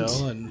nascent.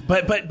 still,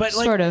 but like,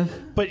 Sort of.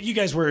 But you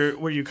guys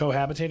were you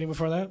cohabitating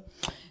before that?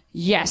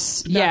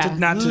 Yes.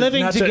 Not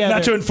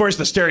to enforce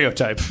the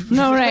stereotype.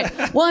 No, right.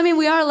 Well, I mean,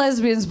 we are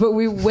lesbians, but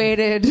we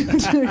waited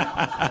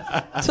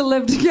to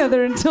live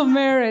together until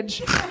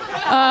marriage.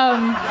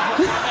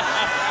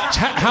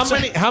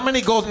 How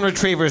many golden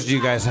retrievers do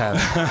you guys have?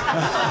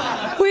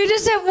 We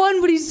just have one,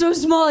 but he's so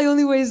small, he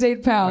only weighs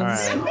 8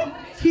 pounds. All right.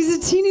 He's a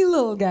teeny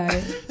little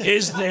guy.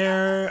 Is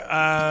there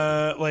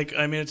I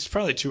mean, it's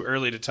probably too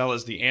early to tell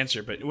us the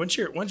answer, but once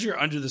you're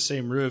under the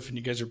same roof and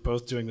you guys are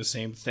both doing the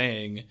same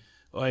thing,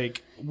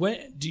 Like,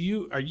 do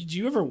you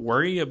ever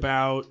worry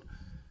about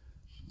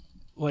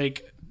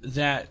like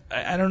that?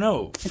 I don't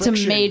know. It's a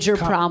major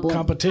problem.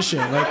 Competition.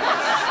 Like,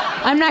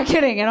 I'm not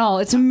kidding at all.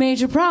 It's a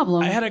major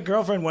problem. I had a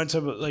girlfriend once.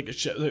 Like, it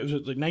was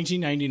like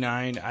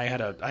 1999. I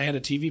had a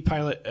TV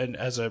pilot, and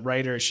as a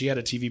writer, she had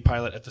a TV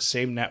pilot at the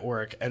same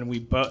network, and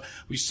we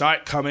saw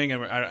it coming,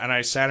 and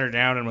I sat her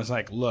down and was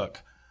like,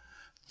 "Look,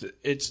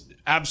 it's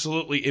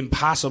absolutely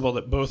impossible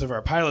that both of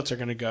our pilots are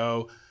going to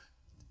go.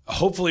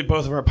 Hopefully,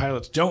 both of our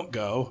pilots don't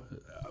go.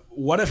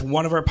 What if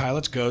one of our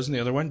pilots goes and the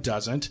other one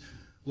doesn't?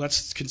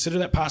 Let's consider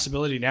that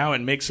possibility now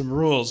and make some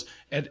rules."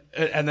 And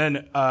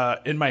then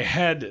in my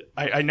head,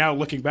 I now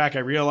looking back, I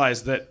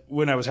realized that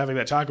when I was having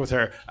that talk with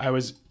her, I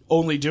was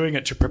only doing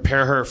it to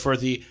prepare her for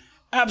the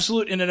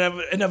absolute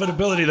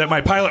inevitability that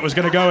my pilot was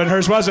going to go and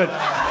hers wasn't.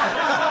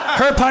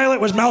 Her pilot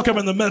was Malcolm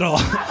in the Middle.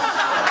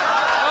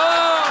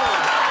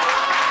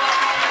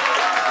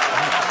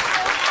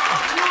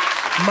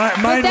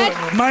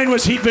 Mine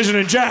was Heat Vision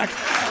and Jack.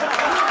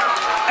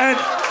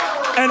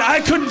 And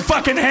I couldn't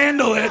fucking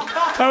handle it.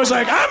 I was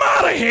like, I'm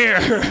out of here.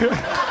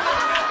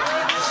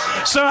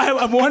 So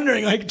I'm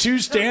wondering, like, two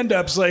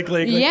stand-ups, like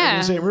in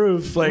the same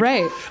roof, like,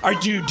 right?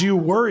 Do you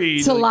worry?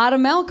 It's a lot of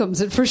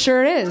Malcolms. It for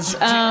sure is.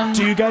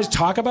 Do you guys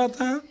talk about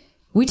that?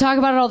 We talk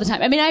about it all the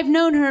time. I mean, I've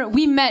known her.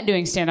 We met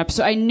doing stand-up,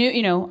 so I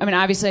knew.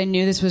 Obviously, I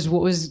knew this was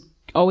what was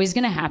always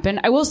going to happen.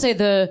 I will say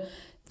the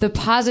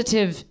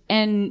positive,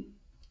 and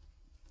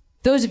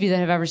those of you that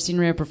have ever seen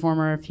Rhea perform,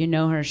 or if you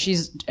know her,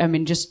 she's,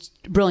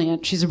 just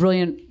brilliant. She's a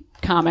brilliant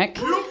comic.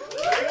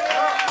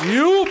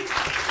 You.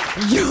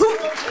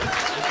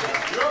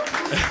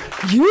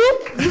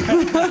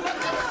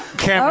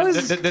 Cameron,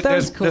 that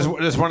was cool.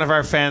 there's one of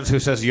our fans who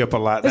says "yup" a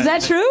lot. Is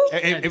that true?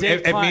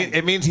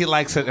 It means he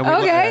likes it. And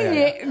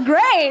Okay,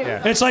 great.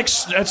 Yeah. It's like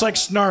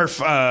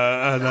Snarf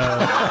on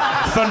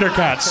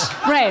Thundercats.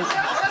 Right.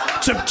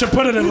 To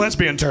put it in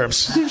lesbian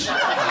terms.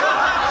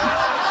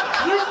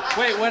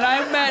 Wait, when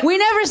I met... We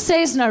never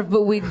say snarf,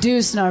 but we do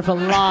snarf a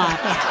lot.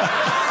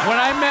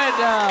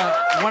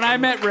 When I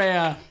met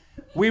Rhea,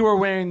 we were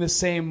wearing the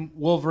same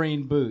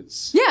Wolverine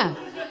boots. Yeah.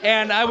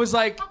 And I was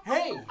like,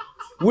 hey,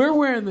 we're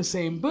wearing the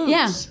same boots.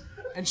 Yeah.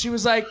 And she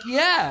was like,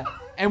 yeah.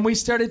 And we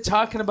started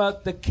talking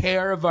about the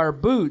care of our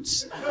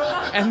boots.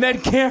 And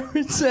then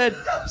Karen said,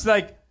 she's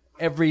like,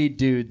 every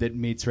dude that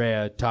meets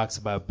Rhea talks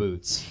about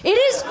boots. It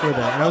is. And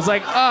I was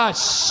like, oh,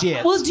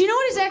 shit. Well, do you know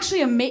what is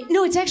actually amazing?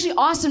 No, it's actually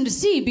awesome to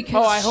see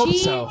because I hope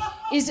so.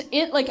 Is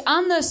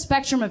on the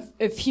spectrum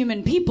of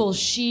human people,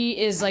 she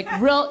is like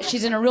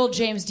she's in a real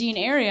James Dean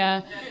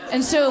area.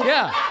 And so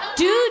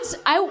dudes,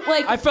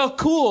 I felt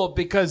cool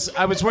because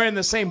I was wearing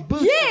the same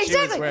boots. Yeah, that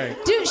exactly. She was wearing.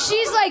 Dude,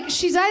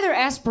 she's either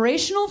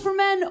aspirational for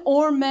men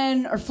or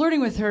men are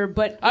flirting with her,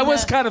 but I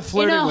was kind of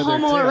flirting with her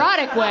in a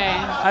homoerotic way.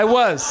 I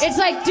was. It's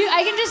like, dude,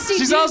 I can just see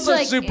she's dudes also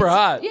like, super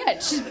hot. Yeah,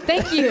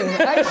 thank you.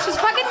 She's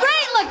fucking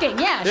great looking.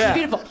 Yeah, she's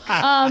beautiful.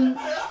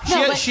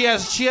 She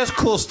has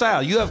cool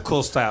style. You have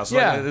cool style. So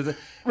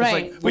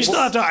right. We still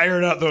have to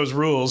iron out those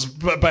rules.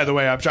 But by the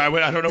way, I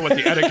don't know what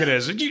the etiquette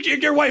is.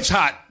 Your wife's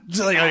hot.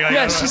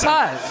 Yeah, she's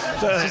hot.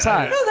 She's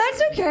hot. No,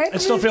 that's okay. It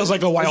still feels like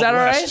the Wild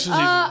West. All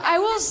right? I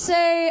will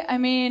say,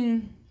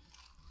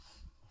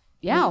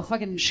 I'll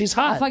fucking. She's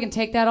hot. I'll fucking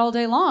take that all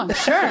day long.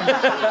 Sure.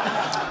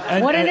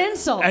 What an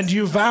insult. And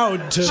you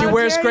vowed to. She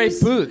wears great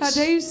boots. How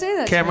dare you say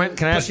that? Cameron,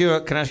 can I ask you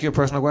a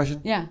personal question?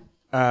 Yeah.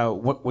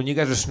 When you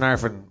guys are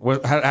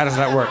snarfing, how does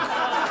that work?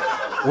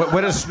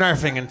 What does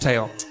snarfing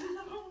entail?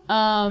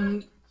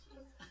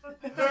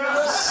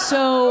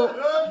 So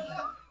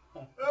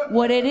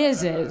what it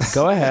is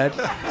Go ahead.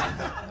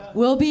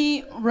 we'll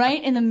be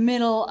right in the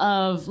middle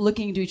of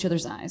looking into each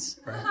other's eyes.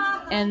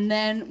 Right. And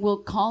then we'll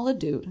call a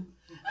dude.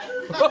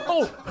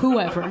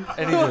 Whoever.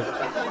 Any dude.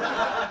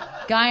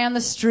 Guy on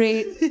the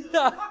street.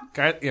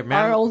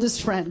 Our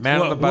oldest friend.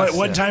 Man on the bus.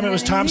 One time it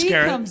was Tom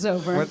Skerritt. He comes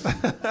over.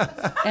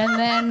 And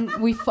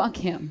then we fuck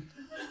him.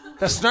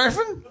 That's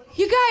snarfing?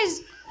 You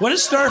guys. What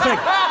is snarfing?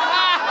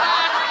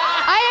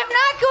 I am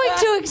not going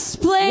to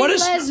explain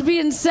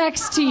lesbian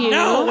sex to you.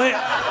 No, wait. There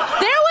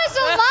was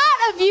a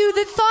lot of you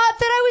that thought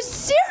that I was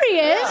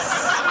serious.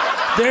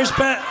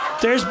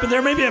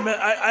 There may be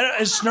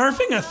is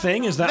snarfing a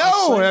thing? Is that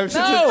no?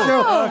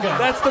 Okay.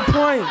 That's the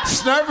point.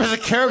 Snarf is a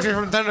character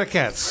from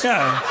Thundercats.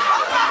 Yeah.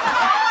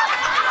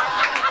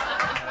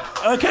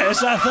 Okay,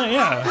 it's not a thing.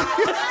 Yeah.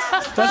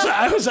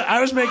 I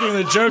was making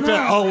the joke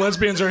that all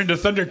lesbians are into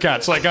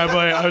Thundercats. Like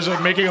I was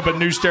like making up a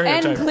new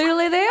stereotype. And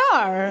clearly they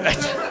are.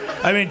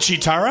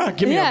 Chitara,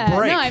 give me a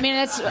break. No,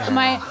 that's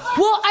my.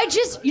 Well,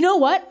 you know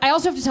what? I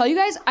also have to tell you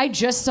guys, I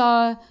just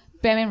saw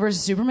Batman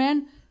vs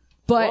Superman,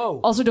 but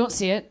also don't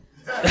see it.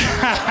 Like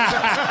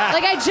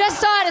I just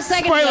saw it a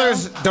second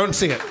Spoilers, ago. don't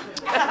see it.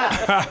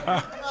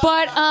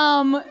 But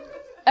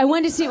I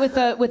went to see it with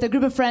a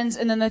group of friends,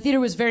 and then the theater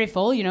was very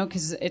full,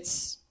 because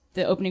it's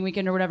the opening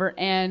weekend or whatever,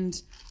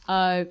 and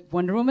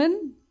Wonder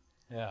Woman.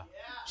 Yeah.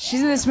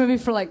 She's in this movie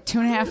for like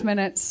 2.5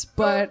 minutes,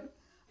 but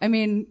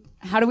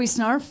how do we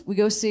snarf? We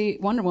go see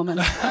Wonder Woman.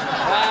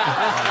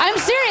 I'm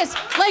serious.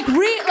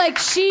 Like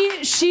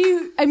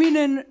she. I mean,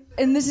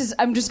 and this is.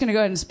 I'm just gonna go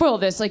ahead and spoil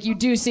this. Like you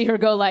do see her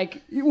go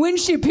like when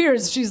she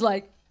appears, she's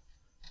like.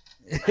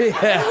 I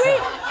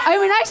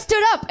mean, I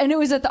stood up and it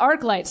was at the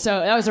ArcLight, so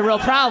that was a real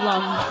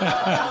problem.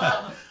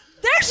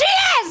 There she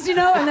is, you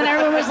know, and then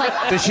everyone was like.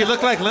 Does she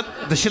look like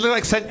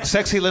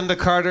sexy Linda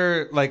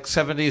Carter, like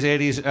 70s,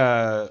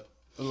 80s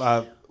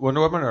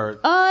Wonder Woman, or?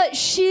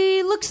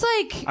 She looks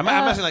like. I'm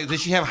asking, like, does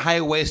she have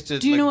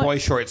high-waisted boy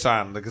shorts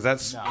on? Because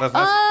that's no,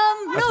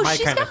 my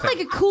she's kind got of thing.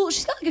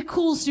 she's got like a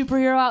cool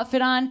superhero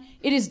outfit on.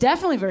 It is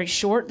definitely very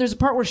short. There's a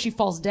part where she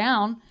falls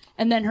down,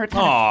 and then her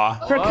kind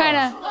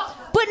of,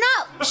 but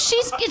not.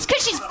 It's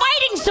because she's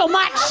fighting so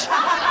much.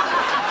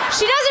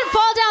 She doesn't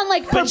fall down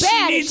like for But she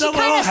bad. needs She a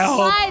kind little of help.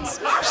 slides.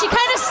 She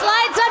kind of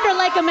slides under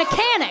like a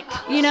mechanic.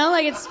 You know,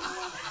 like it's.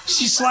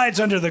 She slides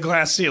under the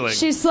glass ceiling.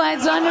 She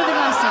slides under the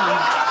glass ceiling.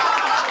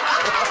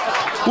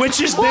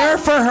 Which is there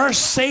for her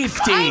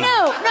safety. I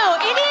know. No,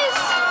 it is.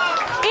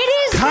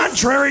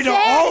 Contrary to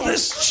all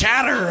this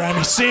chatter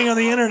I'm seeing on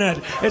the internet,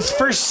 it's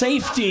for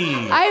safety.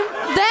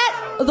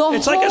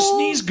 It's like a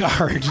sneeze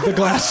guard, the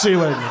glass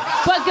ceiling.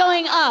 But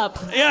going up.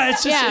 Yeah,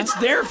 it's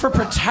there for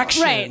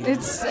protection. Right.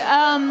 It's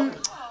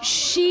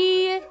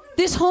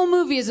this whole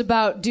movie is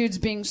about dudes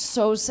being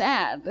so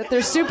sad that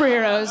they're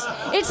superheroes.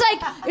 It's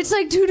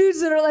like two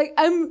dudes that are like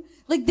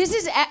this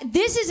is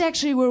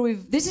actually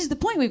this is the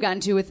point we've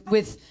gotten to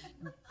with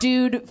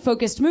dude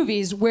focused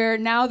movies where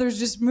now there's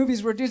just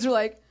movies where dudes are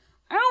like,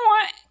 I don't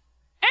want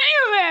any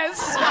of this.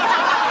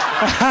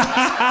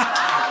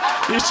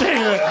 You're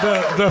saying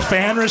the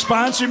fan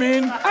response, you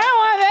mean? I don't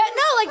want that.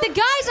 No, like the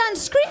guys on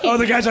screen. Oh,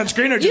 the guys on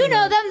screen are You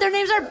know them. Their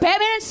names are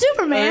Batman and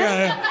Superman.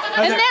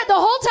 Yeah. And the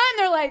whole time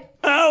they're like,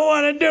 I don't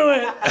want to do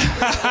it.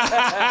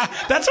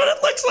 That's what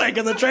it looks like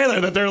in the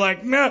trailer. That they're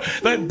like, no.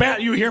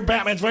 You hear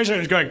Batman's voice and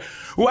he's going,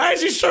 why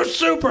is he so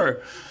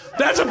super?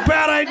 That's a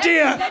bad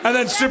idea. And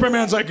then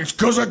Superman's like, it's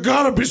because I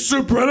gotta be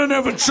super. I didn't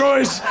have a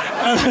choice.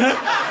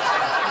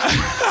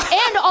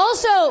 And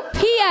also,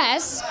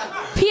 P.S.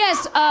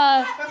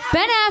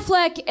 Ben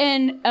Affleck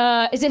and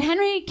is it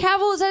Henry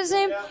Cavill? Is that his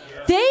name?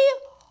 They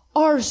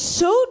are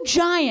so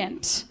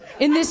giant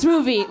in this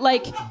movie.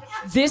 Like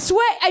this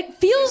way, it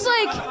feels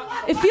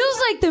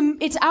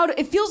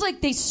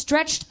like they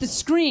stretched the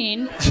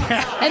screen,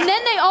 and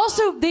then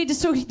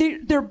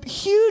they're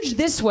huge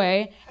this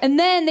way, and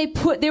then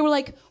they were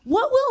like,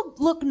 what will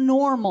look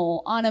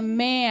normal on a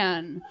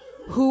man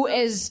who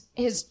is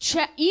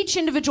each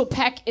individual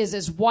pec is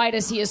as wide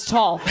as he is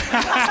tall.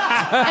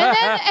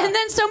 and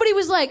then somebody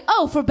was like,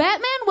 oh, for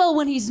Batman, well,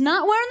 when he's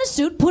not wearing the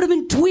suit, put him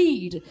in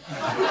tweed.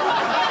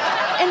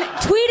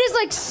 And tweed is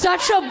like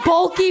such a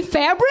bulky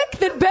fabric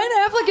that Ben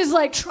Affleck is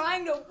like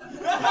trying to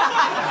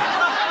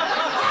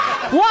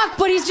walk,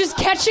 but he's just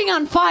catching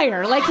on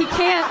fire. Like he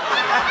can't.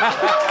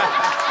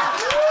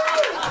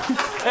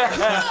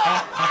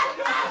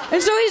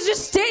 And so he's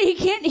just he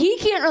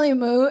can't really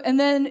move, and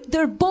then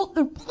they're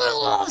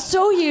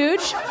so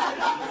huge.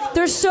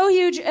 They're so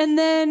huge, and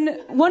then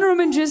Wonder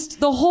Woman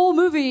the whole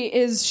movie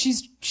is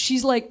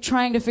she's like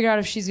trying to figure out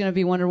if she's gonna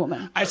be Wonder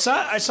Woman. I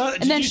saw.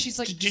 And then she's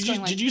like,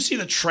 did you see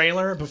the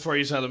trailer before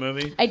you saw the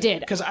movie? I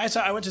did. Because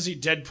I went to see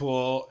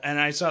Deadpool, and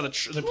I saw they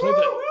played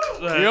the.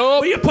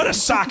 Will you put a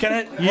sock in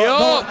it?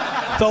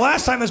 Yup. The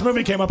last time this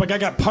movie came up, like I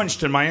got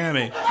punched in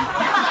Miami.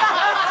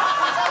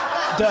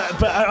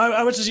 But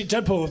I went to see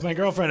Deadpool with my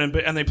girlfriend,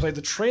 and they played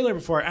the trailer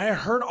before. And I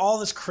heard all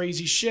this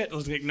crazy shit. It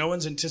was like no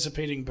one's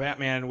anticipating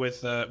Batman with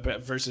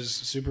versus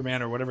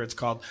Superman or whatever it's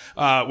called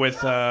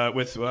with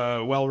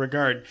well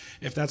regard,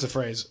 if that's a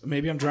phrase.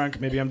 Maybe I'm drunk.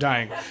 Maybe I'm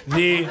dying.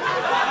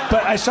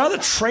 But I saw the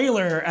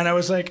trailer and I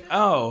was like,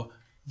 oh.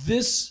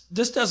 This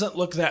doesn't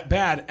look that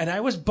bad, and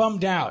I was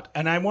bummed out,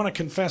 and I want to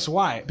confess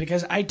why.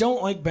 Because I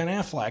don't like Ben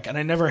Affleck, and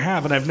I never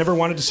have, and I've never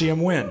wanted to see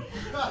him win.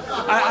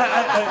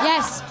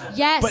 Yes.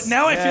 But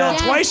now I feel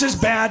twice as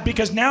bad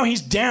because now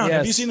he's down. Yes.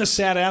 Have you seen the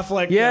sad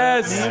Affleck?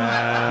 Yes.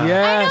 Meme?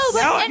 Yes.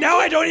 I know, Now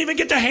I don't even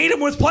get to hate him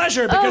with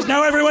pleasure because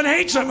now everyone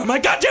hates him. I'm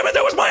like, God damn it,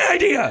 that was my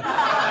idea.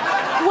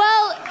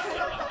 Well,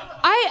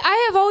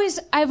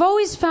 I've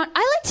always found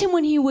I liked him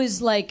when he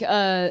was like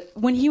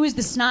when he was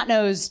the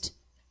snot-nosed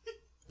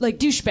like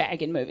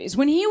douchebag in movies.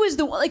 When he was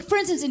for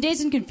instance in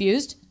Dazed and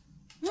Confused,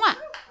 mwah.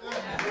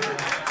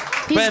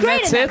 He's Ben,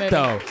 great that's in that it movie.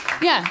 though.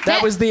 Yeah,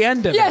 That was the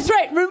end of yes, it.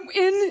 right.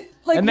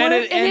 And then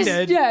it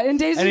ended. In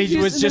Dazed and he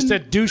Confused, was just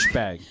then, a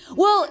douchebag.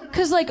 Well,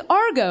 because like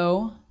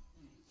Argo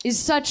is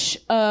such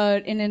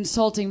an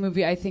insulting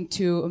movie, I think,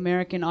 to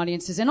American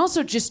audiences and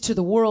also just to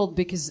the world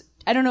because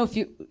I don't know if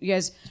you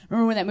guys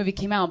remember when that movie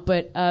came out,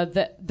 but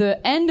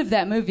the end of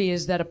that movie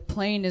is that a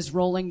plane is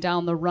rolling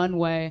down the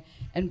runway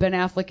and Ben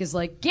Affleck is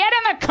like, get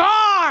in the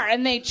car!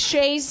 And they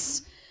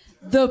chase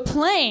the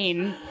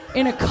plane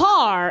in a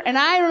car. And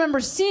I remember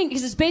seeing,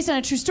 because it's based on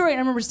a true story, and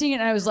I remember seeing it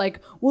and I was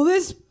like, well,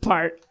 this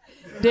part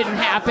didn't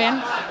happen.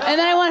 And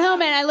then I went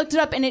home and I looked it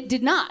up and it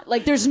did not.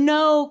 Like, there's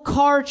no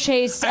car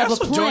chase I of a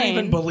also plane. don't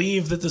even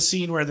believe that the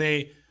scene where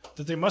they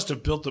that they must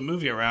have built the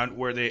movie around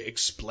where they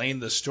explain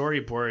the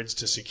storyboards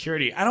to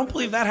security. I don't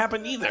believe that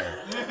happened either,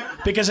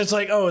 because it's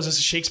like, oh, is this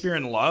Shakespeare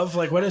in Love?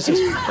 Like, what is this?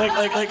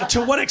 Like,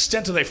 to what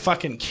extent do they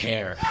fucking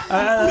care?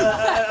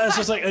 It's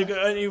just like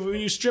when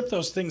you strip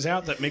those things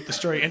out that make the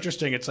story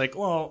interesting, it's like,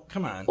 well,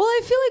 come on. Well,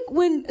 I feel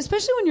like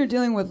especially when you're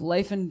dealing with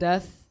life and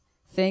death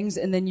things,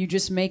 and then you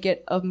just make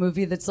it a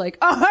movie that's like,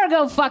 oh,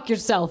 go fuck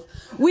yourself.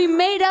 We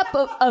made up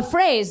a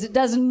phrase that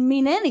doesn't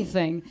mean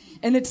anything,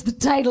 and it's the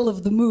title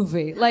of the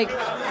movie. Like,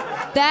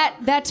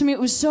 that to me, it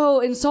was so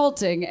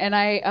insulting, and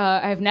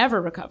I've never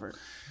recovered.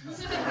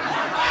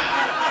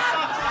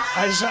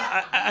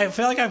 I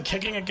feel like I'm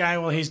kicking a guy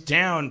while he's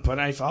down, but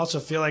I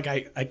also feel like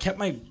I kept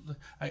my...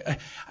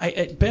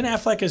 Ben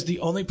Affleck is the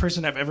only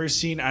person I've ever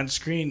seen on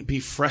screen be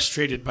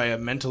frustrated by a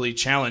mentally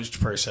challenged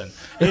person.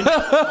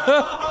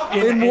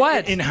 In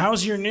what? In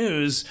How's Your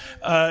News?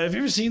 Have you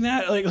ever seen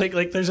that?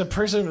 Like there's a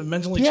person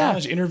mentally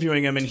challenged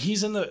interviewing him, and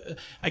he's in the...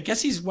 I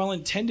guess he's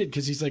well-intended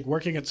because he's like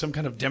working at some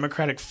kind of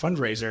Democratic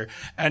fundraiser,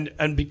 and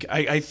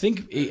I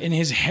think in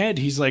his head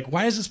he's like,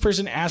 why is this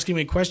person asking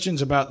me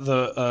questions about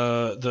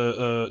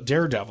the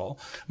Daredevil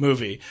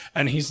movie?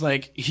 And he's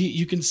like,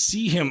 you can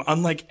see him,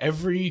 unlike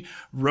every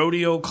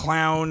rodeo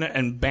clown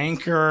and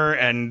banker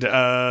and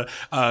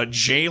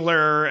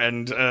jailer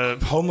and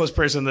homeless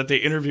person that they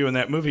interview in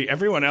that movie,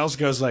 everyone else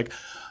goes like,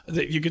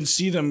 you can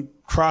see them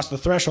cross the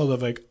threshold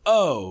of like,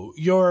 oh,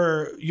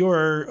 you're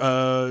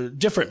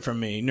different from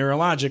me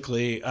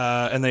neurologically,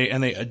 and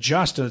they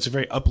adjust, and it's a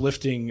very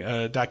uplifting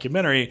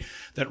documentary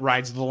that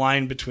rides the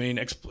line between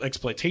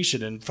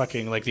exploitation and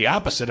fucking like the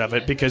opposite of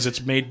it, because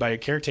it's made by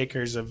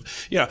caretakers of,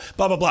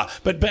 blah blah blah.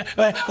 But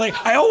like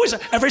I always,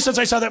 ever since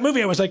I saw that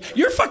movie, I was like,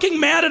 you're fucking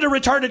mad at a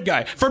retarded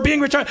guy for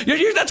being retarded.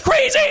 That's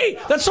crazy.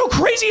 That's so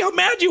crazy how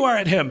mad you are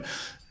at him.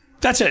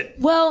 That's it.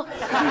 Well,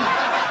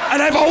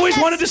 and I've always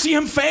wanted to see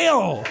him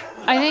fail.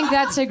 I think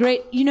that's a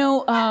great, when I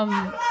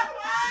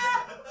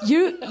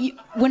was...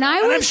 And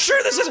I'm sure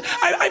this is...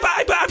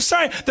 I'm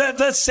sorry,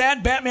 the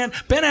sad Batman,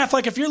 Ben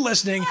Affleck, if you're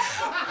listening...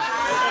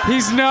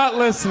 He's not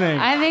listening.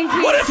 I think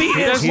what if he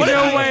is? There's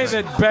no way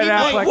that Ben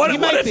Affleck... What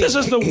if this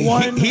is the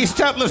one... He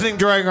stopped listening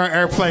during our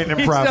airplane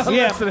improv.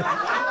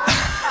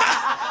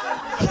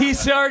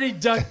 He's already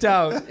ducked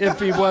out if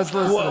he was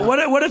listening.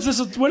 What if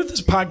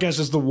this podcast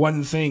is the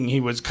one thing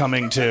he was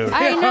coming to?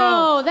 I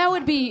know, that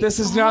would be This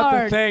is hard.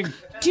 not the thing.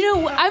 Do you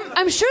know,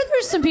 I'm sure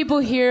there's some people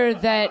here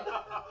that...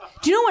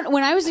 Do you know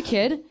when I was a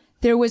kid,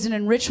 there was an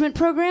enrichment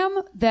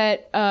program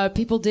that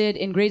people did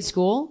in grade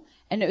school,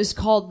 and it was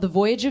called The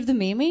Voyage of the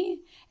Mimi,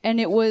 and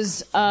it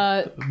was...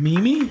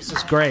 Mimi? This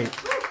is great.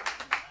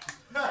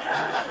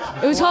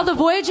 It was called The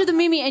Voyage of the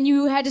Mimi, and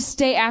you had to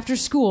stay after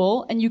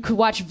school, and you could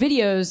watch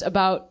videos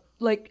about,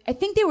 like, I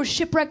think they were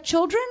shipwrecked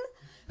children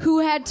who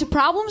had to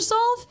problem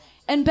solve,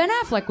 and Ben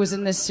Affleck was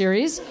in this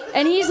series,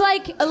 and he's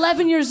like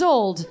 11 years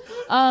old.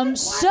 Yes! Now,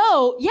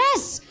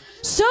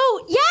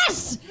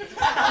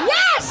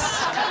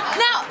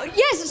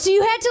 yes, so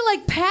you had to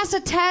like pass a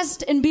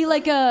test and be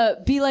like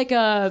a brain, like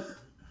a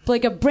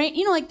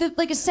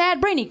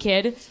sad brainy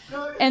kid,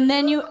 and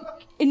then you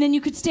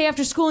could stay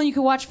after school and you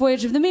could watch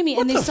Voyage of the Mimi,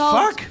 and they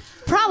solved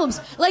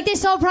problems. Like they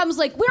solved problems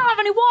like, we don't have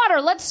any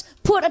water, let's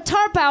put a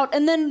tarp out,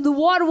 and then the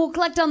water will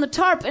collect on the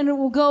tarp and it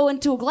will go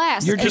into a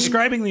glass. You're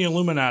describing the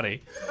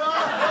Illuminati.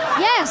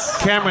 Yes.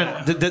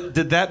 Cameron,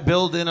 did that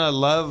build in a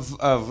love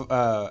of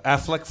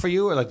Affleck for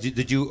you, or like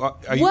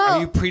are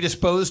you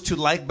predisposed to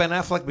like Ben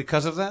Affleck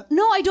because of that?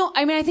 No, I don't.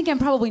 I mean, I think I'm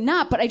probably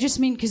not, but I just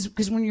mean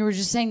because when you were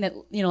just saying that,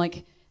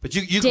 like. But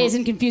you Dazed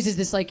and Confused is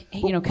this like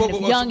kind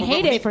of young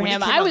heyday for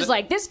him. I was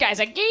like, this guy's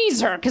a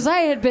geezer, because I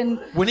had been.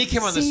 When he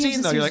came on the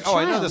scene, though, you're like, oh,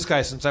 I know this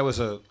guy since I was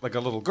a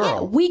little girl.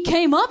 Yeah, we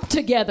came up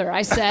together,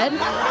 I said.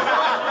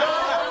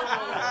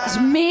 It's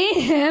me,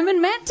 him,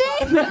 and Matt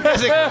Damon.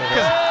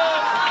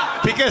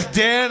 Because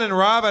Dan and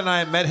Rob and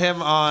I met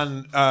him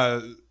on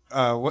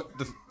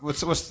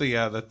what's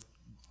the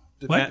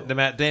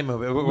Matt Damon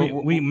movie.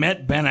 We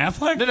met Ben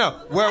Affleck? No.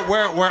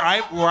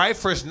 Where I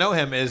first know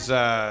him is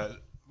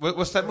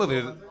what's that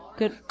movie?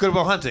 Good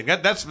Will Hunting.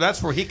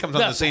 That's where he comes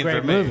on the scene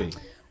for me. Movie.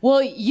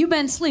 Well, you've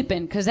been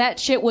sleeping, because that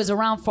shit was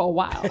around for a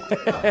while.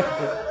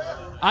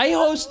 I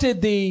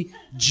hosted the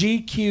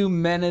GQ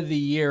Men of the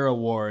Year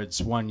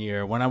Awards one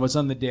year when I was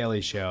on The Daily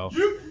Show.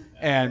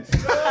 And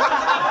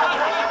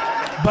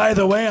by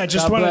the way, I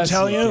just want to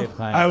tell you,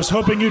 I was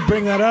hoping you'd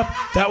bring that up.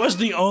 That was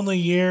the only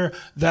year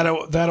that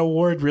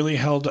award really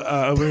held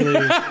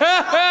really.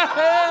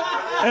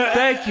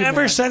 Thank you.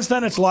 Ever since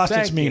then, it's lost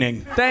its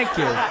meaning. Thank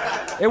you.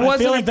 It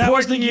wasn't like that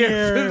was the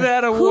year for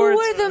that award. Who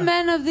were the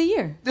Men of the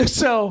Year?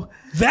 So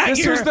this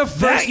year, was the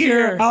first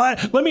year.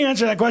 Let me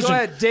answer that question. Go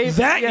ahead, Dave.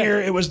 That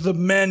year, it was the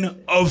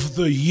Men of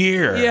the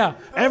Year. Yeah.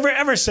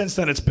 Ever since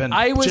then, it's been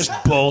just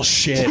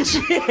bullshit.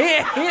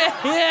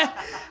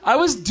 I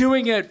was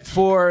doing it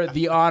for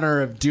the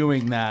honor of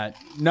doing that,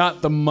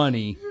 not the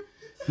money,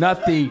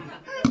 not the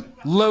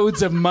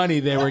loads of money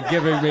they were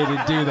giving me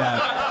to do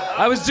that.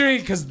 I was doing it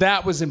because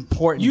that was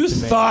important. You to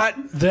me. thought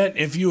that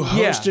if you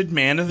hosted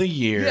Man of the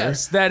Year,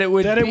 Yes, that it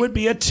would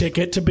be a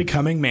ticket to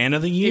becoming Man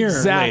of the Year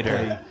Exactly.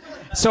 later.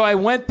 So I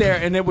went there,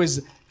 and it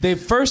was the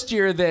first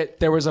year that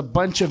there was a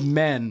bunch of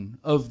men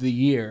of the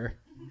year,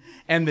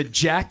 and the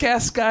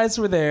Jackass guys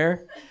were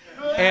there,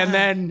 and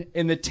then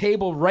in the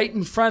table right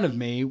in front of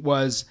me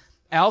was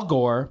Al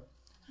Gore,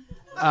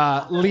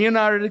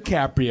 Leonardo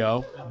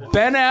DiCaprio,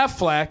 Ben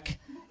Affleck,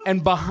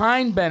 and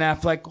behind Ben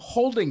Affleck,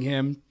 holding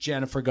him,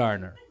 Jennifer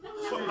Garner.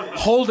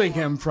 Holding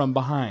him from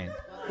behind.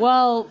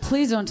 Well,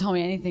 please don't tell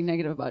me anything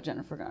negative about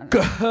Jennifer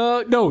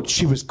Garner. No,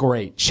 she was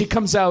great. She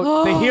comes out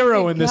Oh, the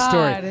hero my in this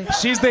God. story.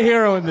 She's the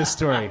hero in this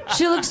story.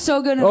 She looks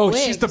so good in Oh,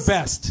 wigs. she's the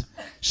best.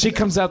 She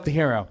comes out the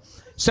hero.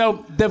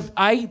 So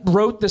I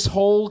wrote this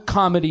whole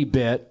comedy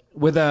bit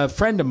with a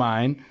friend of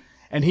mine,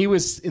 and he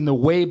was in the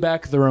way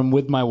back of the room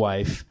with my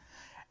wife,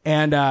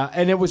 and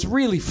it was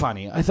really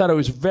funny. I thought it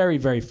was very,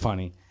 very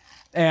funny.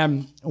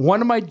 And one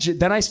of my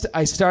then I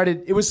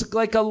started. It was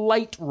like a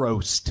light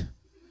roast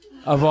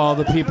of all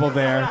the people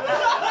there.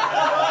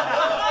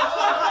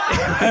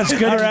 That's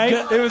good. All right.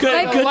 Good, It was good,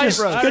 like a good, light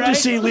to, roast. good All right.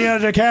 to see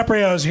Leonardo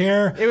DiCaprio's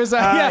here. It was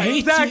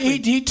exactly.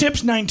 He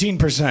tips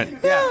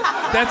 19%.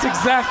 Yeah, that's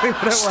exactly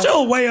what it was.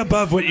 Still way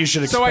above what you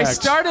should expect. So I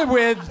started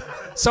with,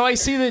 so I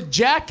see the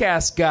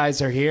Jackass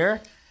guys are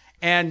here,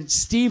 and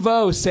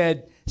Steve-O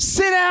said,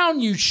 "Sit down,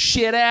 you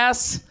shit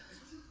ass."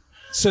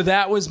 So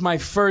that was my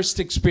first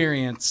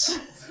experience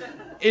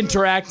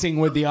interacting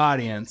with the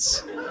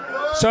audience.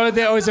 So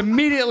I was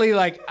immediately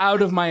like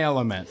out of my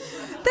element.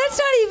 That's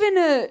not even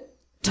a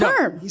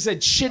term. No, he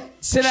said, "Sit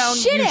down,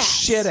 Shit you ass.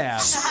 shit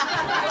ass."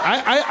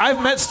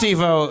 I've met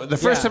Steve-O. The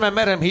first Yeah. time I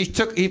met him,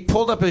 he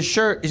pulled up his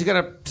shirt. He's got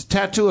a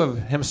tattoo of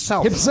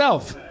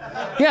himself.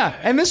 Yeah,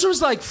 and this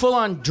was like full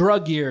on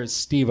drug years,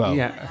 Steve-O.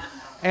 Yeah.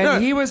 And No,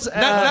 he was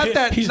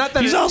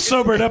He's all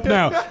sobered up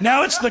now.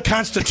 Now it's the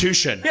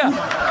Constitution.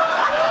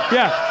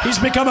 Yeah, he's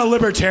become a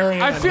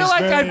libertarian. I feel He's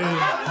like very-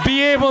 I'd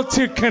be able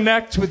to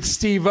connect with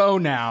Steve-O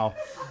now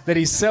that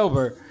he's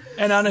sober.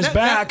 And on his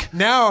back,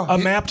 a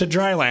map to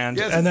dry land,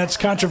 and that's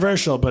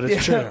controversial, but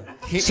it's true.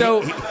 He's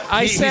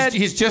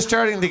just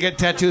starting to get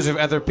tattoos of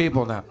other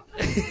people now.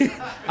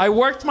 I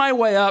worked my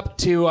way up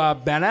to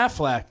Ben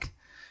Affleck,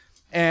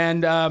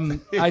 and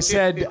I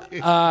said,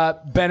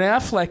 Ben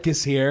Affleck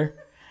is here.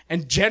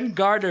 And Jen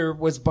Garner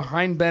was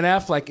behind Ben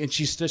Affleck, and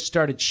she just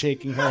started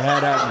shaking her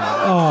head at me.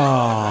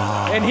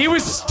 Oh. And he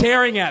was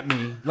staring at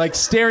me, like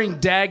staring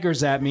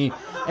daggers at me.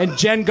 And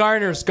Jen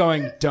Garner's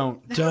going,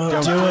 Don't do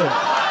it.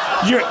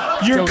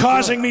 You're Don't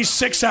causing do it." me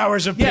 6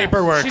 hours of Yeah,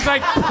 paperwork. She's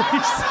like,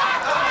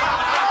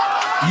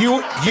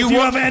 if you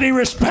have any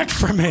respect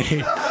for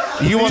me,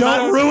 You will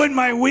don't not- ruin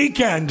my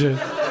weekend. You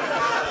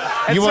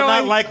will so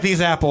not like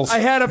these apples. I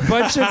had a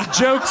bunch of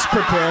jokes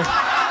prepared.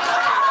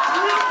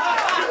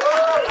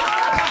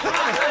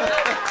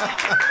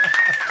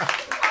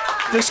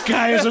 This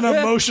guy is an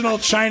emotional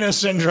China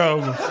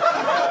syndrome.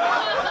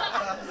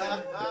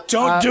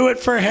 Don't do it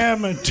for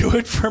him, do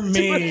it for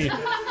me.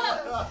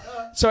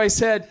 So I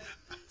said,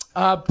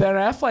 Ben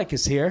Affleck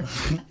is here.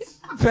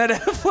 Ben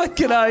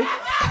Affleck and I,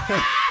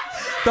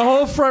 the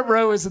whole front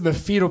row is in the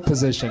fetal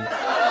position.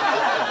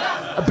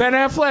 Ben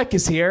Affleck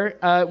is here.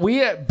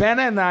 Ben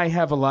and I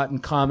have a lot in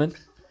common.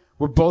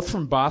 We're both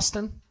from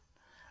Boston.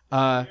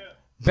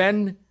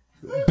 Ben,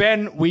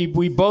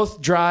 we both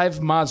drive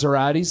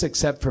Maseratis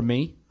except for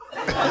me.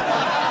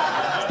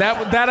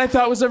 That I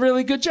thought was a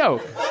really good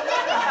joke.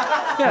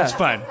 Yeah. That's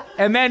fine.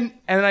 And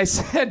I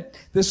said,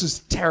 this was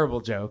a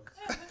terrible joke.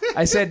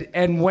 I said,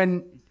 and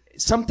when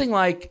something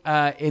like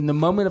in the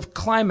moment of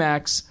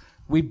climax,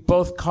 we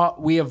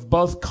have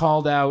both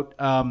called out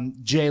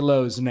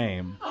J-Lo's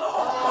name.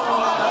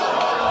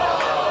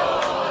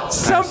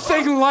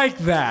 Something like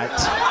that.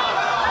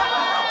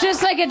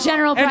 Just like a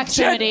general And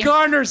proximity. Jen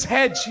Garner's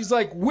head, she's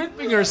like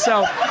whipping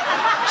herself.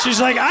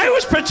 She's like, I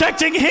was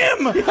protecting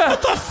him.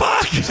 What the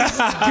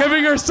fuck?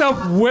 Giving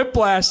herself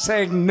whiplash,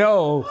 saying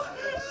no.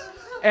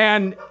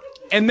 And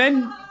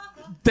then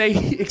they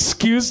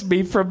excused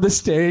me from the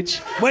stage.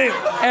 Wait.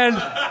 And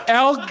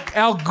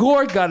Al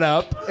Gore got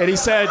up and he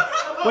said,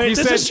 Wait,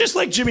 this is just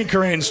like Jimmy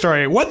Carrane's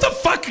story. What the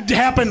fuck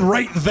happened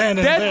right then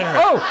and there?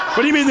 Oh.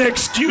 What do you mean they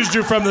excused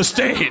you from the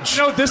stage?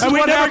 No, this is And we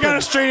what never happened. got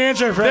a straight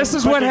answer from This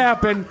is what fucking-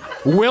 happened.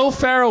 Will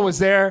Ferrell was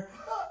there,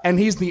 and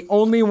he's the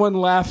only one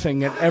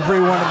laughing at every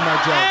one of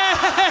my jokes.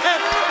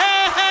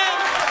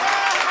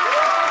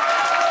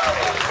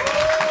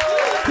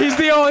 He's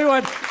the only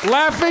one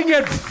laughing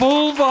at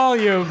full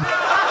volume.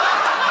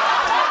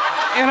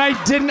 And I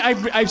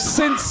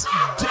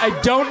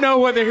don't know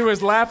whether he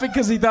was laughing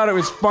because he thought it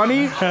was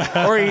funny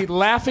or he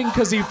laughing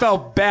because he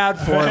felt bad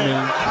for me.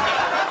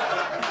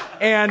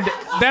 And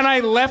then I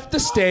left the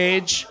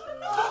stage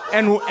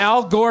and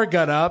Al Gore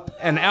got up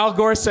and Al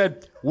Gore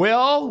said,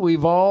 well,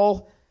 we've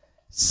all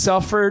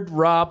suffered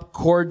Rob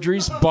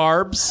Corddry's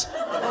barbs.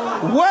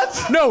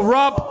 What? No,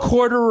 Rob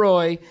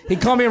Corduroy. He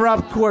called me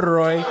Rob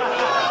Corduroy.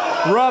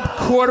 Rob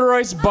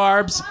Corduroy's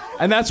barbs.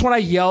 And that's when I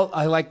yelled,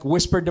 I like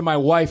whispered to my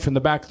wife in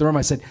the back of the room.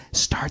 I said,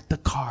 start the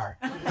car.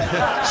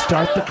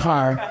 Start the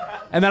car.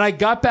 And then I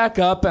got back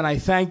up and I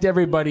thanked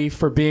everybody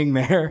for being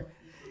there.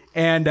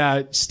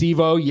 And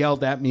Steve-O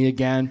yelled at me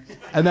again.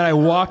 And then I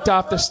walked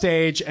off the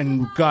stage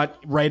and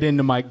walked right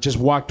into my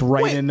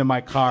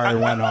car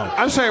and went home.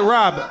 I'm sorry,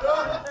 Rob.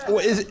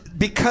 Is it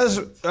because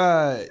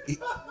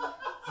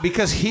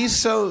he's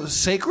so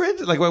sacred?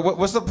 Like,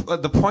 what's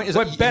the point? Is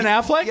what, Ben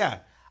Affleck? Yeah.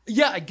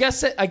 Yeah, I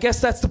guess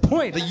that's the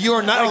point. That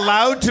you're not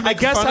allowed to make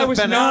fun of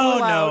Ben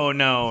Affleck?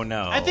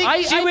 No. I think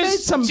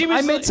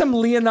I made some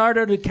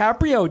Leonardo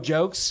DiCaprio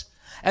jokes.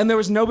 And there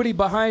was nobody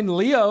behind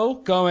Leo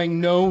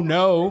going, no.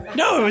 No,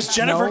 it was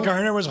Jennifer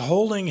Garner was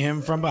holding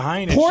him from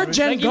behind. Poor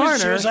Jen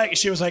Garner.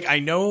 She was like, I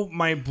know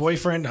my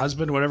boyfriend,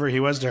 husband, whatever he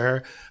was to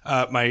her,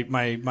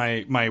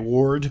 my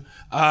ward.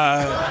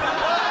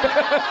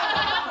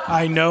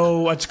 I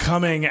know what's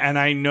coming, and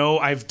I know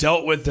I've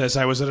dealt with this.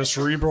 I was at a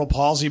cerebral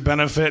palsy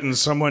benefit, and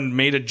someone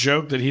made a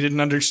joke that he didn't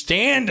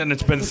understand, and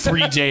it's been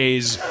 3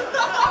 days.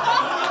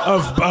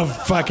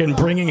 Of fucking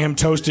bringing him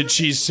toasted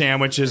cheese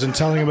sandwiches and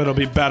telling him it'll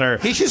be better.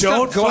 He should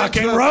Don't stop going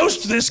fucking to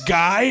roast this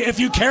guy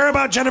if you care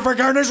about Jennifer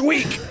Garner's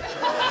week.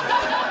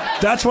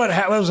 That's what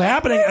was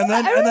happening, and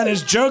then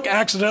his joke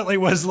accidentally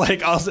was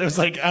like, also, it was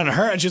like on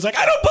her, and she's like,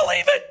 I don't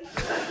believe it.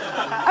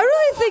 I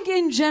really think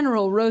in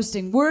general,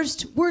 roasting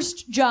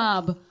worst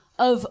job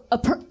of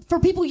for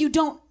people you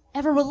don't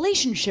have a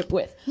relationship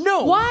with.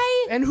 No.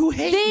 Why? And who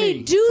hate they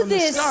me do from the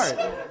this? start.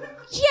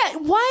 Yeah,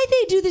 why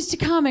they do this to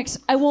comics,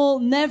 I will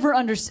never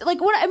understand. Like,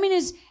 what I mean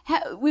is,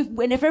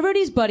 if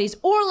everybody's buddies,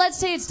 or let's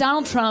say it's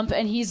Donald Trump,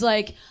 and he's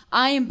like,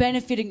 I am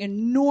benefiting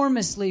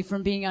enormously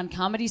from being on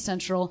Comedy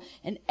Central,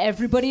 and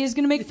everybody is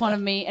going to make fun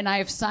of me, and I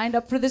have signed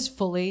up for this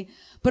fully.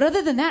 But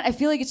other than that, I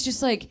feel like it's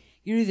just like,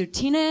 you're either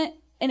Tina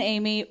and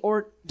Amy,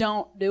 or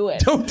don't do it.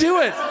 Don't do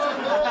it.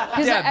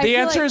 Yeah, the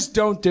answer is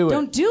don't do it.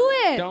 Don't do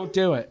it. Don't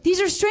do it. These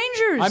are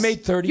strangers. I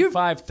made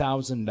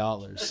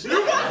 $35,000.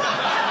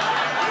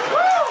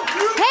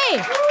 Hey,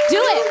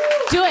 do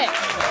it.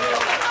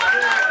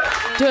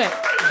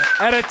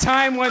 At a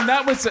time when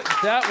I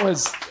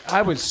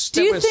was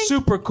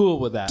super cool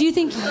with that. Do you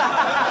think?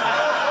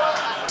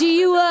 Do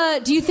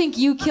you think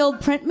you killed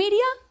print media?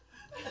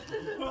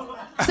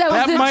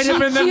 That might have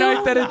been the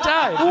night that it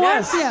died. What?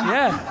 Yes,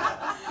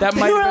 yeah. That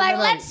might You were have been like,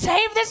 the night. let's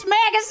save this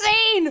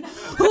magazine.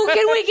 Who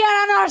can we get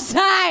on our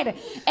side?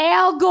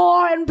 Al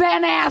Gore and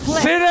Ben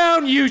Affleck. Sit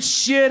down, you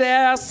shit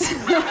ass.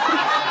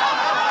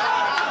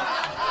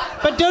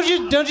 But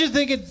don't you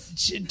think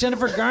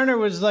Jennifer Garner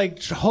was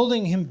like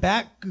holding him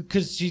back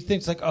because she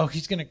thinks like, oh,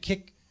 he's gonna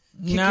kick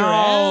your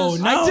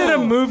ass? I did a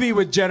movie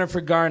with Jennifer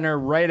Garner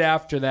right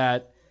after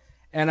that,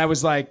 and I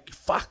was like,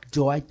 fuck,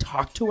 do I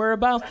talk to her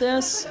about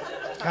this?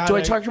 Do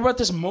I talk to her about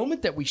this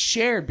moment that we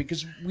shared?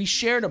 Because we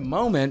shared a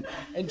moment,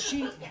 and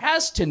she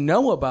has to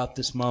know about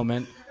this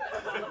moment,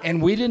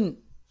 and we didn't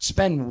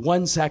spend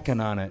 1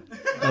 second on it.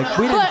 Like,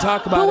 we didn't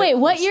talk about it. But wait,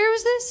 what year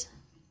was this?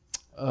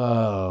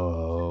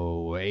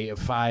 Oh,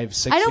 5,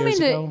 6 I don't years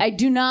mean ago. to. I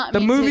do not. The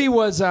mean movie to,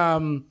 was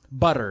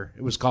Butter.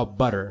 It was called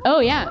Butter. Oh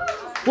yeah.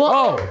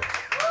 Well. Oh,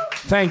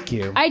 thank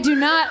you. I do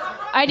not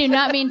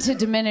mean to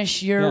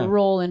diminish your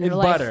role in her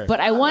life, Butter. but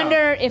I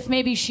wonder if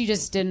maybe she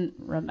just didn't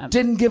remember.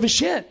 Didn't give a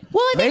shit.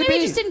 Well, I think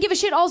maybe just didn't give a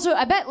shit. Also,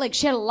 I bet like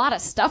she had a lot of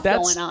stuff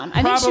going on.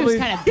 I think she was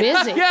kind of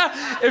busy.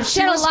 Yeah, if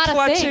she had a was lot of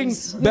clutching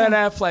things. Ben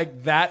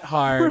Affleck that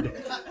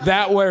hard,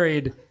 that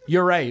worried,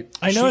 you're right.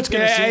 I know it's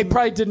going to seem... I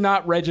probably did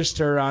not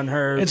register on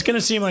her. It's going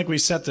to seem like we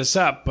set this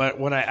up, but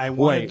what I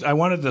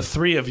wanted the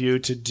three of you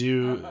to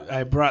do...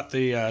 I brought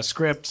the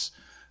scripts.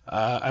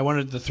 I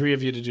wanted the three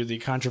of you to do the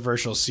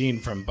controversial scene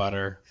from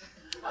Butter.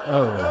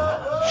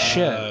 Oh,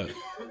 shit.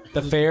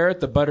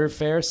 The Butter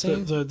Fair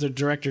scene? The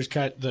director's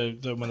cut, the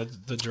one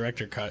that the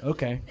director cut.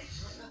 Okay.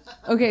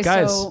 Okay,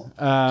 guys, so...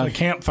 the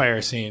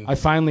campfire scene. I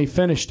finally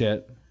finished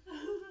it.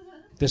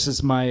 This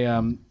is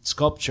my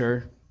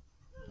sculpture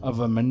of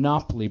a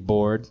Monopoly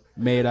board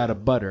made out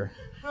of butter.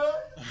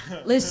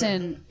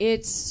 Listen,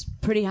 it's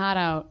pretty hot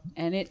out,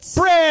 and it's...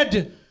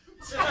 Bread!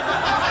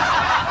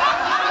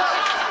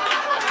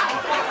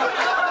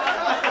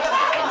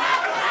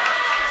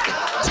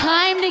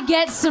 Time to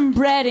get some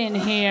bread in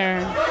here,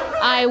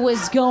 I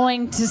was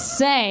going to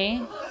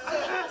say.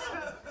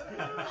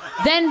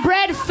 Then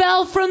bread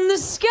fell from the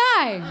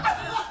sky.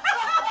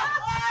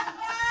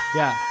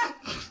 Yeah.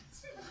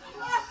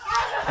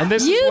 And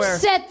this You is where...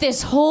 set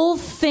this whole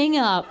thing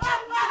up.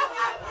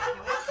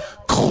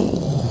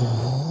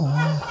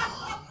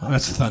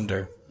 That's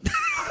thunder.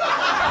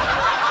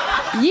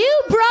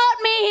 You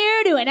brought me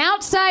here to an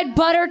outside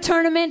butter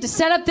tournament to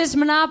set up this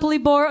Monopoly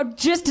board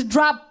just to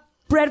drop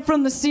bread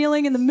from the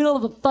ceiling in the middle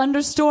of a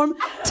thunderstorm.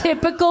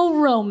 Typical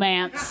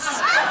romance.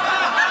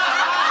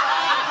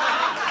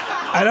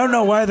 I don't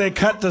know why they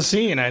cut the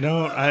scene.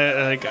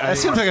 That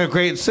seems like a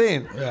great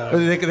scene. Yeah.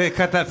 They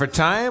cut that for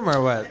time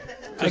or what?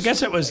 I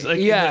guess it was like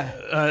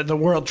the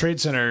World Trade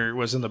Center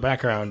was in the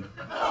background.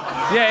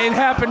 Yeah, it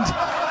happened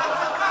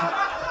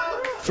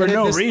for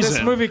no reason.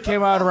 This movie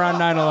came out around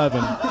 9/11.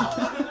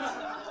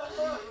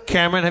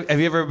 Cameron, have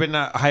you ever been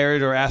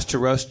hired or asked to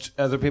roast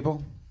other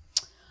people?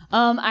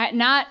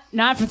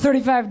 Not for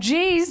 35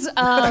 G's.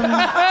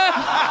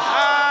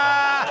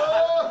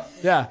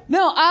 Yeah.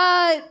 No,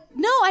 I'm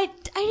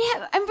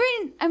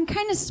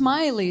kind of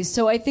smiley,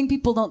 so I think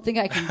people don't think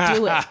I can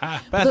do it.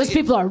 But those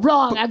people are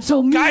wrong. I'm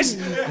so mean. Guys,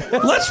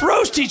 let's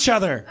roast each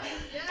other.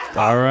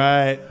 All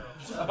right.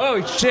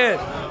 Oh, shit.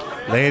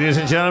 Ladies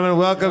and gentlemen,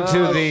 welcome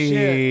to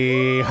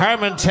the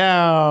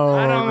Harmontown.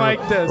 I don't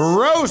like this.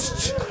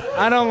 Roast.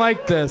 I don't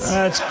like this.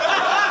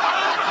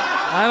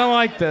 I don't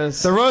like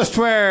this. The roast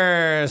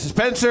where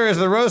Spencer is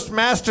the roast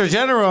master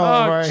general.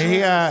 Where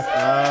he,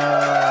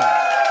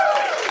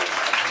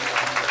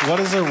 what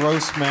does a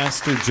roast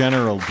master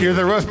general do? You're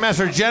the roast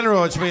master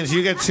general, which means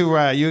you get to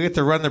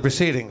run the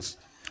proceedings.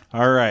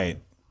 All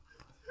right.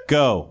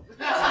 Go.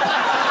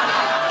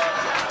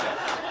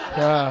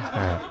 All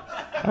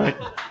right.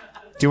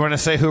 Do you want to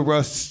say who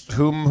roasts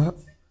whom?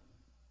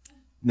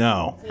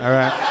 No. All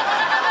right.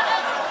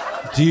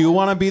 Do you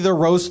want to be the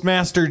roast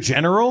master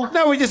general?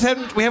 No, we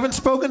haven't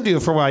spoken to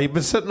you for a while. You've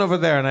been sitting over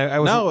there, and I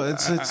was. No,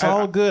 it's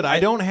all good. I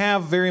don't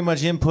have very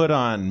much input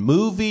on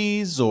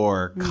movies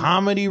or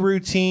comedy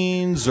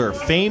routines or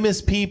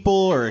famous people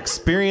or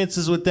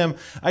experiences with them.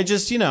 I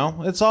just,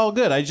 it's all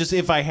good.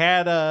 If I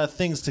had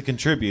things to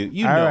contribute,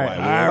 I would.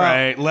 All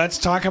right, let's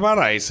talk about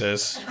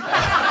ISIS.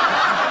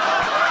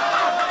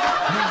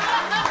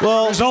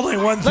 Well, there's only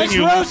one thing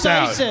you left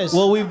out.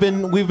 Well, we've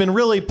been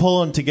really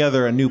pulling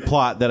together a new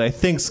plot that I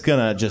think's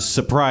gonna just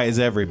surprise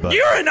everybody.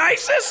 You're in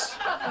ISIS?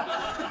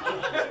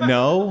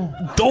 No.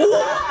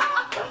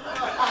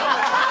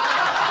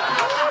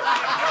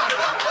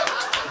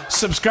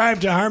 Subscribe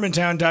to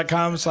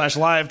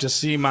harmontown.com/live to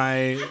see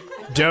my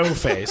dough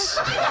face.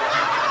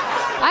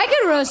 I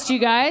could roast you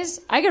guys.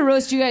 I could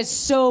roast you guys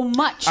so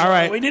much. All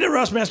right. We need a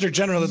roast master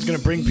general that's going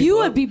to bring people You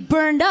would be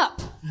burned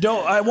up.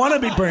 No, I want to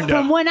be burned up.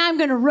 From when I'm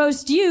going to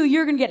roast you,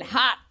 you're going to get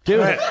hot.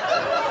 Do it.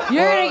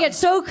 You're going to get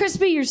so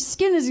crispy, your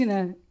skin is going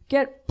to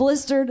get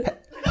blistered.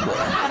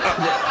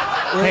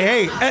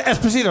 Hey,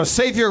 Esposito,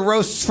 save your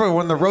roasts for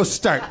when the roast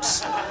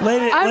starts.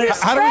 I'm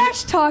just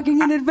trash talking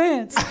in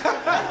advance.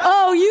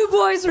 Oh, you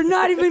boys are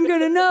not even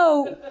going to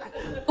know.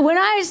 When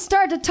I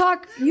start to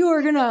talk, you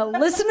are going to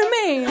listen to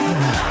me.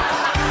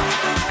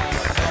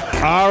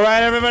 All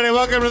right, everybody,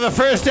 welcome to the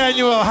first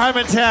annual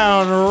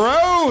Harmontown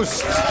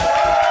Roast,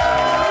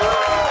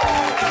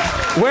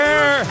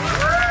 where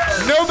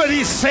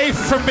nobody's safe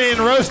from being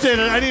roasted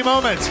at any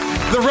moment.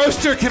 The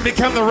roaster can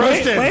become the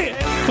roasted. Wait.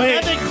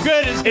 Nothing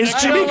good Is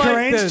Jimmy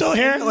Carrane still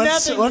here?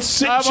 Let's sit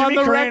Jimmy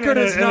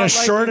Carane in a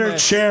shorter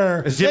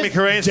chair. Is Jimmy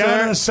Carane still down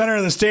here? in the center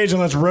of the stage, and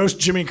let's roast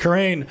Jimmy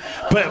Carane.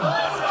 But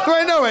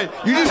wait.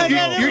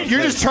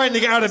 You're just trying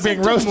to get out of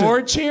being roasted.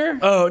 More chair?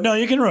 Oh no,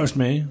 you can roast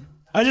me.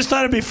 I just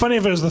thought it'd be funny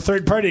if it was the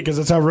third party because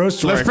that's how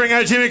roasts work. Let's bring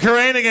out Jimmy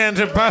Carane again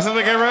to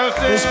possibly get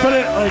roasted. Let's put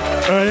it like,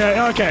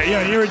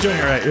 yeah, you were doing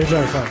it right. You were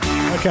doing it fine.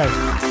 Okay.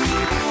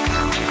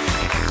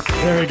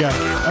 There we go.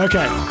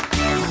 Okay.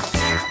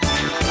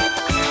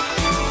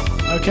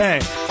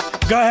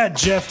 Go ahead,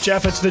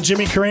 Jeff. It's the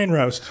Jimmy Carane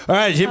roast. All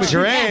right, Jimmy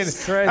Carane.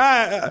 Yes.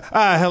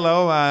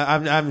 Hello,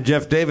 I'm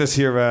Jeff Davis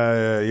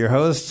here, your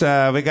host.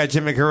 We got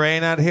Jimmy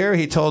Carane out here.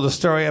 He told a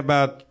story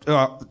about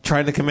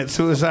trying to commit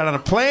suicide on a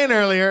plane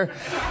earlier.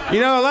 A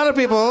lot of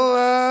people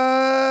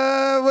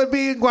would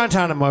be in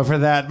Guantanamo for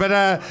that. But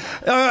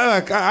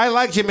look, I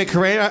like Jimmy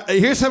Carane.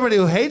 Here's somebody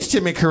who hates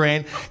Jimmy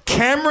Carane.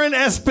 Cameron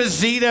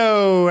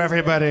Esposito,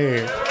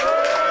 everybody.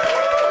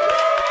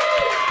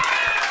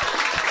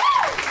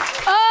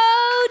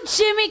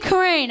 Jimmy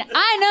Carane,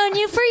 I known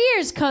you for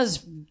years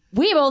because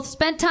we both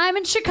spent time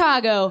in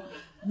Chicago.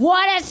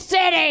 What a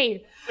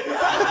city!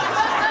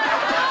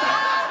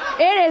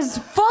 It is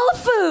full of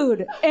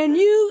food, and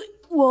you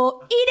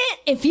will eat it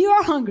if you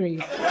are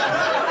hungry.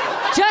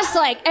 Just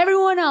like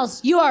everyone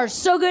else, you are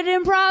so good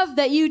at improv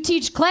that you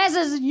teach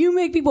classes and you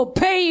make people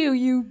pay you,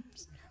 you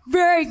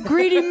very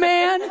greedy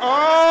man.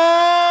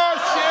 Oh,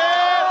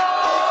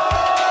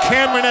 shit!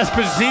 Cameron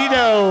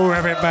Esposito,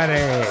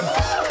 everybody.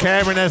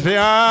 Cameron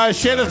Esposito. Oh,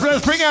 shit.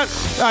 Let's bring out.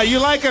 You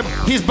like him.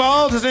 He's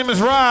bald. His name is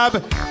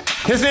Rob.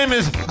 His name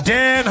is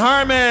Dan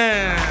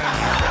Harmon.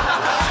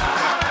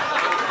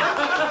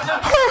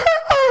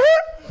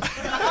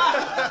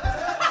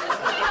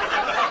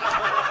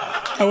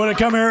 I would have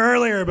come here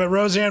earlier, but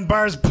Roseanne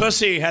Barr's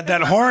pussy had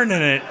that horn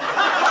in it.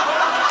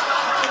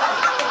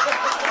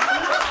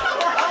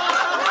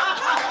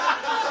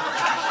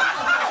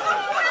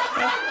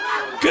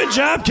 Good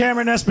job,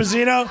 Cameron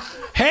Esposito.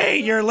 Hey,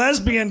 your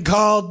lesbian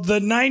called the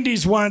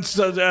 90s wants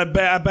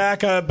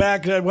back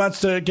wants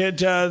to get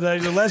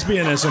the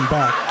lesbianism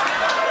back.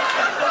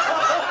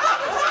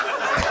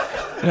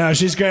 No,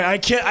 she's great. I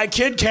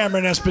kid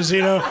Cameron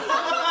Esposito.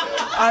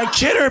 I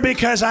kid her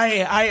because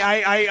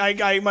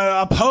I'm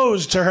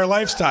opposed to her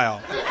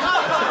lifestyle.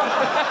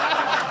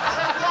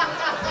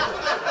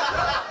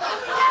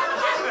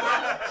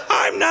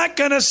 I'm not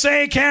gonna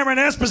say Cameron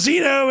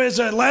Esposito is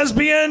a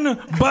lesbian,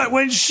 but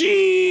when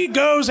she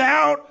goes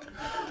out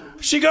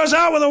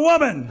with a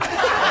woman.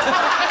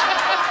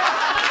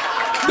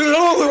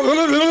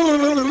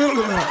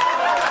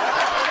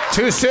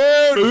 Too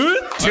soon.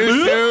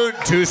 Too soon.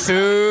 Too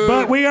soon.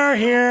 But we are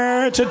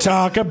here to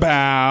talk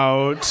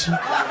about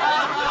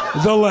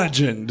the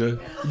legend,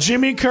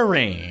 Jimmy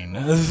Carrane,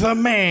 the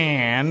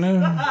man,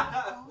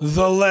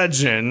 the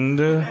legend,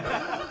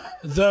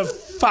 the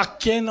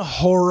fucking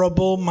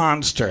horrible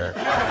monster.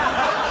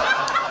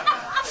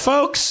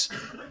 Folks,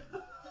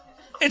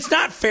 it's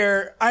not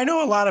fair. I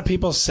know a lot of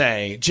people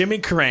say Jimmy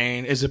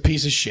Carrane is a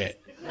piece of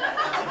shit.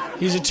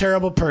 He's a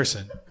terrible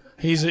person.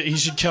 He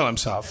should kill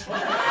himself.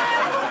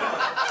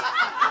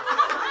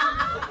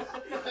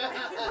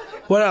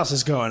 What else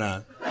is going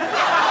on?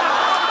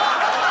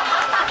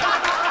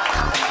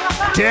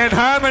 Dan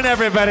Harmon,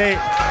 everybody.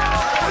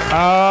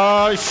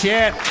 Oh,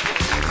 shit.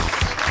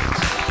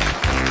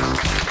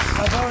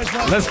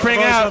 Let's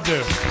bring out.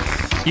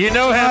 You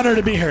know him. It's an honor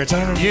to be here. It's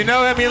an honor to be You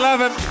know him, you love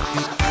him.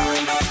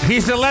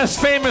 He's the less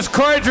famous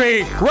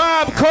Cordry,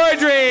 Rob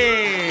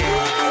Cordry.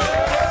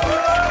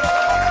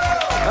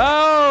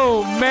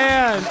 Oh,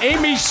 man.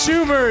 Amy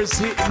Schumer's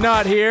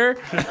not here.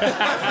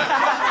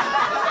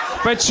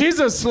 But she's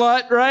a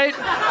slut, right?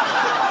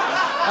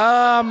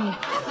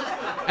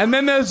 And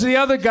then there's the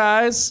other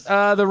guys.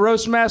 The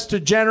Roastmaster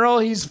General,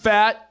 he's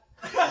fat.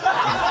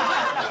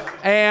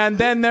 And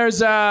then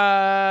there's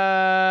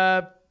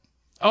all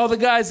the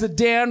guys that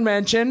Dan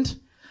mentioned.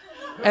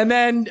 And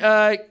then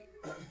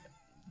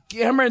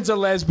Cameron's a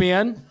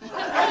lesbian.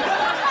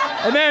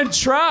 And then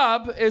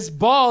Traub is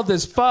bald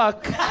as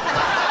fuck.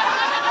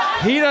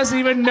 He doesn't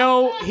even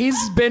know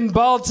he's been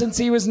bald since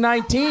he was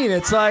 19.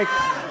 It's like,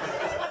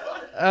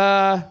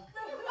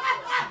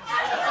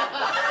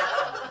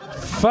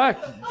 fuck.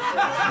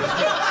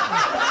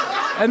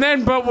 And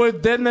then,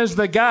 then there's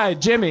the guy,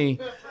 Jimmy.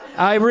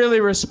 I really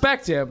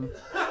respect him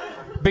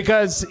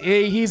because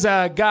he's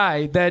a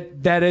guy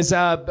that is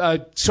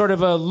a sort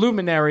of a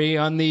luminary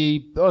in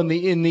the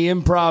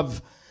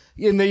improv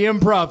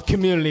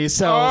community.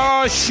 So.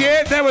 Oh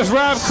shit! That was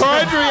Rob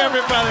Cordry,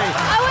 everybody.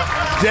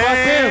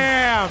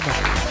 Damn.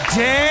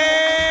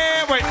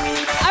 Wait.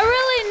 I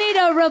really need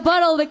a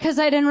rebuttal because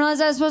I didn't realize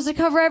I was supposed to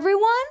cover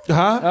everyone.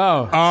 Huh?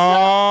 Oh.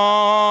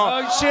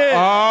 Oh shit.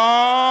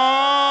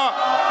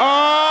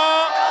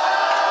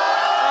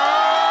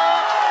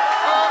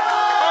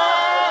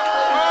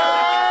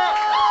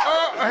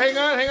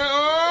 Hang on.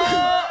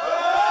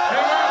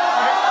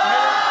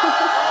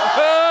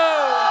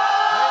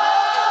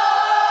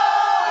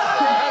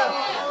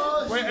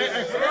 Wait,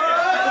 I forgot.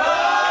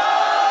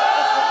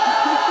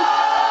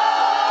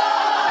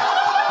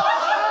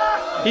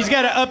 He's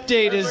got to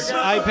update his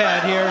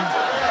iPad here.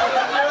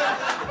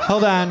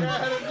 Hold on.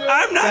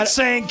 I'm not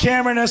saying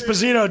Cameron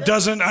Esposito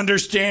doesn't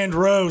understand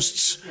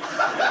roasts.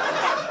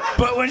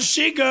 But when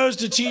she goes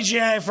to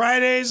TGI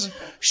Fridays,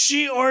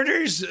 she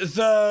orders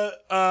the...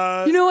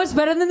 You know what's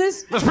better than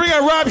this? Let's bring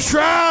out Rob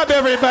Schraub,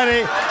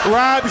 everybody.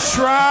 Rob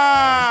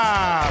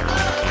Schraub.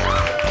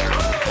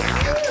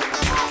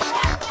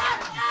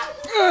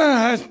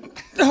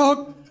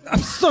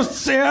 I'm so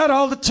sad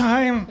all the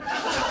time.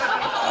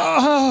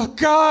 Oh,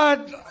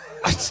 God.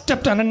 I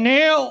stepped on a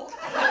nail.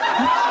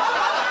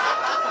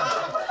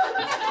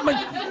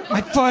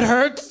 My foot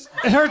hurts.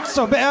 It hurts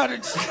so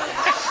bad.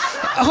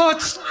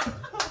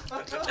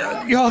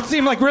 Y'all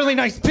seem like really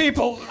nice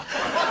people.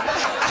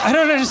 I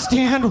don't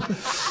understand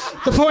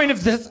the point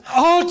of this.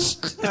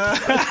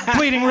 It's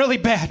bleeding really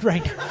bad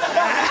right now.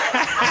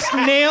 This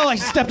nail, I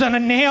stepped on a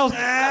nail.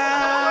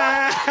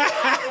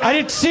 I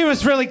didn't see it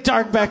was really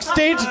dark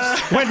backstage. It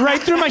just went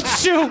right through my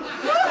shoe.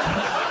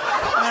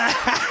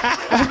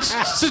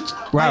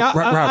 Rob,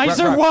 eyes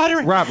are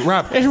watering. Rob.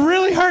 It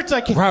really hurts.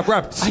 I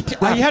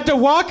had to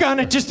walk on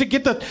it just to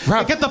get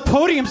the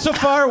podium so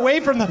far away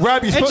from the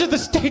edge of the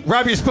stage.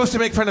 Rob, you're supposed to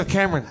make fun of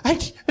Cameron.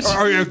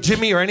 Or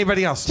Jimmy or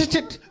anybody else.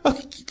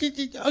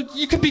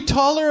 You could be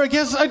taller, I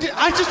guess.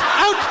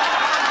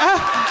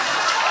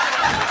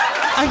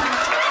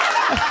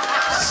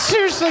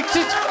 Seriously,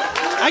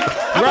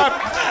 Rob.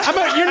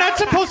 You're not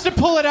supposed to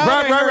pull it out.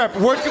 Rob.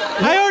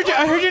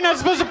 I heard you're not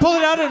supposed to pull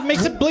it out. It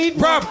makes it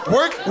bleed. Rob,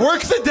 work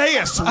the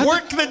dais.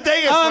 Work the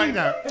dais right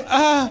now.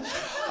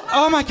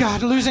 Oh my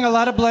God, losing a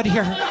lot of blood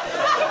here.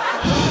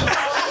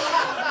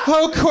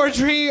 Oh,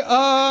 Cordry.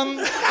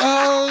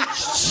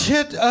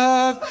 Shit.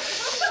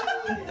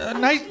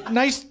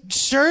 Nice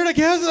shirt, I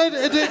guess.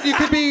 You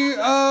could be.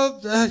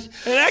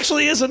 It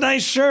actually is a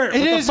nice shirt.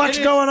 What the fuck's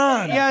going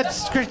on? Yeah,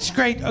 it's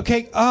great.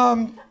 Okay.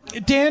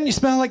 Dan, you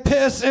smell like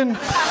piss and.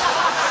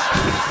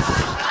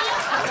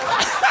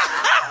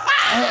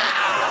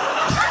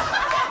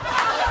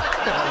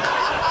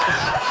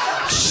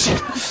 Shit.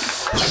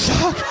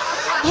 Fuck.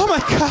 Oh my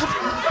God.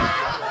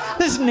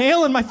 This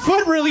nail in my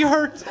foot really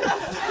hurts.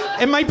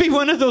 It might be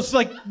one of those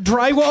like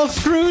drywall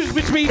screws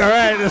between. All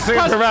right, let's sing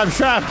for Rob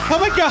Schraub. Oh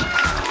my God.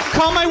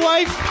 Call my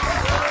wife.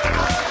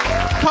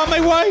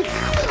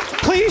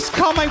 Please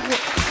call my.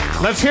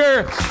 Let's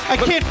hear. I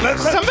can't.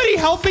 Somebody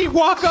help me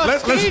walk off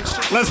stage.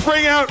 Let's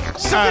bring out.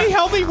 Somebody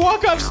help me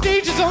walk off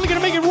stage. It's only going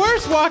to make it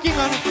worse walking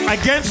on.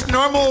 Against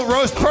normal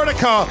roast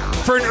protocol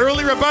for an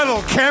early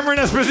rebuttal, Cameron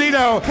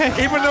Esposito,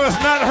 even though it's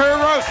not her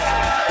roast.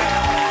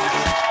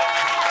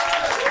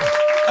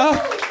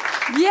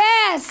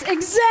 Yes,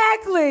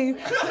 exactly.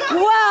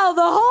 Wow,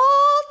 the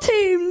whole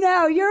team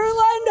now, you're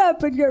lined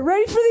up and get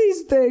ready for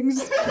these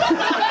things.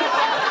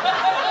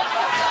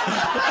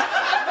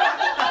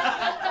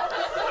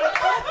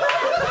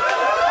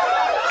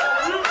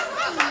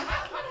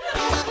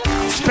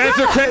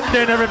 Spencer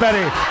Crittenden,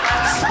 everybody.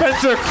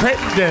 Spencer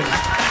Crittenden.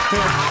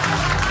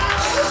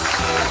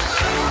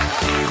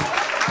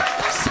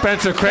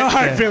 Spencer Crittenden. No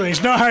hard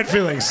feelings. No hard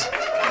feelings.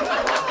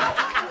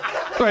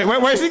 Wait,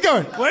 where's he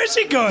going? Where's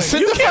he going?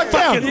 Sit You the can't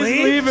fuck down. fucking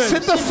leave.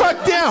 Sit the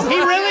fuck down. He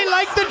really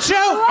liked the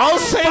joke.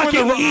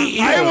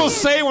 I will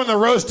say when the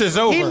roast is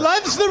over. He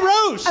loves the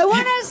roast. I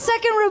want a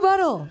second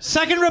rebuttal.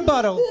 Second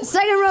rebuttal.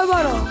 Second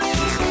rebuttal.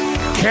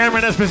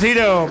 Cameron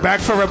Esposito, back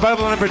for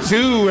rebuttal number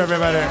 2,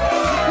 everybody.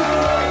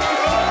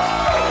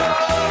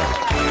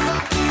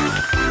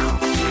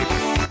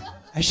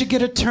 I should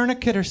get a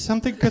tourniquet or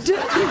something.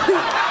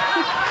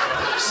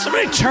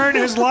 Somebody turn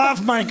his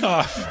lav mic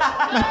off.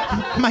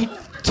 My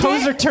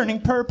toes are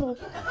turning purple.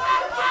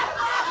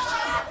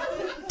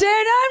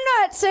 Dan, I'm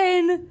not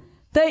saying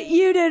that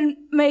you didn't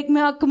make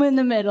Malcolm in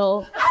the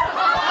Middle. But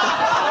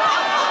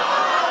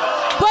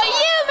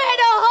you made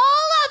a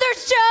whole other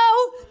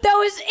show that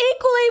was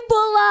equally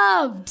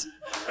beloved.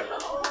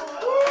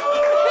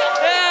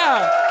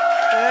 Yeah.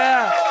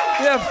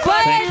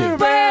 By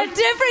a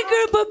different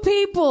group of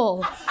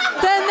people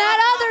than that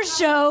other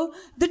show.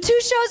 The two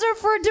shows are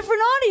for a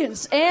different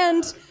audience,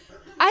 and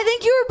I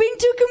think you were being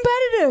too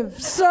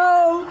competitive.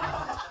 So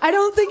I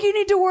don't think you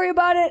need to worry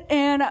about it,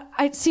 and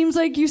it seems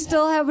like you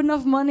still have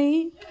enough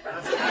money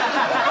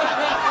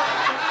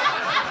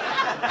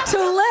to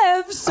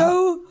live,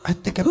 so I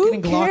think I'm who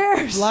getting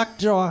cares?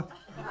 lockjaw.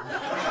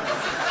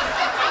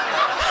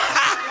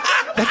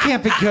 That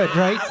can't be good,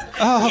 right?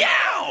 Oh.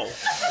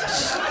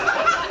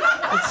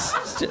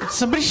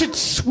 Somebody should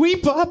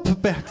sweep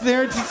up back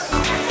there.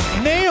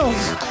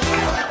 Nails.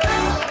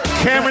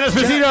 Cameron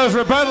Esposito's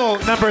rebuttal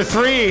number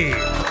 3.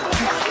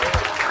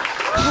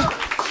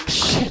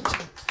 Shit.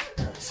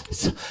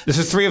 This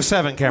is 3 of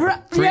 7, Cameron.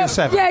 3 of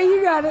 7. Yeah,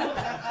 you got it.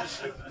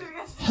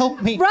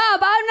 Help me. Rob,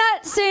 I'm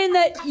not saying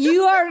that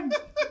you are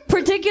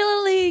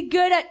particularly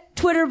good at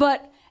Twitter,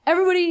 but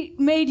everybody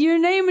made your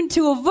name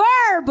into a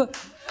verb.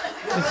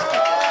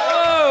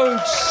 Oh,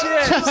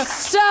 shit.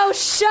 So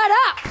shut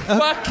up.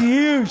 Fuck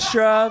you,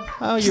 Shrub.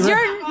 Oh,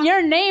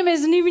 Your name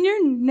isn't even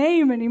your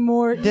name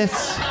anymore.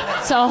 It's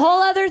a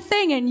whole other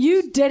thing, and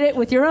you did it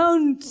with your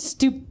own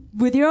success.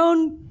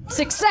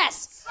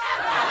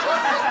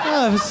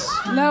 That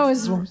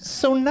was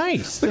so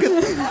nice. Look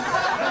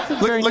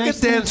at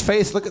Dan's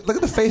face. Look at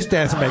the face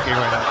Dan's making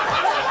right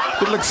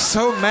now. It looks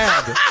so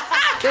mad.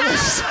 It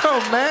looks so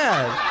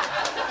mad.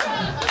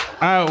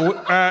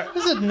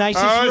 This is the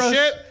nicest roast.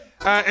 Shit!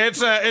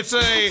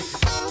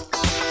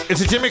 It's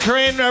a Jimmy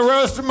Carrane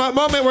roast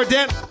moment where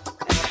Dan.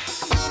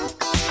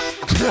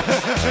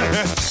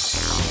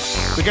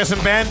 We got some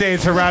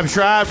Band-Aids for Rob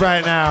Schrab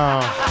right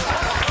now.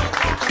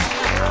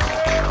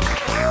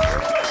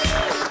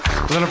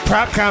 A little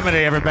prop comedy,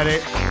 everybody.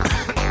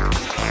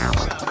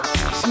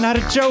 It's not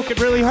a joke. It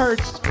really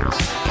hurts.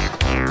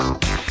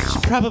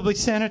 Should probably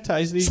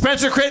sanitize these.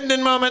 Spencer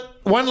Crittenden moment.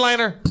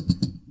 One-liner.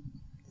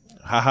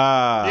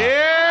 Haha.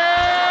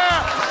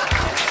 Yeah!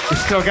 You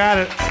still got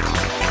it.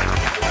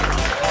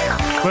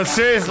 But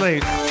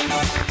seriously,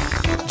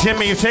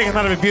 Jimmy, you've taken a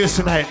lot of abuse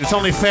tonight. It's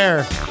only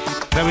fair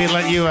that we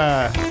let you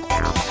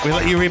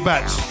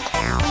rebut.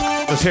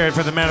 Let's hear it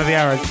for the man of the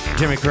hour,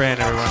 Jimmy Carrane,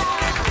 everyone.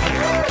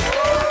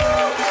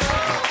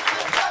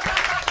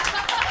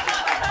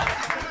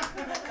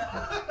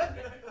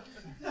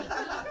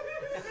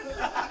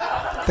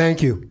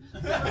 Thank you.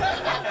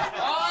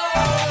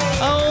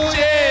 Oh,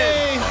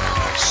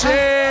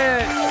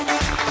 Shit.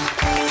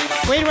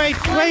 Wait. I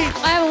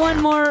have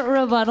one more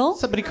rebuttal.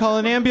 Somebody call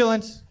an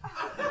ambulance.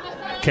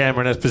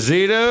 Cameron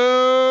Esposito.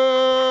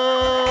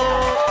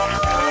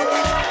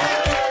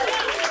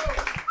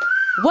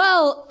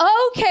 Well,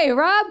 okay,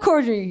 Rob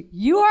Corddry,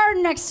 you are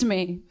next to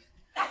me.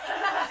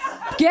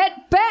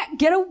 Get back,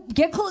 get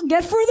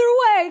further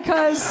away,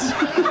 because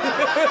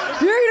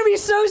you're gonna be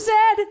so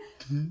sad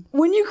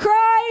when you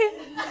cry.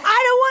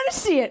 I don't want to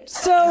see it.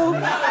 So,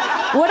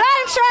 what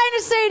I'm trying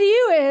to say to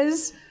you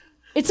is,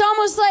 it's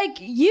almost like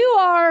you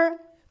are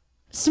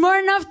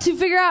smart enough to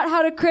figure out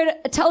how to create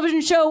a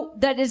television show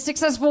that is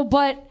successful,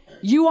 but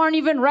you aren't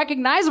even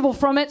recognizable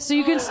from it, so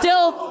you can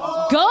still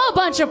go a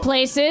bunch of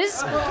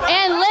places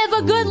and live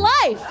a good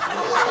life.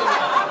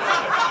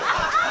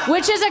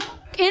 Which is a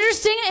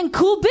interesting and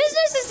cool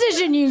business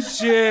decision, you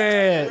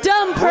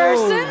dumb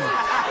person.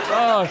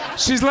 Oh,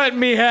 she's letting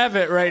me have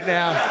it right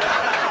now.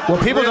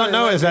 What people don't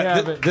know is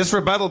that this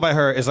rebuttal by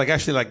her is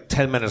actually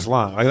 10 minutes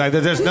long. Like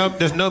there's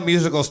no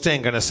musical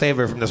sting gonna save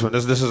her from this one.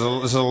 This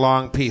is a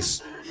long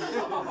piece.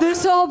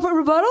 This whole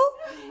rebuttal?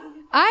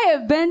 I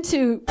have been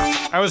to.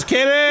 I was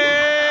kidding.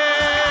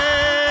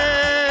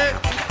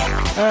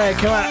 All right,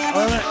 come on.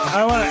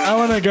 I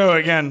want to go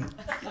again.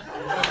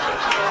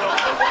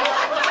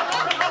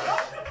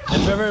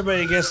 If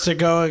everybody gets to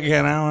go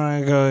again, I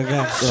want to go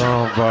again.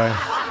 Oh boy.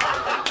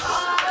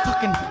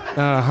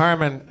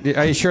 Harmon,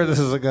 are you sure this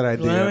is a good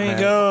idea? Let me man?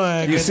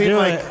 go. You seem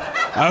like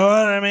I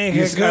want to make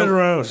a good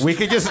roast. We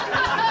could just.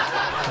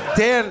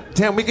 Dan,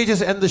 we could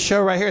just end the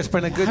show right here. It's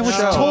been a good show. I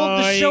was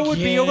told the show would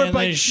be over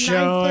by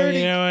 9:30.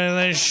 You know, in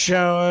the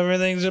show,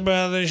 everything's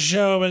about the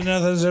show, but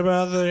nothing's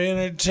about the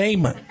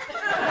entertainment.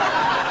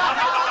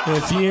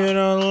 If you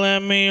don't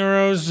let me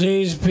roast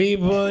these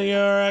people,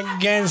 you're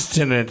against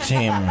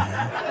entertainment.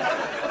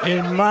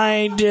 In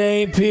my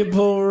day,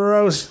 people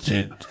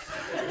roasted.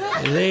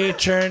 They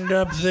turned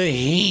up the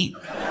heat.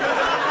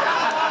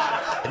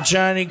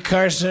 Johnny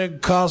Carson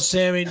called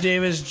Sammy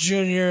Davis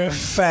Jr. a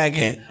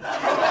faggot.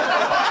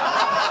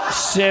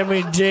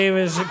 Sammy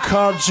Davis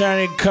called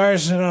Johnny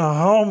Carson a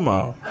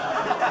homo.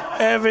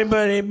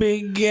 Everybody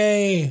be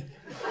gay.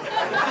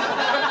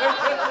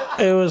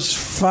 It was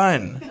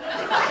fun.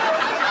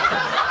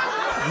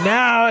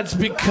 Now it's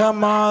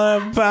become all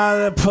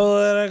about the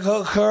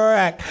political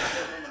correct.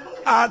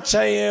 I'll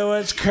tell you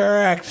what's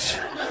correct.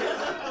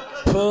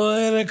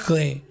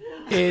 Politically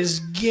is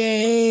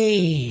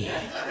gay.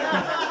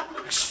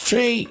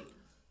 Straight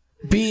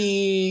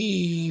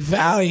B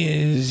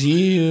values,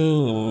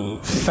 you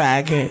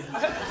faggot.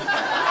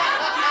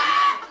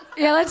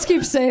 Yeah, let's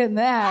keep saying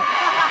that.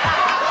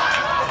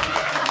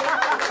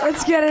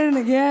 Let's get it in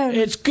again.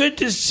 It's good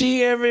to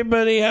see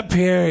everybody up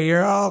here.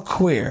 You're all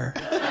queer.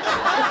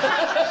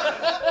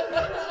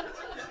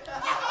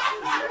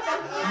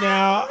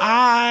 Now,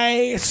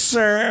 I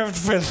served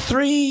for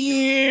 3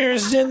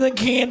 years in the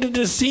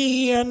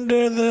candidacy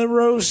under the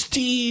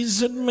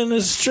Roasties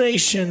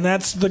administration.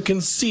 That's the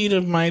conceit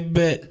of my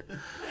bit.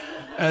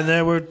 And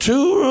there were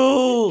 2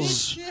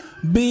 rules.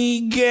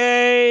 Be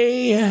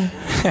gay.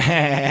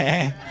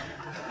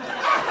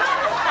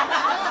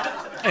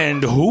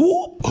 And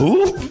whoop,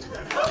 whoop.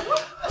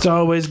 It's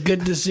always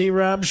good to see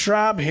Rob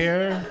Schraub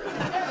here.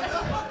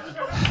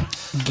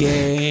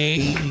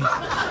 Gay.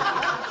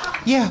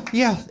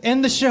 Yeah,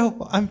 end the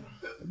show. I'm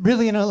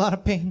really in a lot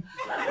of pain.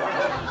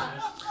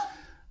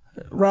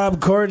 Rob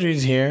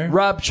Corddry's here.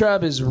 Rob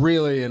Schraub is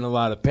really in a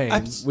lot of pain.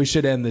 We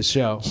should end the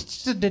show.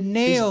 It's the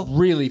nail. He's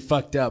really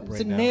fucked up It's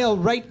right a now. nail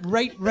right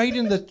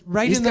in the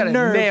He's in got the a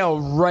nerve.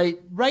 nail right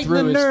in through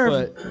the his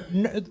nerve.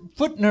 foot.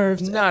 Foot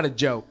nerves. Not a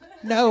joke.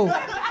 No,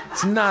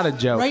 it's not a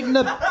joke. Right in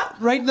the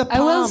palm. I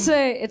will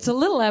say it's a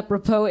little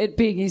apropos it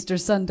being Easter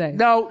Sunday.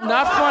 No,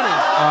 not funny.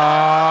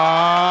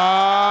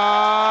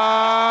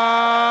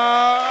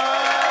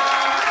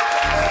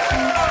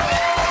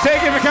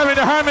 Thank you for coming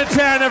to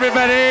Harmontown,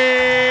 everybody.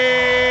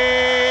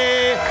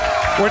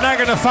 We're not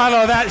going to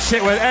follow that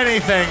shit with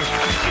anything.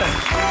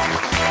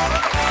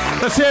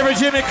 Let's hear for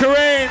Jimmy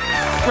Carrane,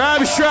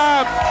 Rob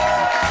Schraub,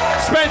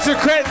 Spencer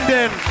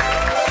Crittenden,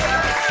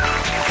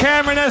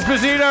 Cameron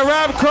Esposito,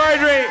 Rob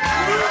Corddry.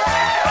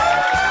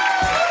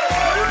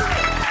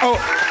 Oh,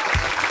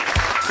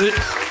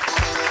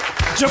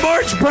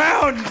 George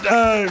Brown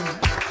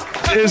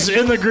is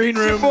in the green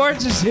room.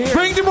 George is here.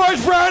 Bring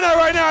DeMorge Brown out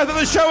right now. I thought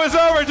the show was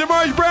over.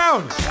 DeMorge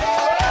Brown.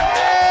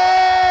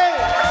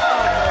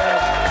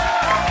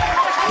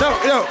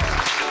 No.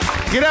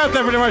 Get out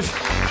there for DeMorge.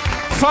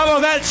 Follow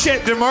that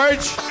shit,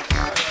 DeMorge.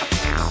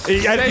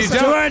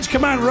 DeMorge,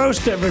 come on,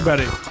 roast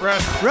everybody.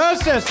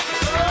 Roast us.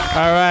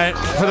 All right,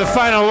 for the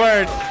final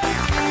word.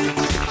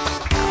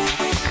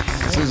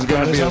 This is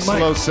going to be a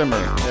slow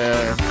simmer.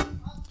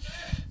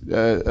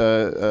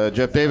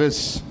 Jeff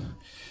Davis,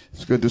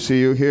 it's good to see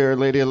you here.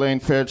 Lady Elaine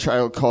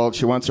Fairchild called.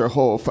 She wants her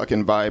whole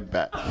fucking vibe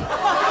back.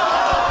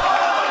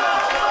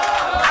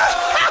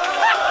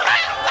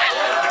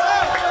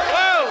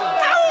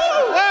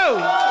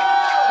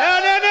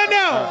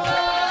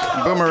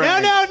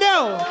 Boomerang.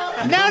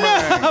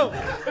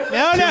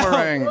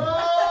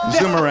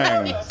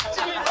 Zoomerang.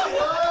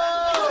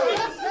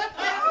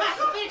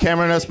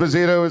 Cameron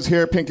Esposito is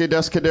here. Pinky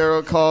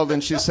Descadero called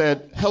and she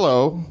said,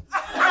 hello.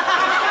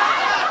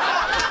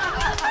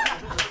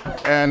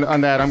 And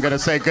on that, I'm going to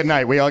say good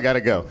night. We all got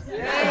to go.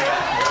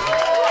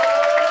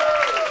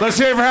 Let's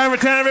hear it for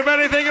Harmontown,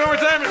 everybody. Thank you one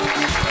more time.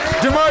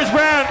 DeMorge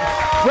Brown,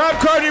 Rob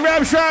Corddry,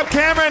 Rob Schraub,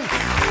 Cameron,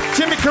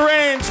 Jimmy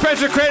Carrane,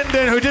 Spencer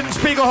Crittenden, who didn't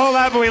speak a whole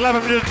lot, but we love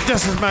him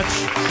just as much.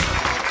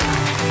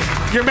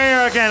 Your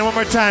mayor again, one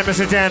more time,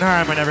 Mr. Dan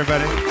Harmon,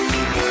 everybody.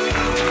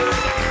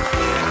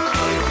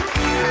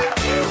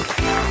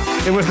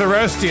 It was the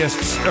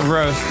roastiest of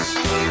roasts.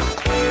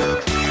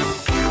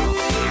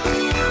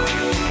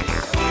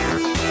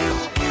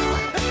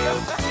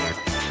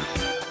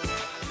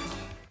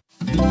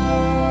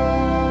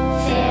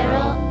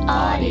 Feral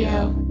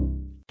Audio.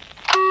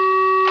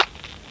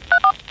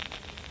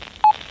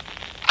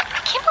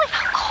 I can't believe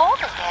how cold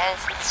it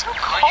is. It's so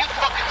cold in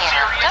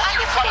here. Don't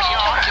you think you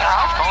can get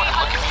off phone and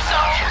look at me?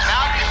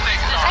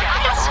 I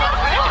think it's so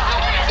rude.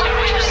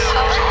 You're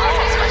so cold.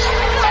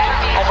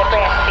 As a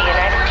branch of the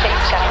United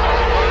States government,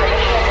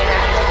 permission of the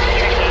National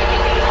Security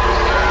Agency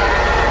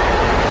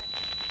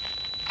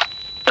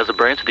As a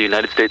branch of the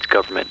United States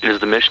government, it is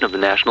the mission of the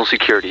National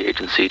Security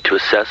Agency to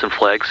assess and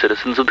flag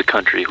citizens of the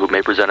country who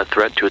may present a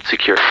threat to its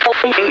security.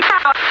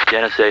 The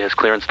NSA has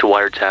clearance to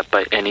wiretap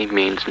by any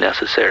means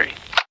necessary.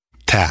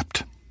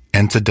 Tapped.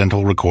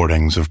 Incidental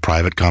recordings of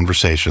private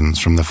conversations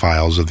from the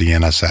files of the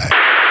NSA.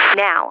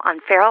 Now on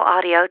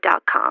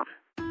feralaudio.com.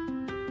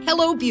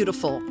 Hello,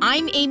 beautiful.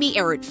 I'm Amy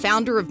Errett,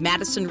 founder of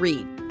Madison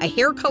Reed, a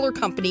hair color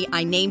company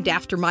I named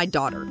after my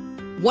daughter.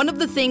 One of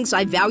the things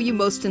I value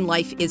most in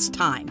life is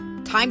time.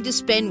 Time to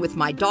spend with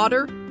my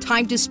daughter,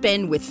 time to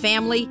spend with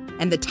family,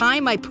 and the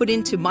time I put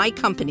into my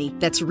company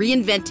that's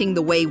reinventing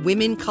the way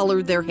women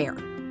color their hair.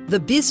 The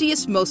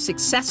busiest, most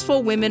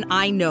successful women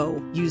I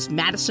know use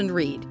Madison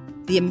Reed,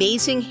 the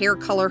amazing hair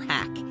color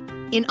hack.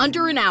 In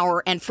under an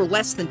hour and for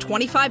less than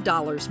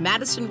 $25,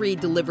 Madison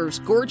Reed delivers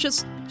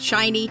gorgeous,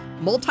 shiny,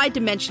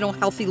 multi-dimensional,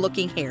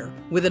 healthy-looking hair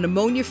with an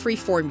ammonia-free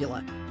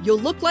formula. You'll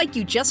look like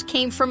you just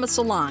came from a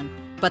salon,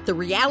 but the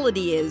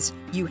reality is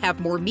you have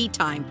more me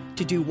time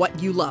to do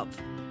what you love.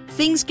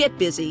 Things get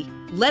busy.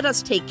 Let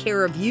us take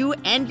care of you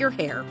and your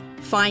hair.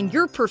 Find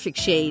your perfect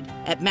shade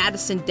at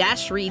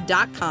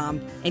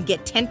madison-reed.com and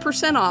get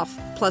 10% off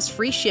plus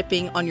free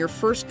shipping on your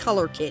first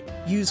color kit.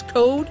 Use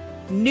code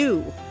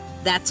NEW.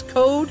 That's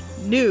code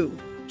NEW.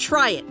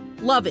 Try it.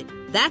 Love it.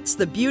 That's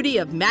the beauty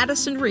of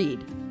Madison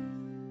Reed.